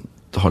som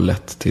har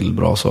lett till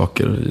bra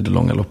saker i det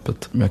långa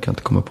loppet. Men jag kan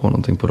inte komma på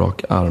någonting på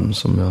rak arm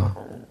som jag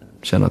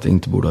känner att jag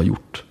inte borde ha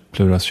gjort.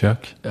 Pluras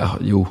kök? Ja,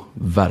 jo,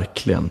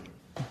 verkligen.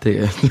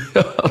 Det,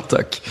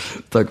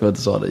 tack för att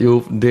du sa det.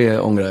 Jo, det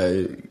ångrar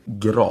jag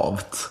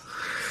gravt.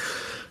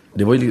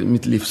 Det var ju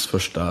mitt livs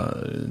första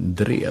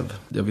drev.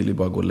 Jag ville ju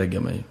bara gå och lägga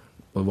mig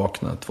och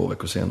vakna 2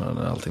 veckor senare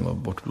när allting var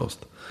bortblåst.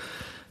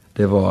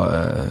 Det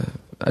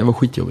var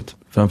skitjobbigt.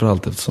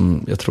 Framförallt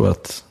eftersom jag tror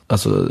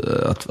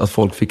att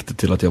folk fick det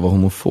till att jag var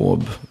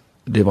homofob.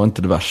 Det var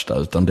inte det värsta,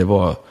 utan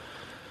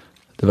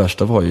det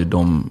värsta var ju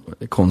de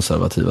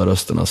konservativa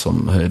rösterna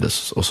som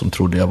höjdes och som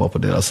trodde jag var på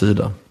deras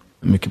sida.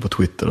 Mycket på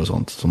Twitter och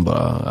sånt, som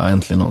bara,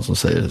 äntligen någon som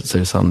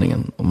säger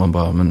sanningen. Och man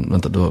bara, men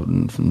vänta, du har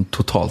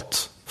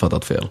totalt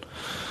fattat fel.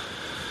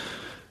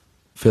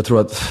 För jag tror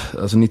att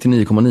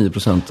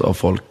 99,9% av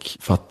folk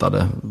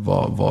fattade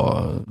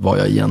vad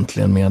jag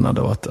egentligen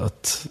menade och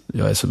att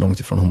jag är så långt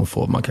ifrån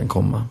homofob man kan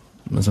komma.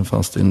 Men sen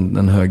fanns det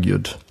en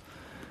högljudd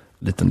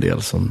liten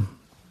del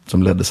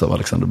som leddes av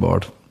Alexander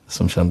Bard,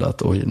 som kände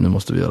att oj, nu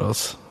måste vi göra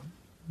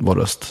vår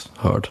röst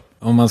hörd.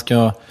 Om man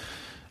ska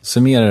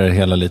summera det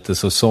hela lite,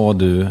 så sa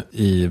du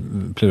i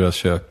Pluras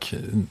kök,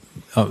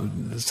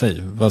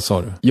 säg, vad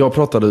sa du? Jag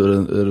pratade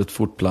ur ett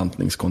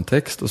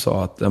fortplantningskontext och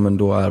sa att ja, men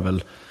då är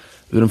väl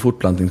ur en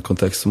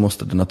fortplantningskontext så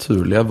måste det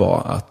naturliga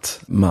vara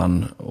att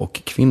man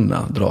och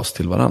kvinna dras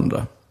till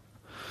varandra.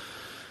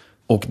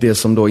 Och det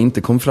som då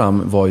inte kom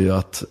fram var ju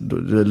att,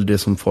 det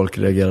som folk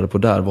reagerade på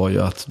där var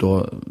ju att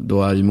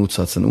då är ju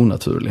motsatsen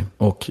onaturlig.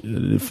 Och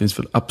det finns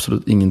väl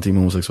absolut ingenting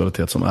med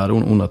homosexualitet som är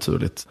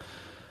onaturligt.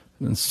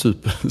 En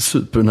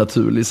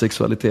supernaturlig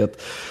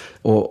sexualitet.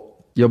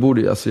 Och jag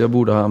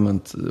borde ha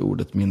använt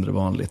ordet mindre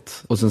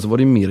vanligt. Och sen så var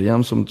det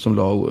Miriam som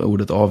la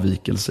ordet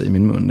avvikelse i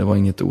min mun. Det var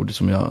inget ord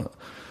som jag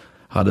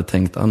hade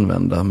tänkt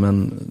använda,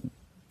 men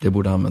det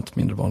borde ha använt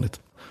mindre vanligt.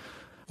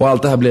 Och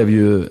allt det här blev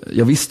ju,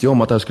 jag visste ju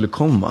om att det här skulle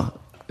komma.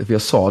 För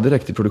jag sa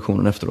direkt i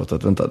produktionen efteråt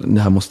att vänta,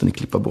 det här måste ni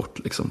klippa bort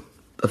liksom.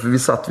 För vi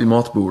satt vid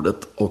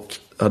matbordet och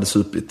hade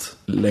supit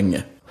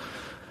länge.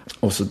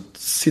 Och så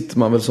sitter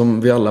man väl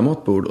som vid alla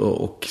matbord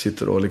och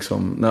sitter och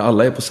liksom, när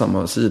alla är på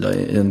samma sida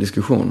i en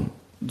diskussion,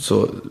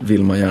 så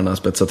vill man gärna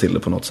spetsa till det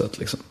på något sätt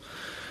liksom.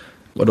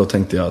 Och då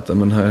tänkte jag att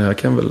men här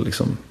kan jag väl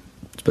liksom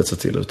spetsa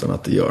till utan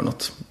att det gör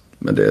något.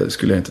 Men det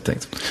skulle jag inte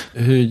tänkt.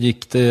 Hur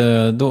gick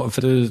det då?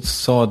 För du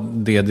sa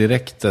det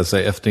direkt alltså,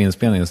 efter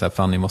inspelningen, så här,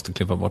 fan, ni måste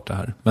klippa bort det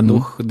här. Men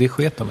då, det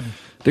sket de i.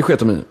 Det sket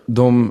de i.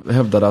 De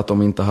hävdade att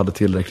de inte hade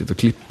tillräckligt att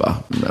klippa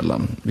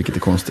mellan, vilket är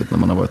konstigt när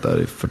man har varit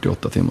där i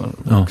 48 timmar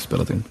och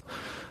spelat in.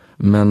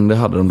 Men det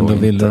hade de då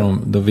inte.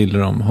 Då ville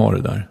de ha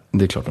det där.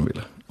 Det är klart de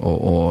ville.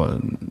 Och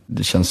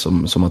det känns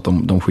som att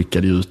de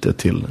skickade ut det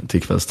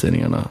till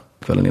kvällstidningarna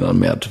kvällen innan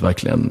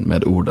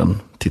med orden,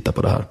 titta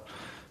på det här.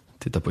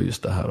 Titta på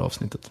just det här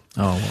avsnittet.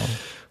 Ja, wow.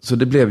 Så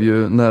det blev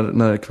ju,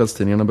 när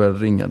kvällstidningarna började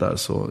ringa där,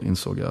 så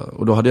insåg jag,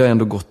 och då hade jag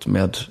ändå gått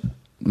med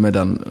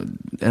den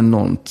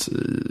enormt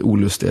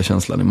olustiga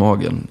känslan i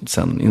magen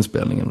sen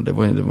inspelningen. Och det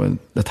var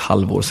ett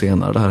halvår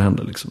senare det här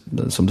hände liksom,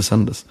 som det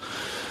sändes.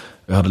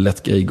 Jag hade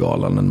lett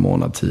Gaygalan en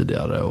månad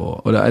tidigare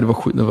och det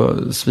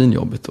var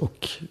svinjobbigt.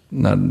 Och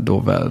när då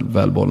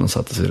väl bollen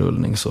sattes i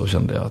rullning, så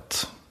kände jag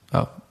att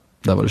ja,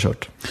 där var det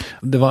kört.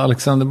 Det var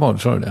Alexander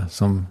Bard, sa du det?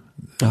 Som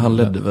Han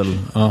ledde väl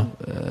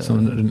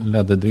som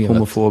ledde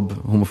drevet.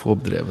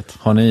 Homofobdrevet.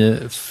 Har ni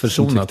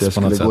försonats på något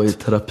sätt? Jag skulle gå i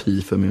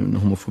terapi för min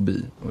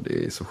homofobi. Och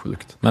det är så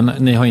sjukt. Men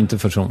ni har inte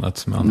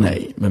försonats med andra?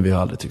 Nej, men vi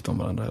har aldrig tyckt om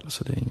varandra heller.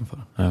 Så det är ingen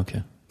fara. Ja,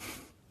 okej.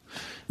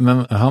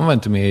 Men han var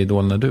inte med i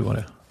Idol när du var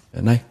det?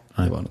 Nej,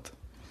 det var han inte.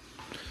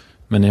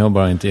 Men ni har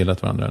bara inte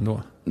gillat varandra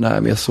ändå?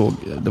 Nej, men jag såg,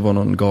 det var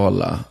någon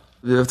gala.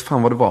 Jag vet inte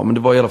fan vad det var, men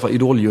det var i alla fall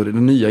Idol-juryn.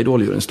 Den nya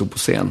Idol-juryn stod på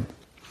scen.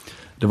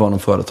 Det var någon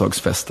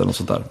företagsfest eller något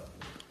sånt där.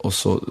 Och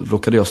så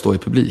råkade jag stå i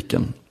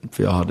publiken,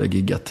 för jag hade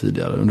giggat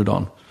tidigare under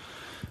dagen.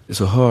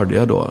 Så hörde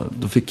jag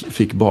då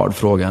fick Bard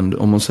frågan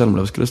om Måns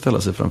Zelmerlöw skulle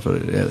ställa sig framför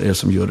er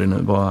som jury nu.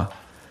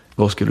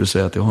 Vad skulle du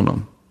säga till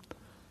honom?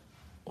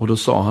 Och då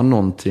sa han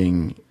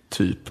någonting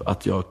typ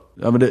att jag...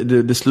 Ja,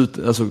 men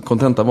alltså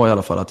kontentan var i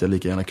alla fall att jag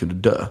lika gärna kunde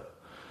dö.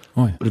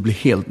 Oj. Och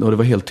det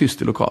var helt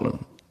tyst i lokalen.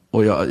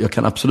 Och jag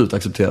kan absolut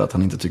acceptera att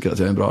han inte tycker att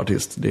jag är en bra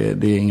artist.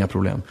 Det är inga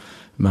problem.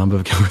 Men han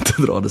behöver kanske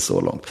inte dra det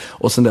så långt.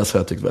 Och sen dess har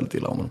jag tyckt väldigt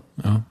illa om honom.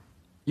 Ja.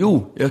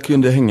 Jo, jag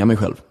kunde hänga mig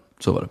själv.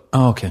 Så var det.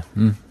 Okej.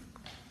 Mm.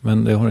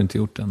 Men det har du inte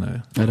gjort än?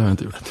 Nej, det har jag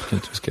inte gjort. Jag tycker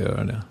inte du ska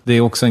göra det. Det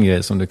är också en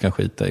grej som du kan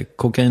skita i.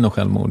 Kokain och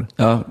självmord.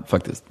 Ja,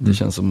 faktiskt. Det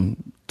känns som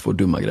 2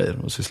 dumma grejer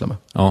att syssla med.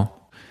 Ja.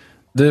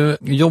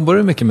 Jobbar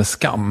du mycket med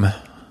skam?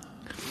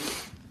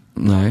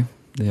 Nej,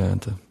 det gör jag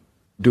inte.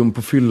 Dum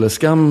på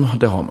fylleskam,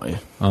 det har man ju.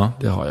 Ja.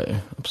 Det har jag ju,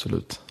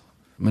 absolut.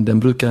 Men den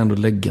brukar ändå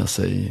lägga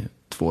sig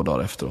 2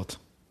 dagar efteråt.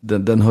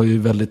 Den hör ju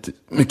väldigt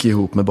mycket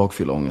ihop med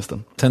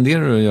bakfylleångesten.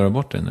 Tenderar du att göra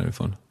bort det när du är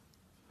full?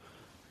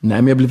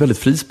 Nej, men jag blir väldigt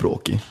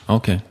frispråkig.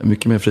 Okay. Jag är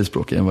mycket mer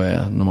frispråkig än vad jag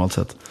är normalt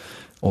sett.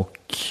 Och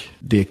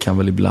det kan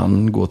väl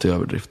ibland gå till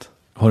överdrift.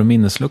 Har du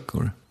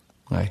minnesluckor?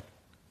 Nej,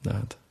 det har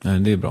jag inte. Nej,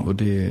 det är bra.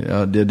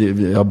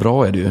 Och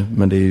bra är det ju,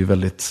 men det är ju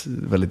väldigt,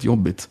 väldigt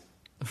jobbigt.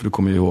 För du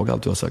kommer ju ihåg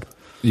allt du har sagt.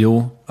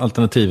 Jo,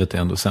 alternativet är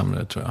ändå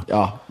sämre, tror jag.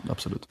 Ja,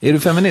 absolut. Är du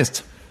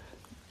feminist?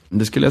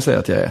 Det skulle jag säga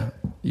att jag är.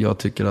 Jag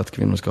tycker att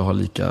kvinnor ska ha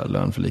lika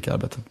lön för lika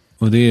arbete.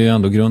 Och det är ju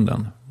ändå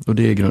grunden. Och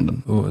det är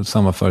grunden. Och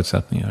samma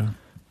förutsättningar.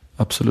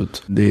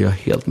 Absolut, det är jag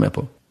helt med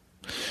på.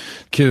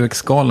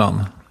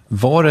 QX-skalan.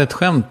 Var det ett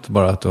skämt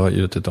bara att du har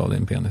gjutit av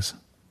din penis?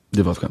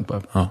 Det var ett skämt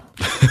bara. Ja.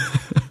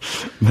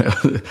 Men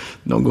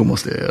någon gång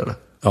måste jag göra det.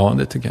 Ja,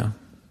 det tycker jag.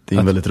 Det är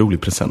en väldigt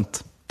rolig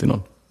present till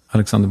någon.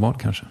 Alexander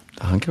Bard kanske?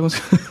 Han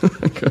kanske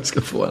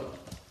ska få en.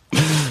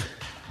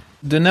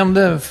 Du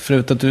nämnde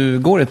förut att du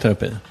går i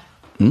terapi.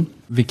 Mm.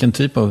 Vilken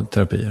typ av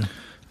terapier?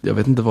 Jag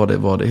vet inte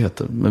vad det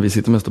heter. Men vi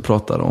sitter mest och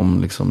pratar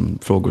om liksom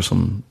frågor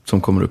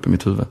som kommer upp i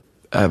mitt huvud.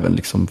 Även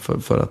liksom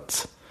för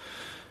att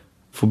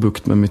få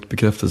bukt med mitt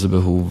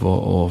bekräftelsebehov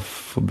och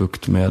få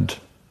bukt med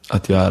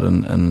att jag är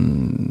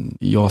en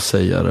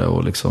ja-sägare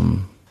och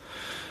liksom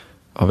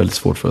har väldigt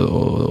svårt för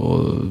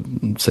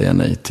att säga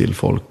nej till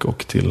folk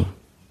och till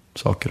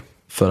saker.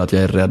 För att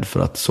jag är rädd för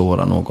att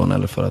såra någon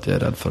eller för att jag är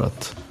rädd för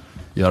att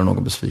göra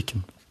någon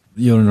besviken.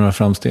 Gör du några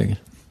framsteg?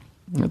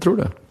 Jag tror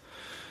det.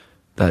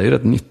 Det här är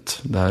rätt nytt.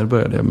 Det här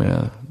började jag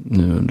med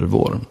nu under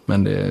våren.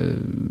 Men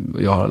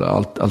jag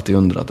har alltid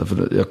undrat.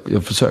 För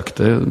jag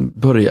försökte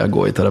börja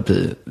gå i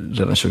terapi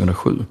redan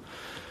 2007.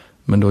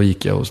 Men då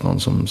gick jag hos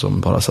någon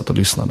som bara satt och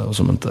lyssnade och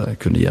som inte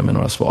kunde ge mig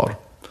några svar.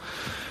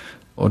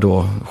 Och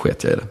då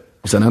sket jag i det.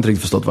 Och sen har jag inte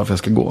riktigt förstått varför jag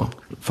ska gå.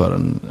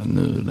 Förrän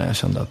nu när jag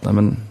kände att nej,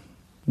 men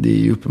det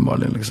är ju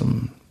uppenbarligen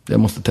liksom, jag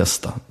måste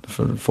testa.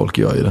 För folk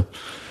gör ju det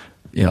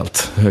i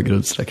allt högre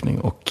utsträckning.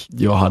 Och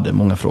jag hade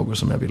många frågor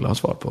som jag ville ha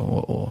svar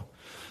på.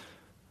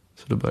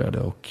 Så då började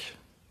jag, och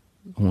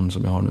hon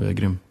som jag har nu är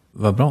grym.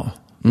 Vad bra.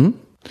 Mm.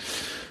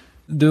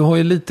 Du har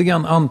ju lite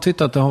grann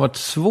antytt att det har varit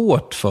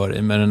svårt för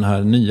dig med den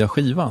här nya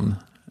skivan.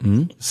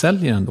 Mm.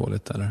 Säljer den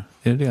dåligt eller?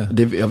 Är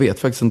det? Jag vet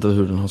faktiskt inte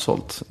hur den har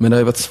sålt. Men det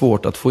har varit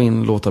svårt att få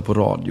in låtar på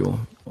radio.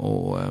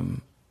 Och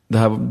det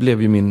här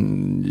blev ju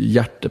min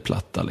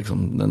hjärteplatta.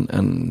 Liksom.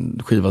 En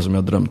skiva som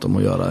jag drömt om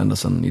att göra ända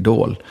sedan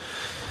Idol.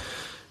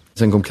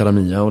 Sen kom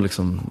Karamia och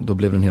liksom, då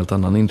blev det en helt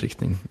annan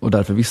inriktning. Och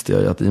därför visste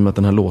jag ju att i och med att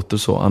den här låter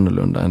så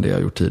annorlunda än det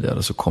jag gjort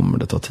tidigare så kommer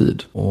det ta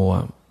tid. Och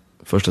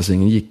första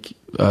singeln gick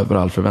över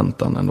all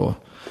förväntan ändå.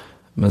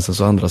 Men sen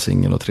så andra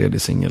singel och tredje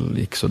singel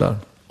gick så där.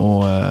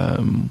 Och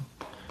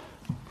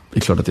det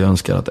är klart att jag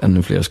önskar att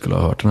ännu fler skulle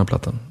ha hört den här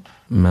plattan.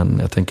 Men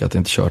jag tänker att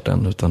jag inte kört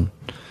den, utan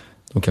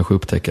de kanske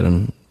upptäcker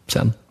den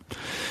sen.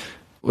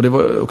 Och det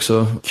var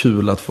också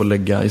kul att få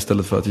lägga,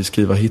 istället för att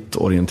skriva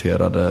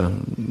hitorienterade,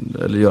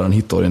 eller göra en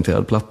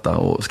hitorienterad platta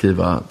och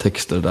skriva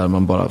texter där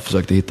man bara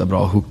försökte hitta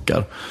bra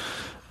hookar,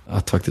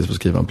 att faktiskt få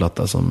skriva en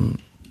platta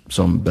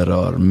som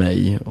berör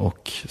mig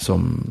och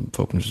som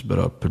förhoppningsvis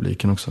berör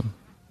publiken också.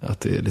 Att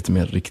det är lite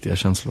mer riktiga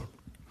känslor.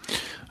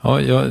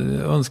 Ja, jag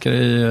önskar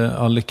dig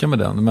all lycka med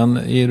den. Men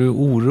är du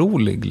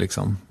orolig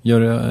liksom? Gör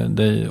det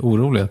dig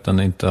orolig att den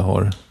inte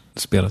har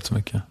spelat så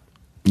mycket?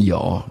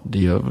 Ja,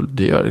 det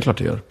är klart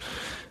det gör.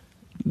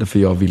 Därför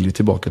jag vill ju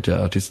tillbaka till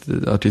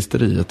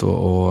artisteriet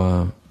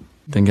och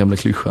den gamla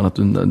klyschan att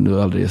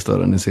du aldrig är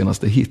större än din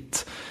senaste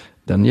hit.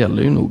 Den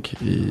gäller ju nog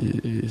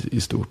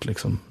i stort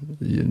liksom.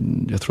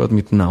 Jag tror att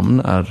mitt namn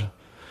är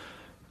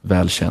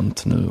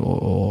välkänt nu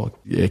och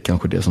är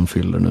kanske det som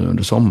fyller nu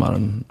under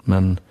sommaren.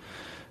 Men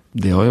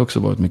det har ju också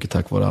varit mycket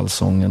tack vare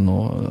Allsången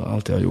och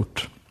allt jag har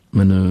gjort.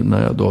 Men nu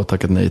när jag då har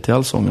tackat nej till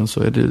Allsången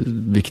så är det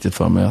viktigt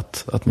för mig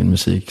att min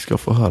musik ska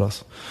få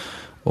höras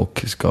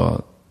och ska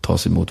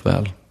tas emot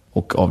väl.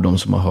 Och av de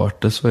som har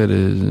hört det så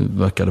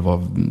verkar det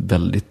vara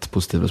väldigt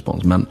positiv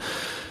respons. Men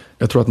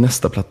jag tror att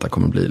nästa platta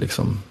kommer bli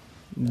liksom,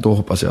 då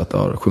hoppas jag att det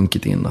har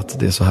sjunkit in att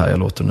det är så här jag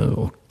låter nu.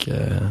 Och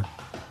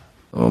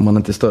om man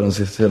inte är större än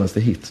sin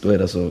senaste hit, då är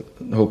det så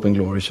Hope and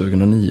Glory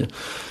 2009.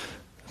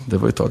 Det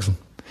var ju ett tag sedan.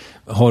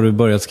 Har du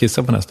börjat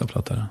skissa på nästa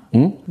platta?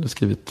 Jag har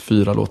skrivit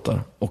 4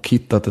 låtar och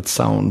hittat ett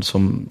sound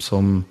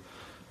som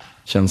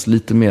känns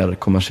lite mer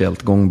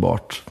kommersiellt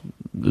gångbart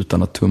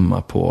utan att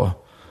tumma på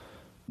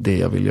det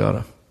jag vill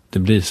göra. Det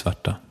blir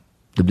svarta.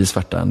 Det blir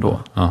svarta ändå.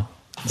 Ja.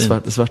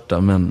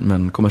 Svarta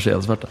men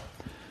kommersiellt svarta.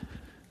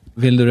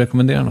 Vill du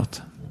rekommendera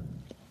något?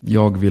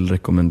 Jag vill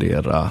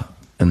rekommendera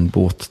en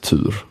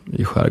båttur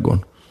i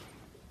skärgården.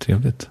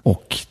 Trevligt.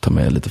 Och ta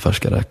med lite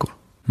färska räkor.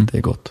 Det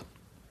är gott.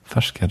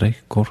 Färska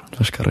räkor.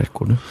 Färska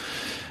räkor, du.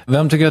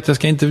 Vem tycker att jag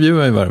ska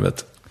intervjua i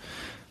Värvet?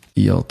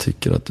 Jag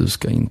tycker att du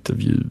ska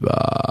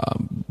intervjua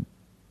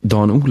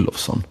Dan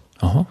Olofsson.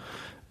 Jaha.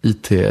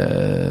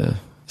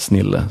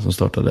 IT-snille som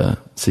startade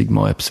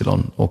Sigma och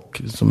Epsilon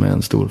och som är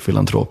en stor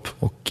filantrop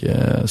och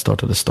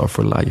startade Star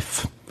for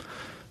Life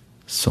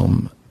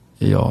som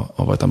jag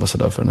har varit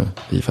ambassadör för nu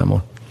i 5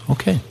 år.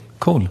 Okej,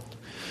 cool.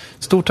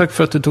 Stort tack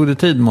för att du tog dig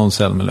tid, Måns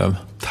Zelmerlöw.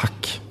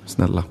 Tack,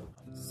 snälla.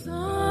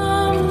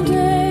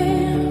 Someday